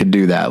actors that could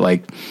do that.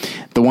 Like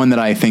the one that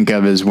I think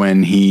of is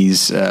when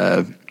he's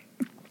talking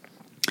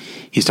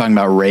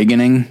about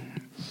Reaganing.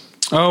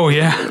 Oh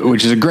yeah,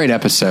 which is a great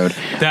episode.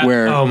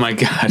 Oh my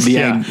god,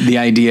 the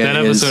idea that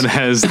episode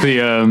has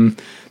the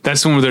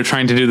that's the one where they're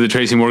trying to do the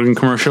Tracy Morgan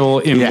commercial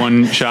in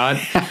one shot,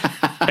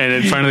 and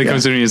it finally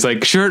comes to me. It's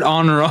like, shirt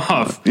on or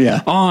off?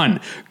 Yeah, on.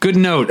 Good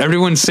note.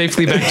 Everyone's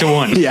safely back to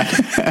 1.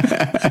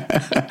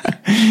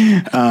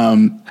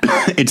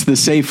 It's the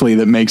safely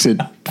that makes it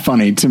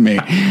funny to me.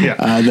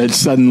 That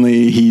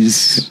suddenly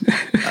he's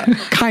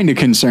kind of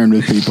concerned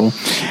with people.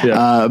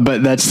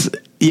 But that's.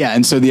 Yeah,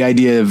 and so the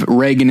idea of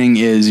Reaganing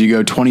is you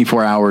go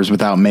 24 hours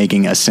without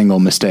making a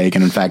single mistake,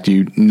 and in fact,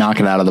 you knock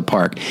it out of the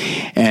park.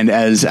 And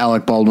as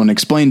Alec Baldwin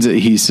explains it,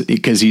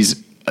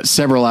 he's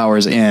several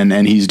hours in,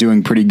 and he's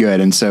doing pretty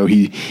good, and so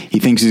he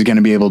thinks he's going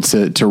to be able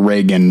to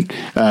Reagan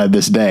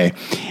this day.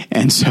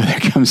 And so there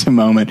comes a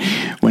moment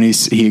when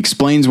he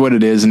explains what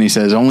it is, and he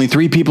says, only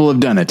 3 people have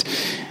done it: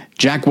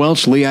 Jack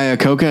Welch, Lee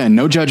Iacocca, and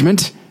no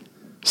judgment,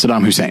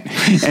 Saddam Hussein.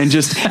 And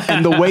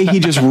the way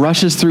he just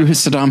rushes through his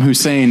Saddam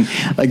Hussein,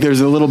 like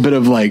there's a little bit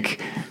of like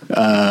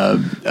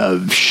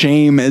of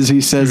shame as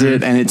he says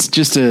it, and it's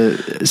just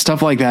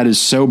stuff like that is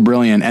so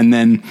brilliant. And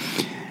then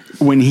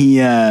when he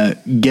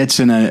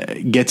gets in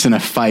a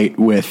fight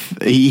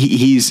with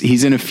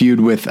he's in a feud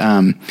with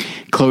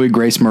Chloe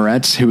Grace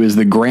Moretz, who is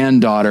the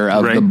granddaughter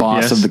of the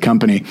boss of the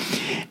company,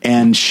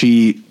 and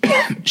she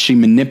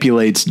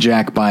manipulates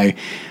Jack by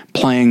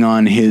playing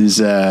on his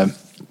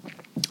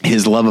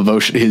love of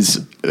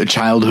his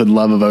childhood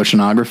love of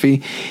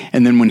oceanography.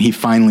 And then when he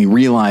finally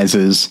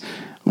realizes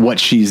what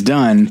she's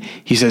done,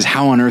 he says,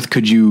 how on earth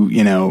could you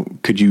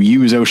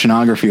use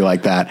oceanography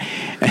like that?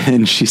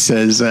 And she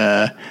says,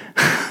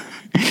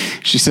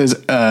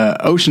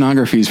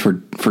 oceanography is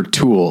for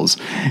tools.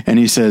 And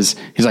he's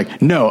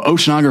like, no,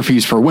 oceanography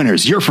is for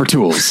winners. You're for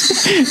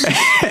tools. And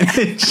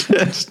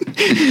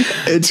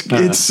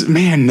it's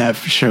man, that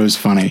show's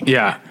funny.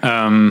 Yeah.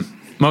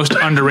 most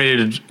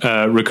underrated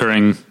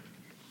recurring,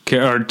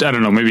 or I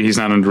don't know, maybe he's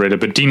not underrated,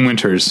 but Dean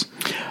Winters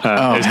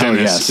as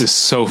Dennis is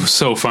so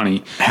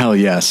funny. Hell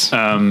yes.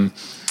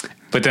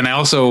 But then I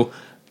also,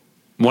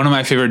 one of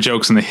my favorite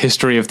jokes in the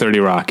history of 30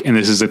 Rock, and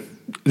this is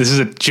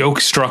a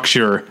joke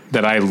structure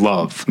that I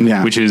love,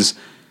 which is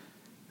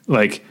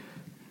like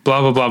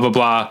blah, blah, blah, blah,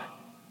 blah,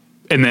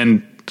 and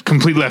then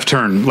complete left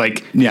turn,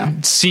 like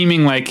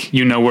seeming like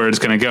you know where it's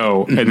going to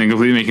go, and then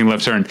completely making a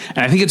left turn. And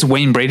I think it's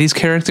Wayne Brady's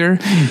character,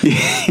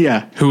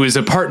 who is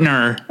a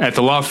partner at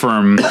the law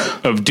firm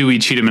of Dewey,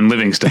 Cheatham, and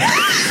Livingston.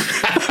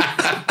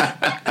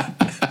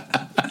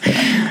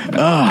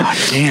 Oh,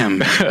 damn.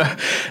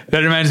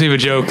 That reminds me of a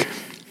joke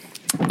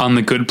on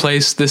The Good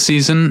Place this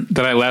season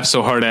that I laughed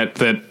so hard at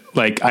that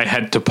like I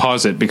had to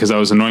pause it because I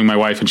was annoying my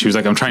wife, and she was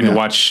like, I'm trying to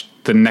watch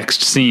the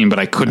next scene, but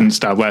I couldn't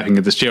stop laughing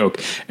at this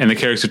joke. And the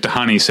character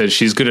Tahani says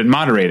she's good at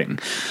moderating.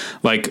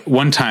 Like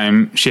one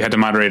time she had to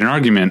moderate an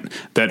argument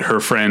that her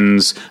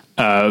friends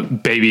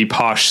Baby,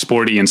 Posh,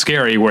 Sporty, and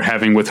Scary were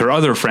having with her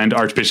other friend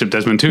Archbishop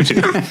Desmond Tutu.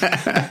 That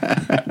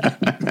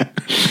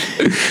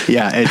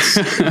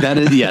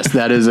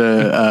is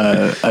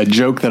a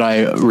joke that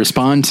I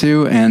respond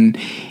to, and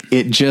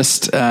it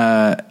just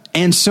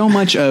and so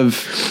much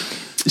of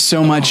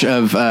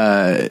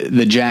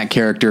the Jack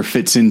character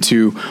fits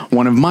into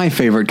one of my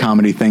favorite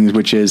comedy things,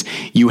 which is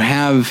you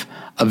have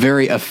a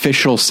very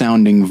official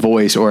sounding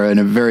voice or a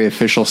very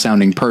official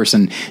sounding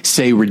person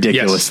say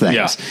ridiculous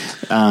things.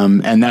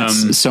 And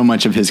that's so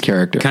much of his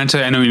character. Can I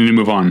tell you, I know we need to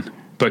move on,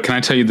 but can I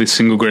tell you the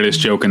single greatest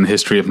joke in the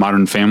history of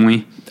Modern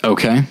Family?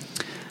 Okay.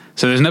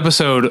 So there's an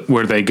episode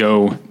where they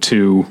go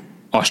to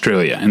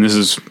Australia, and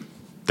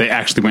they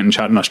actually went and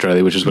shot in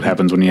Australia, which is what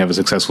happens when you have a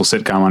successful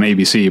sitcom on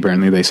ABC.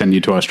 Apparently they send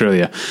you to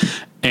Australia.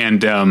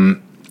 And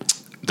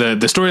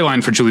the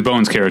storyline for Julie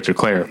Bowen's character,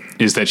 Claire,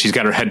 is that she's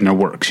got her head in her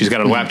work. She's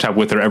got her laptop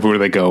with her everywhere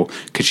they go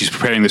because she's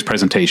preparing this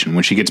presentation.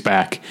 When she gets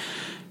back,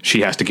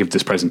 she has to give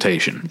this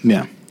presentation.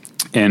 Yeah.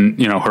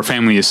 And, her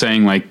family is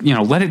saying, like,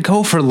 let it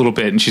go for a little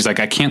bit. And she's like,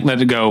 I can't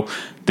let it go.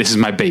 This is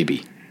my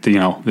baby.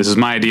 This is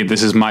my idea.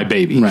 This is my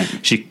baby. Right.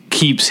 She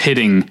keeps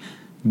hitting,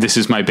 this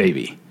is my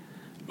baby,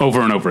 over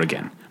and over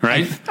again.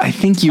 Right? I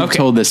think you've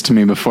told this to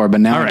me before,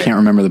 but now I can't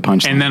remember the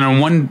punchline. And then on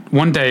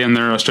one day on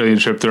their Australian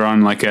trip, they're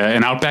on like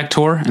an Outback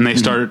tour, and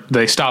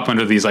they stop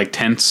under these like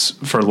tents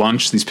for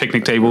lunch, these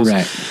picnic tables.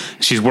 Right.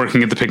 She's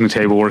working at the picnic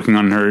table, working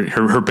on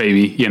her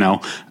baby.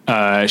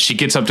 She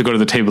gets up to go to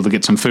the table to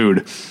get some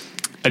food.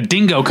 A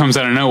dingo comes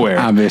out of nowhere,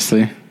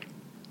 obviously,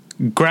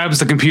 grabs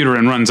the computer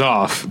and runs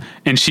off.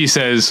 And she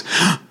says,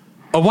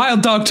 "A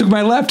wild dog took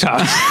my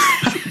laptop."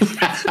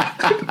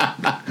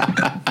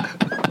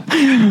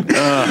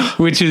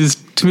 Which is,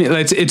 to me,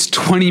 it's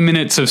 20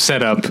 minutes of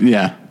setup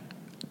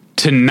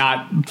to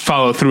not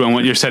follow through on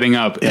what you're setting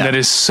up. That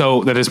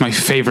is my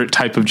favorite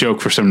type of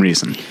joke for some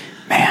reason.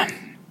 Man.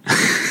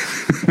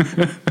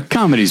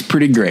 Comedy's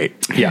pretty great.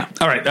 Yeah.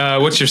 All right.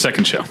 What's your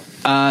second show?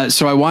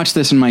 So I watched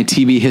this in my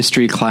TV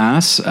history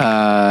class.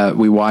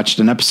 We watched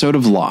an episode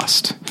of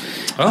Lost.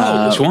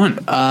 Oh, which one?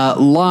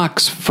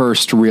 Locke's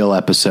first real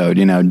episode,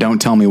 Don't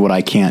Tell Me What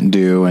I Can't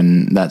Do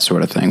and that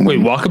sort of thing. Wait,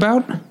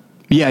 Walkabout?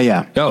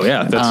 Yeah. Oh,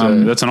 yeah.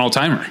 That's an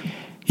all-timer.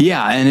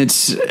 Yeah, and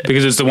it's...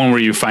 Because it's the one where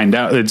you find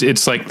out.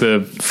 It's like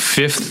the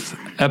fifth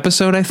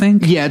episode, I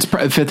think? Yeah, it's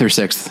fifth or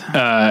sixth.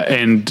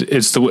 And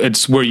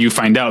it's where you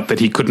find out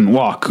that he couldn't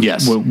walk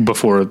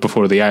before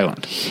the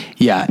island.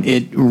 Yeah,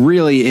 it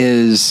really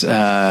is...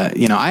 I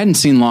hadn't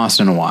seen Lost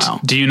in a while.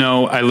 Do you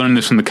know... I learned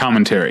this from the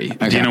commentary.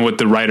 Okay. Do you know what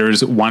the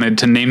writers wanted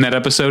to name that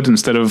episode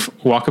instead of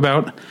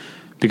Walkabout?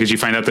 Because you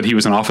find out that he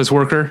was an office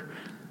worker?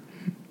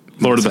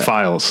 Lord of the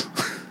Files.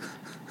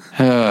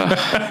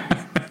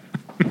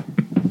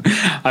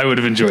 I would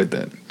have enjoyed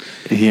that.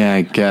 Yeah,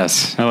 I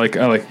guess. I like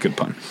a good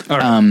pun. All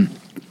right.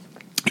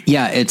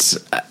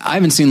 I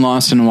haven't seen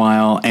Lost in a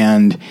while,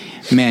 and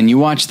man, you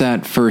watch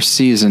that first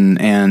season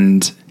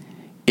and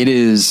it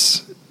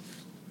is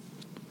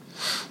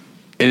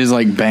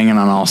like banging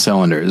on all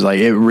cylinders.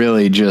 Like it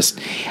really just,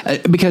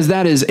 because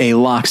that is a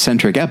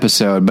Locke-centric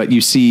episode, but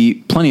you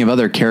see plenty of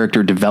other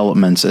character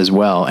developments as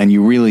well. And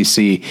you really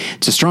see,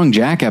 it's a strong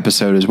Jack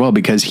episode as well,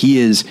 because he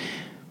is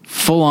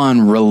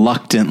full-on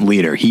reluctant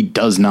leader. He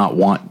does not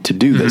want to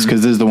do this,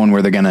 because this is the one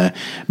where they're going to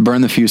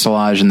burn the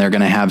fuselage and they're going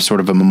to have sort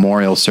of a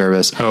memorial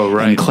service. Oh,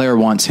 right. And Claire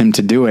wants him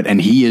to do it,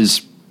 and he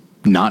is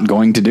not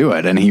going to do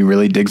it. And he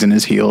really digs in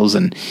his heels.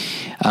 And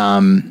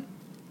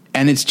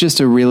it's just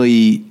a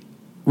really,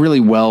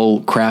 really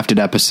well-crafted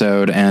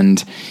episode.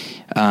 And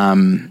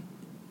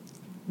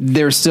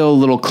they're still a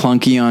little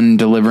clunky on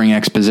delivering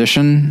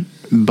exposition,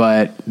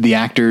 but the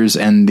actors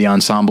and the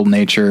ensemble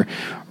nature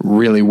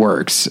really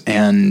works.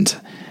 And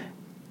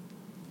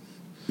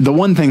the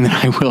one thing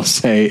that I will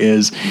say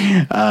is,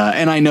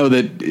 and I know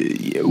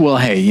that, well,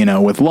 hey,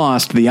 with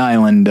Lost, the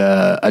island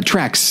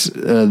attracts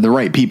the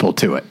right people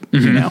to it,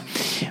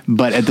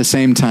 but at the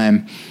same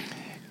time,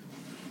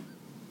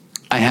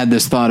 I had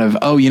this thought of,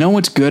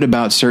 what's good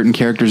about certain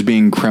characters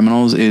being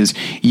criminals is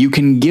you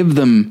can give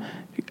them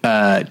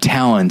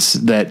talents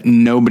that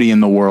nobody in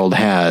the world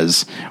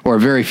has, or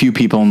very few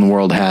people in the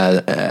world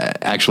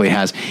actually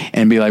has,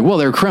 and be like, well,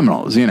 they're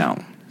criminals,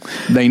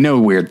 they know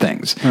weird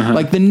things.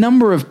 Like the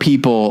number of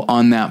people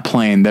on that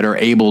plane that are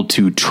able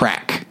to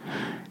track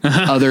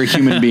other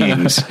human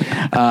beings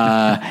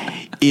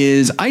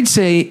is, I'd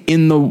say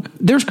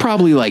there's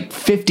probably like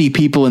 50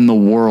 people in the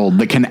world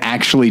that can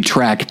actually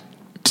track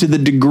to the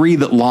degree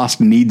that Lost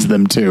needs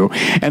them to.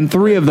 And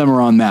 3 of them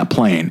are on that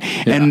plane.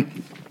 Yeah.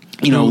 And,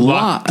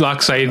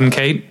 Locke, Saeed, and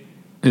Kate.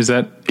 Is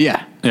that?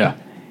 Yeah. Yeah.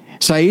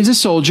 Saeed's a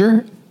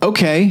soldier.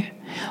 Okay.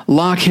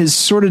 Locke has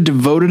sort of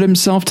devoted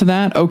himself to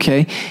that.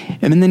 Okay.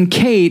 And then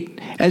Kate,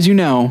 as you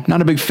know,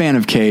 not a big fan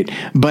of Kate,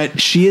 but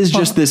she is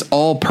just this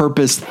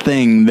all-purpose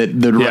thing that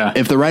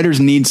if the writers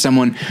need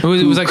someone,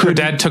 it was like her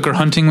dad took her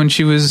hunting when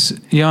she was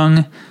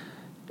young,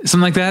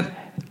 something like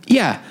that.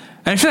 Yeah.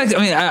 I feel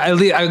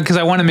like, because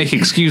I want to make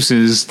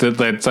excuses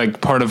that's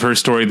like part of her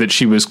story, that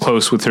she was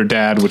close with her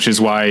dad, which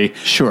is why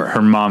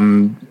her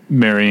mom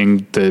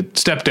marrying the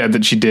stepdad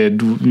that she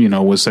did,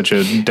 was such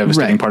a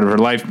devastating part of her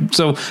life.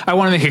 So I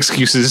want to make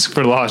excuses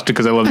for Lost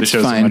because I love the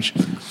show so much.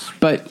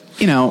 But,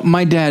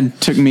 my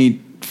dad took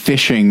me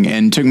fishing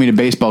and took me to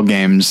baseball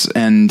games,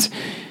 and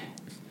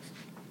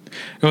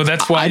well,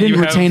 that's why I didn't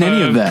retain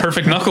any of that.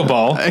 Perfect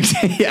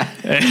knuckleball.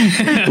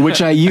 Yeah.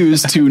 Which I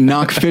used to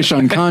knock fish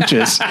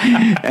unconscious,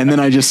 and then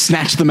I just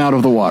snatched them out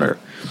of the water.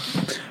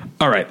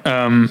 All right.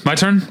 My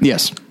turn?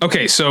 Yes.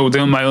 Okay. So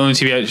my only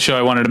TV show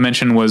I wanted to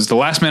mention was The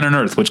Last Man on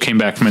Earth, which came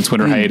back from its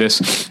winter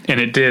hiatus. And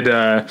it did,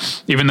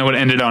 even though it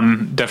ended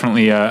on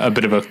definitely a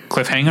bit of a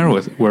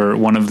cliffhanger where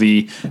one of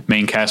the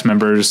main cast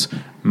members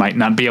might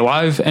not be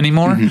alive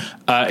anymore.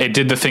 It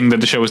did the thing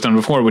that the show has done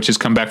before, which is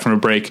come back from a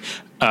break,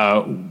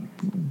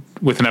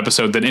 with an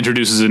episode that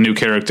introduces a new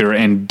character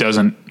and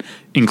doesn't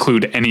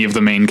include any of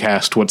the main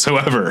cast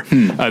whatsoever.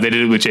 They did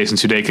it with Jason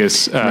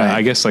Sudeikis,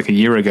 I guess like a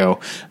year ago.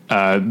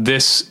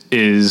 This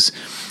is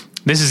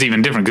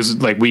even different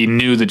because like we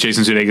knew that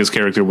Jason Sudeikis'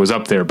 character was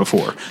up there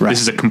before. Right.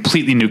 This is a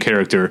completely new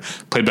character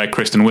played by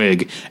Kristen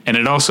Wiig. And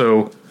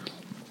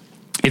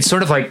it's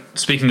sort of like,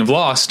 speaking of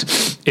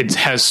Lost, it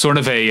has sort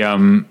of a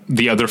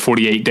The Other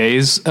 48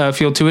 Days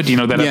feel to it. Do you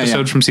know that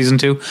episode from season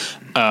 2?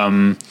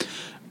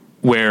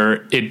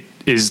 Where it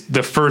is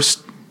the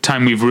first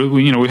time we've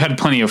had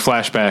plenty of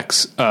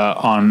flashbacks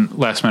on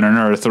Last Man on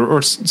Earth,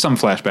 or some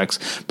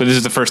flashbacks, but this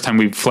is the first time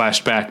we've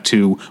flashed back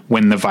to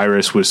when the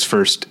virus was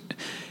first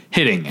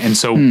hitting. And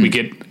so we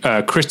get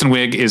Kristen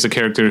Wiig is a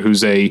character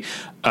who's a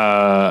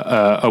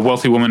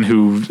wealthy woman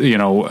who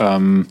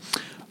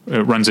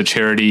runs a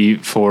charity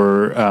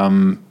for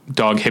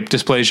dog hip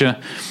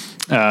dysplasia.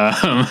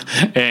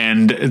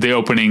 And the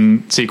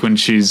opening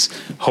sequence, she's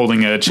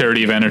holding a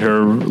charity event at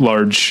her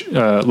large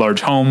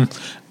home,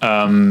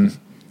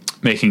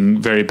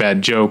 making very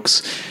bad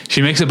jokes.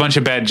 She makes a bunch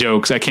of bad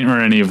jokes. I can't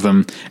remember any of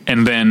them.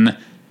 And then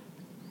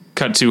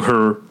cut to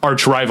her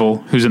arch rival,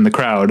 who's in the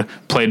crowd,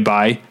 played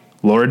by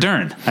Laura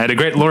Dern. I had a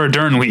great Laura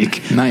Dern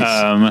week.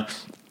 Nice.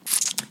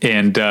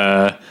 And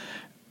Laura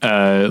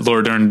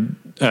Dern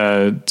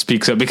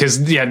speaks up because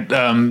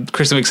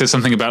Kristen Wiig says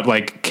something about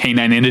like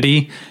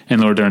canininity,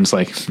 and Laura Dern's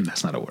like,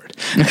 that's not a word.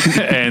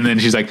 And then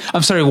she's like,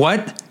 I'm sorry,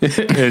 what?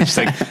 And she's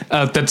like,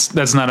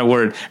 that's not a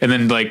word. And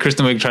then like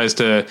Kristen Wiig tries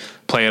to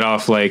play it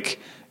off like,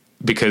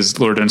 because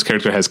Laura Dern's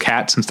character has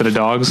cats instead of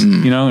dogs,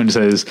 and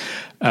says,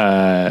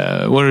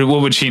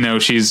 what would she know?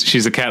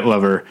 She's a cat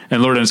lover.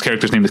 And Laura Dern's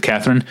character's name is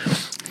Catherine.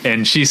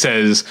 And she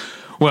says,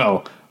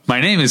 well, my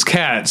name is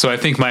Cat, so I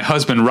think my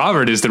husband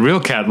Robert is the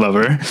real cat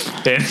lover, and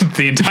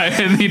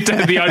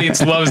the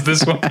audience loves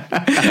this one,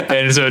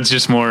 and so it's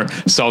just more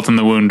salt in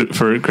the wound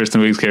for Kristen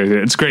Wiig's character.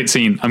 It's a great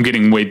scene. I'm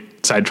getting way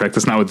sidetracked.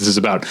 That's not what this is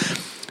about.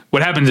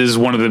 What happens is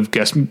one of the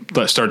guests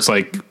starts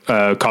like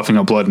coughing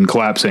up blood and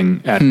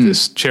collapsing at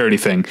this charity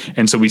thing,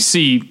 and so we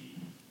see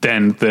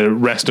then the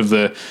rest of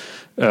the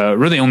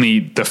really only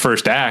the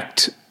first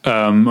act,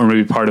 or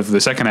maybe part of the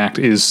second act,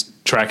 is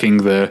tracking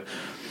the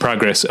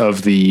progress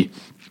of the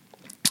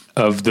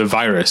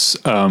virus.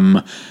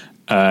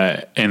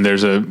 And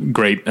there's a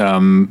great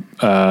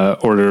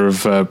order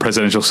of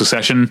presidential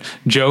succession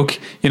joke,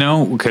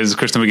 because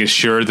Kristen Wiig is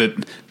sure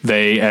that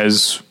they,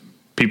 as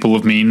people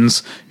of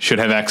means, should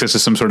have access to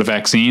some sort of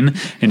vaccine.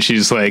 And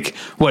she's like,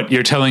 what,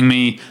 you're telling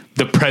me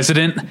the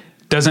president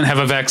doesn't have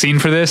a vaccine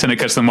for this? And it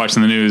cuts them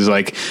watching the news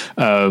like,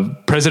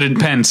 President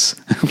Pence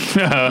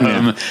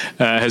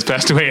has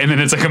passed away. And then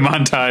it's like a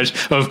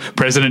montage of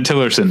President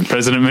Tillerson,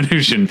 President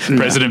Mnuchin,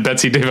 President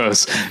Betsy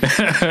DeVos.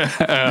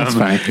 That's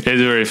funny. It's a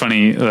very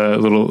funny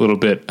little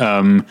bit.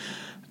 But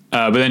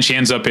then she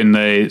ends up in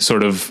a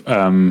sort of,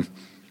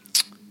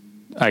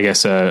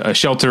 a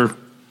shelter,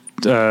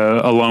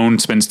 alone,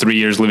 spends 3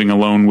 years living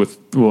alone with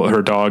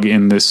her dog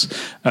in this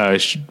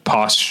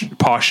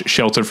posh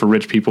shelter for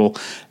rich people.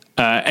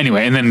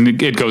 Anyway, and then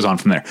it goes on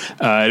from there.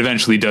 It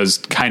eventually does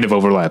kind of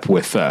overlap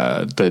with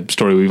the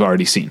story we've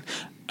already seen.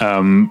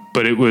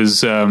 But it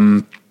was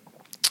it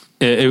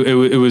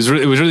was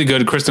really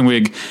good. Kristen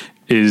Wiig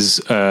is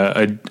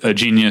a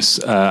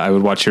genius. I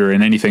would watch her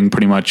in anything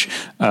pretty much.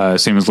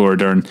 Same as Laura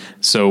Dern.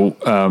 So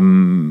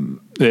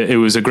it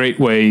was a great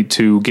way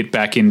to get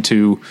back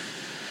into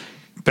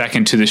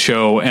the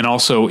show. And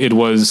also it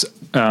was,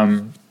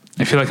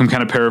 I feel like I'm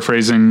kind of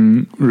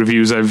paraphrasing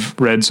reviews I've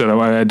read, so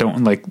I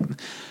don't like,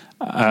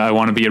 I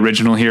want to be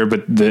original here,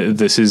 but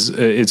this is,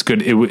 it's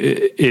good.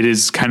 It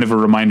is kind of a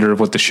reminder of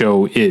what the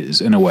show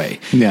is in a way.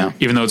 Yeah.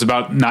 Even though it's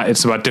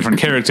about different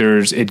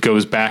characters, it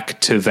goes back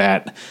to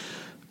that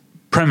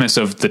premise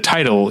of the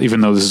title,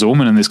 even though this is a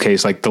woman in this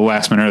case, like The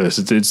Last Man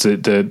Earth. It's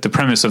the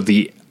premise of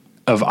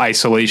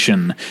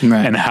isolation,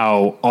 right, and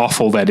how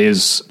awful that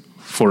is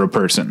for a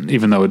person,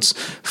 even though it's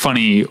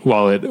funny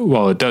while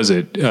it does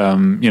it.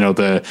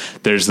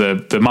 There's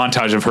the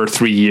montage of her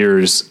 3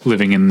 years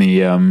living in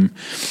the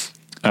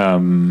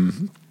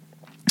in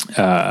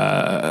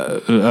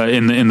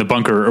the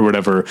bunker or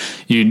whatever.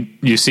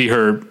 You see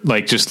her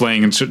like just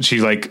laying, and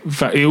she like,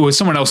 it was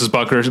someone else's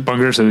bunker,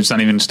 so it's not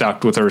even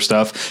stocked with her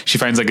stuff. She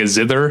finds like a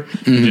zither,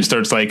 and just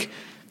starts like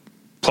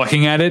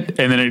plucking at it,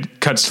 and then it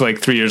cuts to like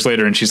 3 years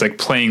later, and she's like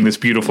playing this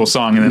beautiful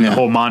song, and then the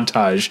whole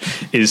montage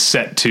is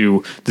set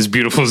to this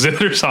beautiful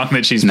zither song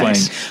that she's playing.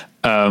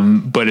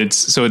 But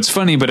it's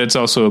funny, but it's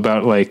also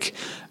about like,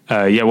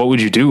 what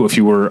would you do if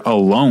you were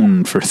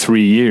alone for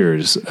 3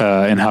 years,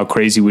 and how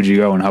crazy would you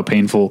go, and how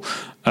painful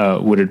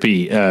would it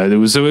be? It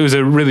was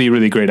a really,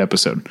 really great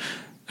episode.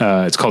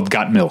 It's called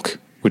Got Milk,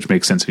 which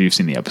makes sense if you've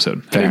seen the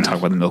episode. I didn't talk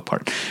about the milk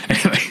part.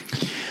 Anyway.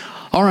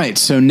 All right.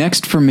 So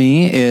next for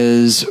me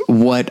is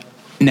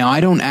now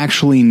I don't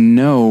actually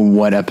know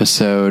what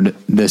episode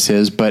this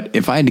is, but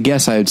if I had to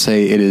guess, I would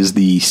say it is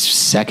the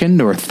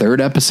second or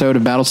third episode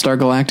of Battlestar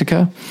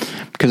Galactica,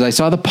 because I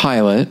saw the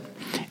pilot,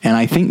 and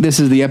I think this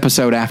is the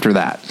episode after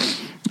that,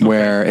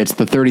 where it's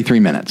the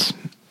 33 minutes,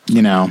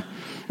 where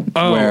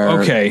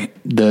okay.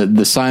 The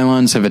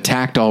Cylons have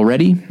attacked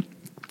already.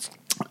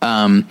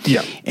 And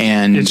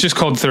it's just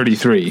called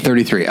 33.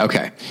 33.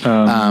 Okay.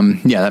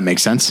 That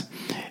makes sense.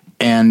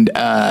 And,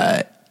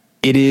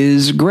 it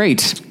is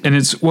great. And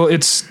it's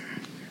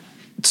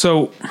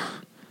so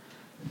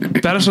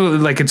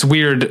Battlestar, like, it's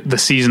weird, the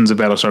seasons of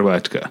Battlestar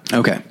Galactica.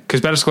 Okay. Because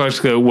Battlestar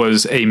Galactica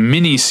was a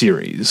mini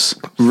series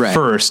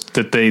first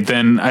that they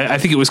then, I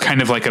think it was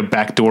kind of like a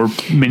backdoor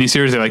mini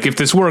series. They're like, if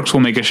this works,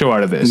 we'll make a show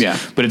out of this. Yeah.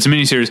 But it's a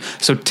mini series.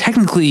 So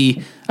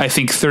technically, I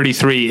think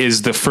 33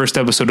 is the first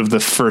episode of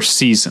the first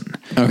season.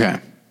 Okay.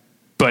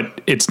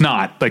 But it's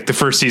not, like, the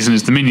first season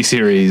is the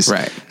miniseries.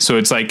 Right. So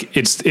it's like,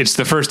 it's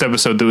the first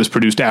episode that was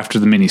produced after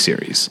the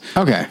miniseries.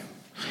 Okay.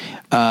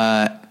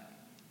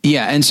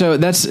 And so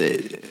that's,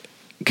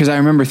 because I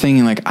remember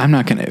thinking, like, I'm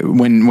not going to,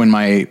 when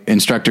my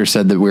instructor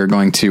said that we were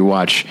going to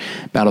watch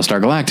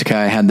Battlestar Galactica,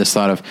 I had this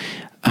thought of,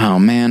 oh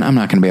man, I'm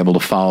not going to be able to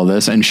follow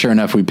this. And sure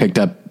enough, we picked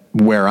up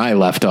where I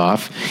left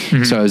off.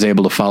 Mm-hmm. So I was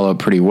able to follow it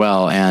pretty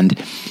well.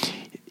 And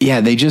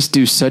yeah, they just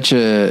do such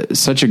a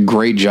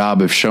great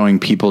job of showing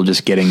people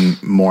just getting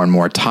more and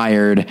more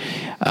tired.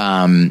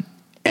 And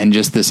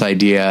just this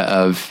idea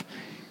of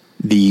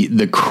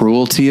the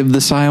cruelty of the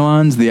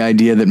Cylons, the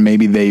idea that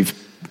maybe they've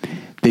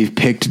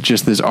picked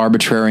just this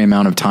arbitrary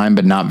amount of time,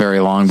 but not very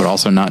long, but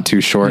also not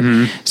too short,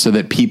 so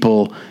that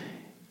people,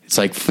 it's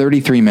like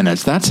 33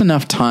 minutes. That's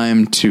enough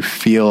time to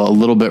feel a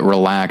little bit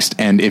relaxed.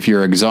 And if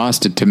you're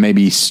exhausted, to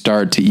maybe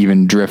start to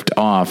even drift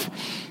off,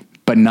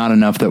 but not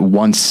enough that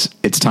once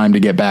it's time to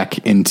get back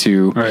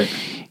into action,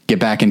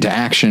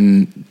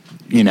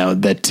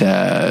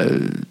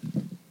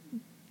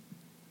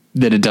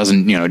 that it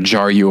doesn't,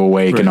 jar you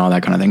awake and all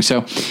that kind of thing.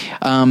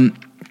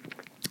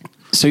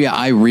 So yeah,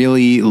 I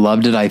really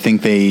loved it. I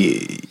think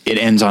it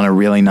ends on a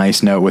really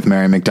nice note with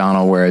Mary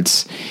McDonnell, where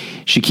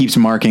she keeps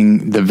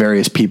marking the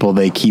various people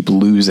they keep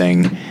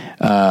losing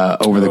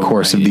over the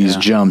course of these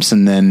jumps.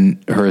 And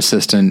then her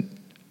assistant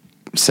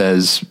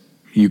says,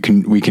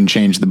 we can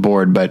change the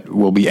board, but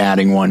we'll be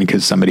adding one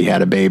because somebody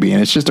had a baby.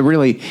 And it's just a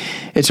really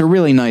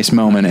nice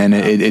moment. And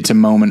it's a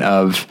moment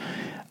of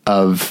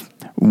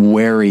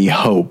wary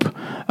hope.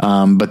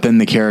 But then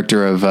the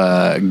character of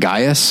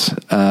Gaius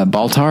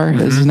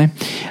Baltar is his name.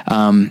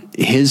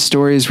 His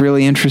story is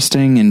really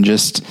interesting, and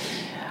just,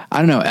 I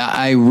don't know,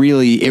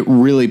 it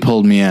really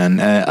pulled me in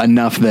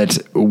enough that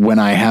when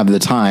I have the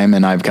time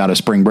and I've got a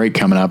spring break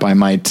coming up, I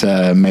might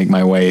make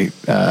my way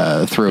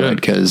through it,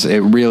 because it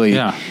really...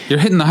 Yeah, you're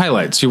hitting the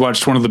highlights. You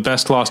watched one of the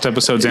best Lost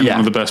episodes and one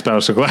of the best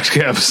Battlestar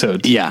Galactica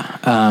episodes.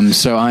 Yeah,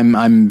 so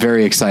I'm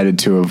very excited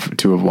to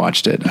have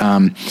watched it.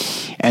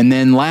 And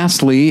then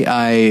lastly,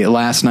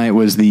 last night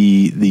was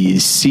the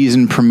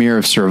season premiere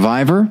of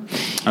Survivor.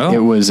 Oh. It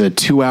was a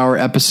 2-hour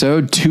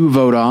episode, 2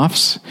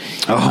 vote-offs,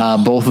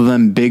 both of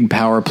them big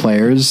power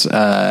players,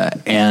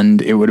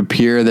 and it would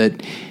appear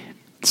that,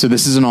 so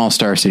this is an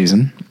all-star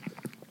season,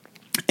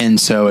 and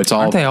so it's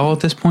all... Aren't they all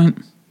at this point?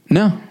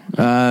 No.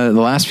 The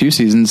last few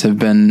seasons have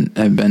been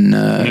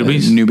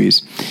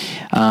newbies.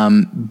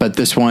 But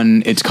this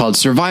one, it's called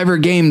Survivor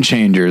Game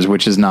Changers,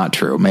 which is not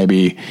true.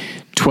 Maybe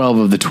 12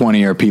 of the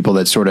 20 are people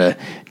that sort of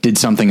did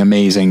something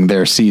amazing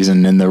their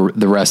season, and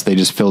the rest they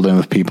just filled in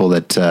with people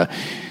that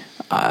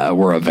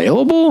were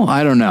available.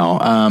 I don't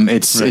know.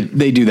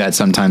 They do that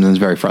sometimes and it's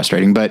very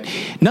frustrating, but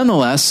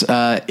nonetheless,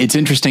 it's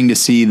interesting to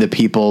see the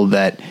people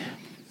that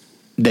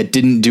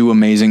didn't do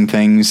amazing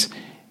things.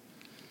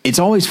 It's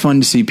always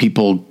fun to see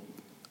people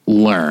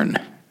learn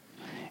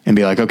and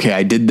be like, okay,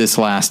 I did this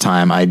last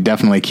time. I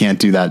definitely can't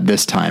do that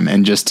this time.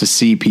 And just to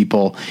see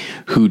people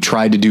who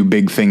tried to do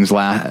big things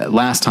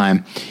last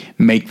time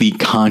make the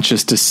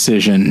conscious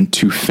decision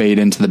to fade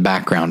into the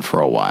background for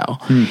a while.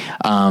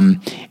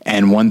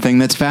 And one thing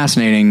that's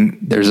fascinating,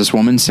 there's this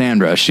woman,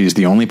 Sandra. She's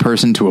the only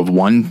person to have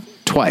won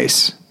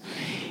twice.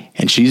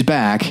 And she's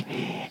back.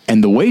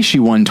 And the way she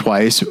won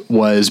twice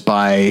was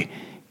by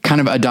kind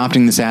of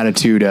adopting this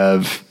attitude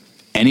of,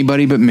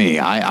 anybody but me.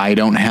 I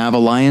don't have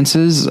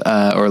alliances,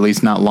 or at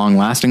least not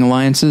long-lasting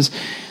alliances.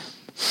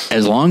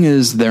 As long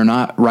as they're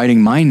not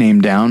writing my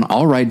name down,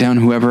 I'll write down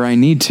whoever I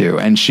need to.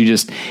 And she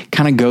just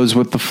kind of goes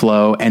with the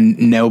flow, and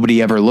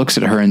nobody ever looks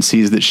at her and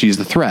sees that she's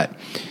the threat.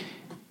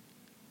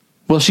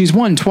 Well, she's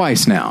won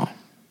twice now.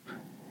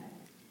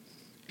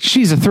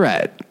 She's a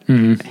threat.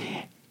 Mm-hmm.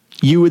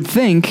 You would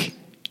think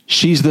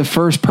she's the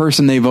first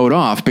person they vote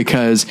off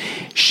because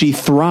she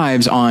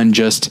thrives on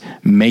just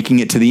making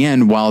it to the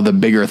end while the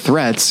bigger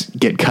threats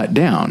get cut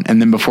down.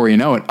 And then before you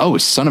know it, oh,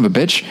 son of a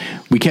bitch,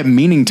 we kept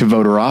meaning to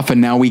vote her off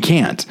and now we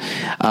can't.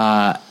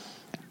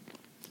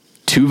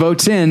 2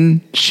 votes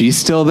in, she's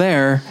still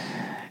there.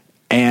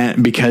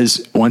 And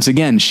because once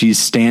again, she's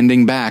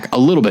standing back a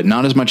little bit,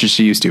 not as much as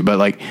she used to, but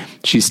like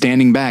she's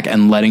standing back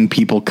and letting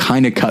people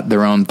kind of cut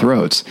their own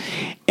throats.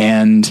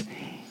 And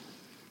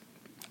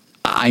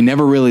I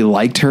never really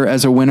liked her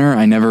as a winner.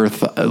 I never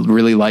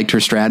really liked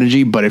her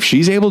strategy, but if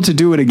she's able to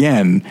do it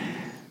again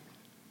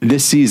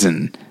this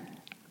season,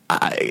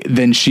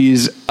 then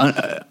she's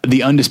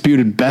the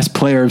undisputed best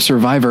player of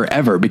Survivor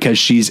ever, because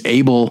she's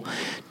able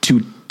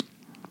to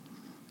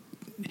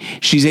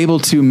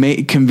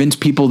convince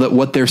people that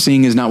what they're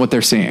seeing is not what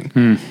they're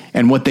seeing,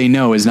 and what they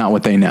know is not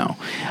what they know.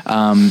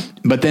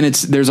 But then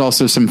there's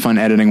also some fun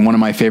editing. One of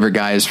my favorite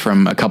guys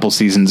from a couple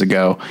seasons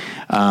ago,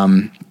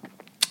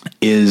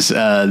 is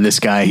this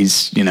guy.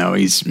 He's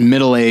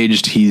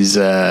middle-aged. He's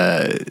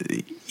a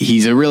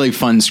really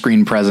fun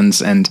screen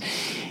presence, and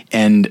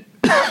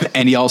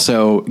and he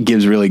also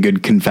gives really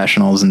good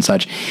confessionals and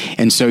such.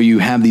 And so you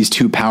have these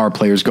 2 power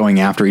players going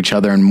after each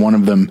other, and one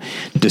of them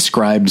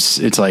describes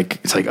it's like,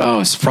 oh,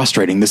 it's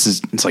frustrating.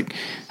 It's like,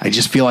 I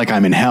just feel like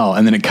I'm in hell.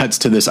 And then it cuts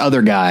to this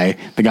other guy,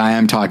 the guy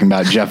I'm talking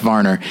about, Jeff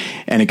Varner,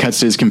 and it cuts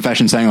to his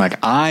confession saying like,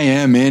 I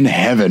am in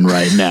heaven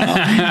right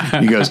now.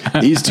 He goes,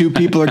 these 2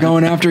 people are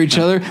going after each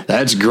other.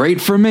 That's great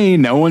for me.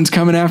 No one's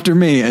coming after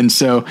me. And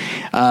so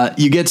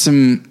you get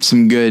some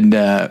good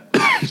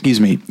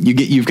excuse me,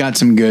 you've got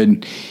some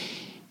good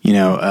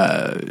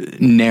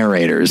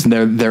narrators.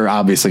 They're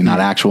obviously not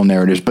actual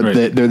narrators, but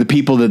right. They're the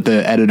people that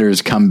the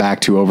editors come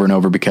back to over and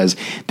over because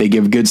they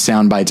give good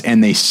sound bites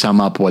and they sum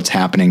up what's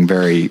happening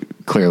very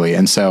clearly.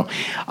 And so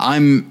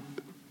I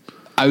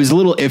was a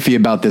little iffy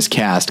about this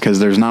cast because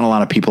there's not a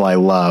lot of people I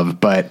love,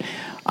 but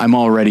I'm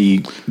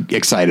already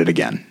excited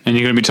again. And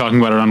you're going to be talking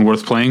about it on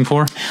Worth Playing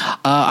For?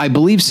 I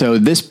believe so.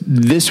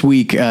 This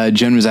week,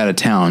 Jen was out of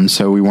town,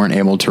 so we weren't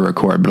able to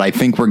record, but I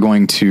think we're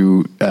going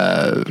to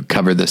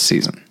cover this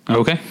season.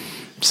 Okay.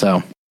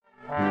 So